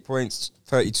 28 points,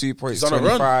 32 points, He's on a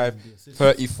run. 25,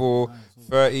 34,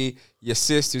 30. Your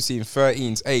assists, we've seen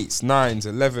 13s, 8s, 9s,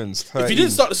 11s, 13s. If he didn't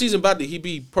start the season badly, he'd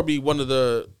be probably one of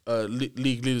the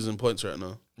league leaders in points right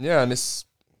now. Yeah, and it's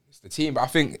the team. But I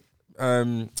think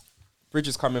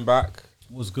Bridges coming back.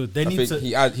 Was good. They I need think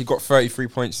to. he got 33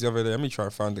 points the other day. Let me try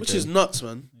and find the Which game. is nuts,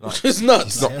 man. Which is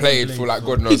nuts. He's not played for like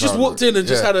God knows. He just how walked long. in and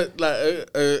just Yeah. had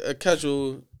a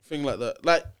casual thing like that.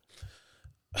 Like,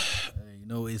 You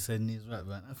know what he said in his rap,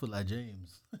 man? I feel like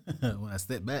James when I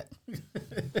step back.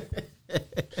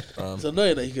 it's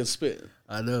annoying that he can spit.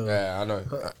 I know. Yeah, I know.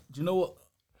 Do you know what?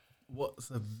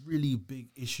 What's a really big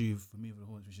issue for me with the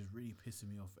Hornets, which is really pissing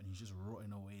me off, and he's just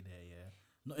rotting away there. Yeah,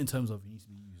 not in terms of he needs to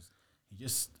be used. He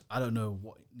just, I don't know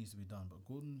what needs to be done, but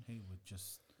Gordon Hayward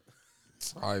just,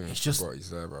 I even forgot he's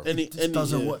there, bro. just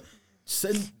doesn't work.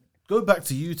 Go back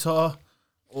to Utah,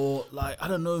 or like I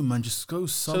don't know, man. Just go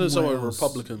somewhere. Somewhere else.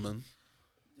 Republican, man.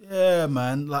 Yeah,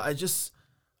 man. Like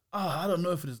I don't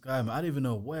know for this guy, man. I don't even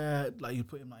know where. Like you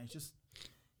put him, like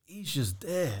he's just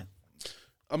there.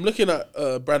 I'm looking at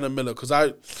Brandon Miller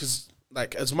because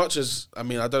like as much as I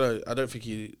mean I don't think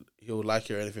he'll like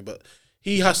it or anything, but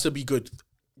he has to be good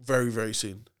very very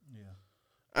soon. Yeah,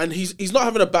 and he's not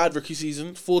having a bad rookie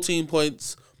season. 14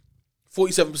 points,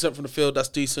 47% from the field. That's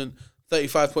decent.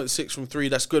 35.6 from three.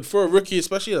 That's good for a rookie,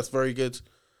 especially. That's very good.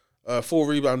 4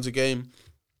 rebounds a game.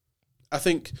 I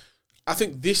think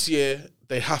this year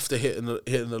they have to hit in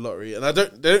the lottery, and they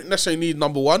don't necessarily need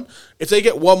number one. If they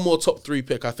get one more top 3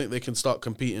 pick, I think they can start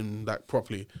competing like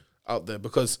properly out there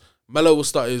because Melo will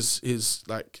start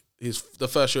the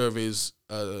first year of his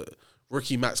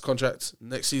rookie max contract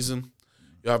next season.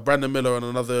 You have Brandon Miller on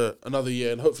another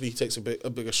year, and hopefully he takes a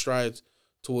bigger stride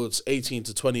towards 18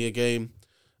 to 20 a game.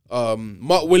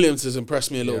 Mark Williams has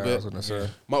impressed me a little bit. I was gonna say.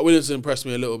 Mark Williams has impressed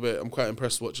me a little bit. I'm quite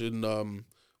impressed watching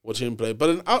him play. But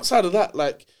then outside of that,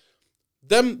 like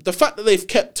the fact that they've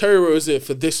kept Terry Rozier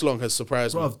for this long has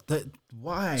surprised me.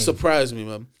 Why? Surprised me,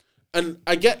 man. And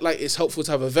I get like it's helpful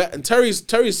to have a vet, and Terry's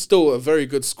still a very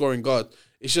good scoring guard.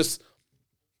 It's just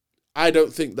I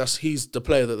don't think he's the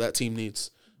player that team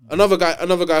needs. Another guy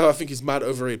who I think is mad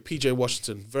overrated, PJ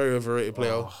Washington, very overrated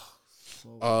player.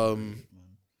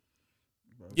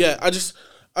 Yeah, I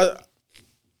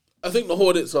think the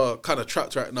Hornets are kind of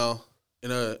trapped right now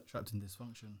Trapped in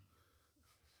dysfunction.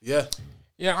 Yeah.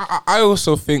 Yeah, I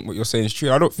also think what you're saying is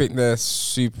true. I don't think they're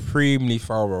supremely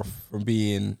far off from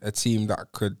being a team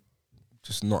that could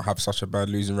just not have such a bad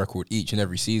losing record each and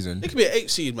every season. It could be an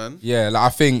 8 seed, man. Yeah, like I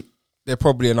think they're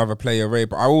probably another player away,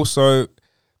 but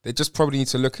they just probably need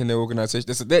to look in their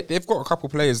organisation. They've got a couple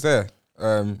players there.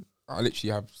 I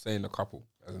literally have saying a couple,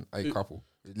 as in a couple.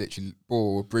 Literally,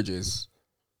 Ball, Bridges,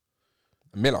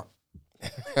 Miller.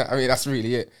 I mean, that's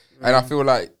really it. And I feel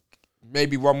like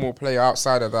maybe one more player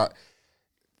outside of that.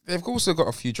 They've also got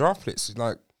a few draft picks.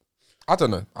 Like, I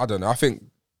don't know. I think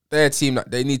they're a team that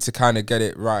they need to kind of get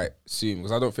it right soon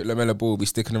because I don't think LaMelo Ball will be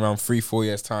sticking around 3-4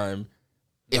 years' time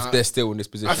if they're still in this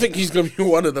position. I think he's going to be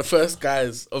one of the first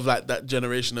guys of like that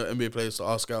generation of NBA players to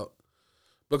ask out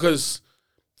because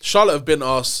Charlotte have been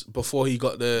asked before he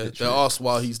got there. They're asked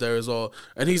while he's there as well,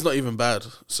 and he's not even bad.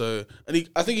 So, and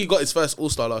I think he got his first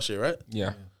All-Star last year, right?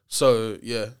 Yeah. So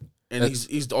yeah, and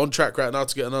he's on track right now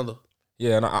to get another.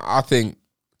 Yeah, and I think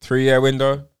 3-year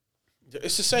window.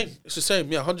 It's the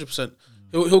same. Yeah, 100%.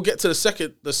 He'll get to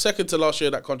the second to last year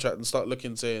of that contract and start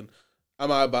looking, saying,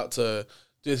 "Am I about to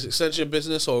do this extension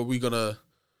business, or are we gonna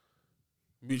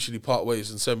mutually part ways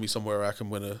and send me somewhere where I can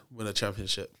win a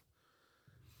championship?"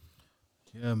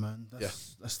 Yeah, man.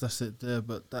 That's it there.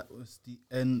 But that was the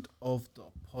end of the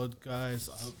pod, guys.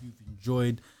 I hope you've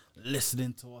enjoyed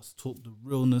listening to us talk the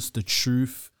realness, the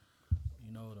truth,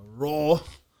 the raw.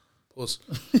 Pause.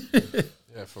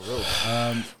 Yeah, for real.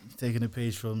 Taking a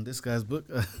page from this guy's book.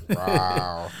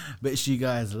 Wow. Make sure you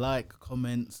guys like,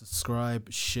 comment,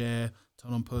 subscribe, share,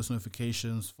 turn on post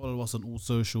notifications, follow us on all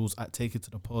socials at Take It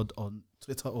to the Pod on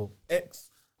Twitter or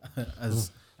X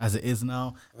as it is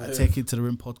now. At Take It to the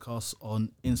Rim Podcast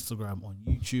on Instagram, on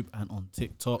YouTube, and on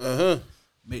TikTok.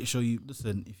 Make sure you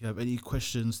listen. If you have any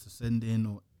questions to send in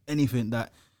or anything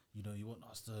that you want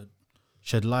us to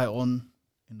shed light on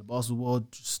in the basketball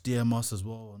world, just DM us as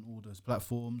well on all those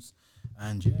platforms.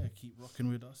 And yeah, keep rocking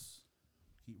with us,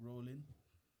 keep rolling,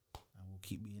 and we'll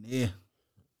keep being here.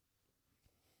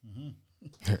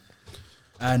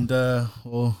 And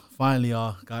finally,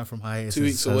 our guy from hiatus 2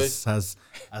 weeks away has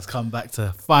come back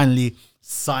to finally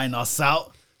sign us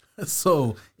out.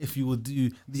 So if you would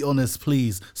do the honors,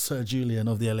 please, Sir Julian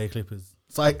of the LA Clippers.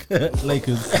 Psych,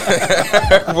 Lakers.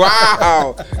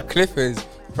 Wow. Clippers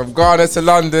from Ghana to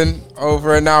London,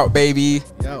 over and out, baby.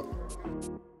 Yo.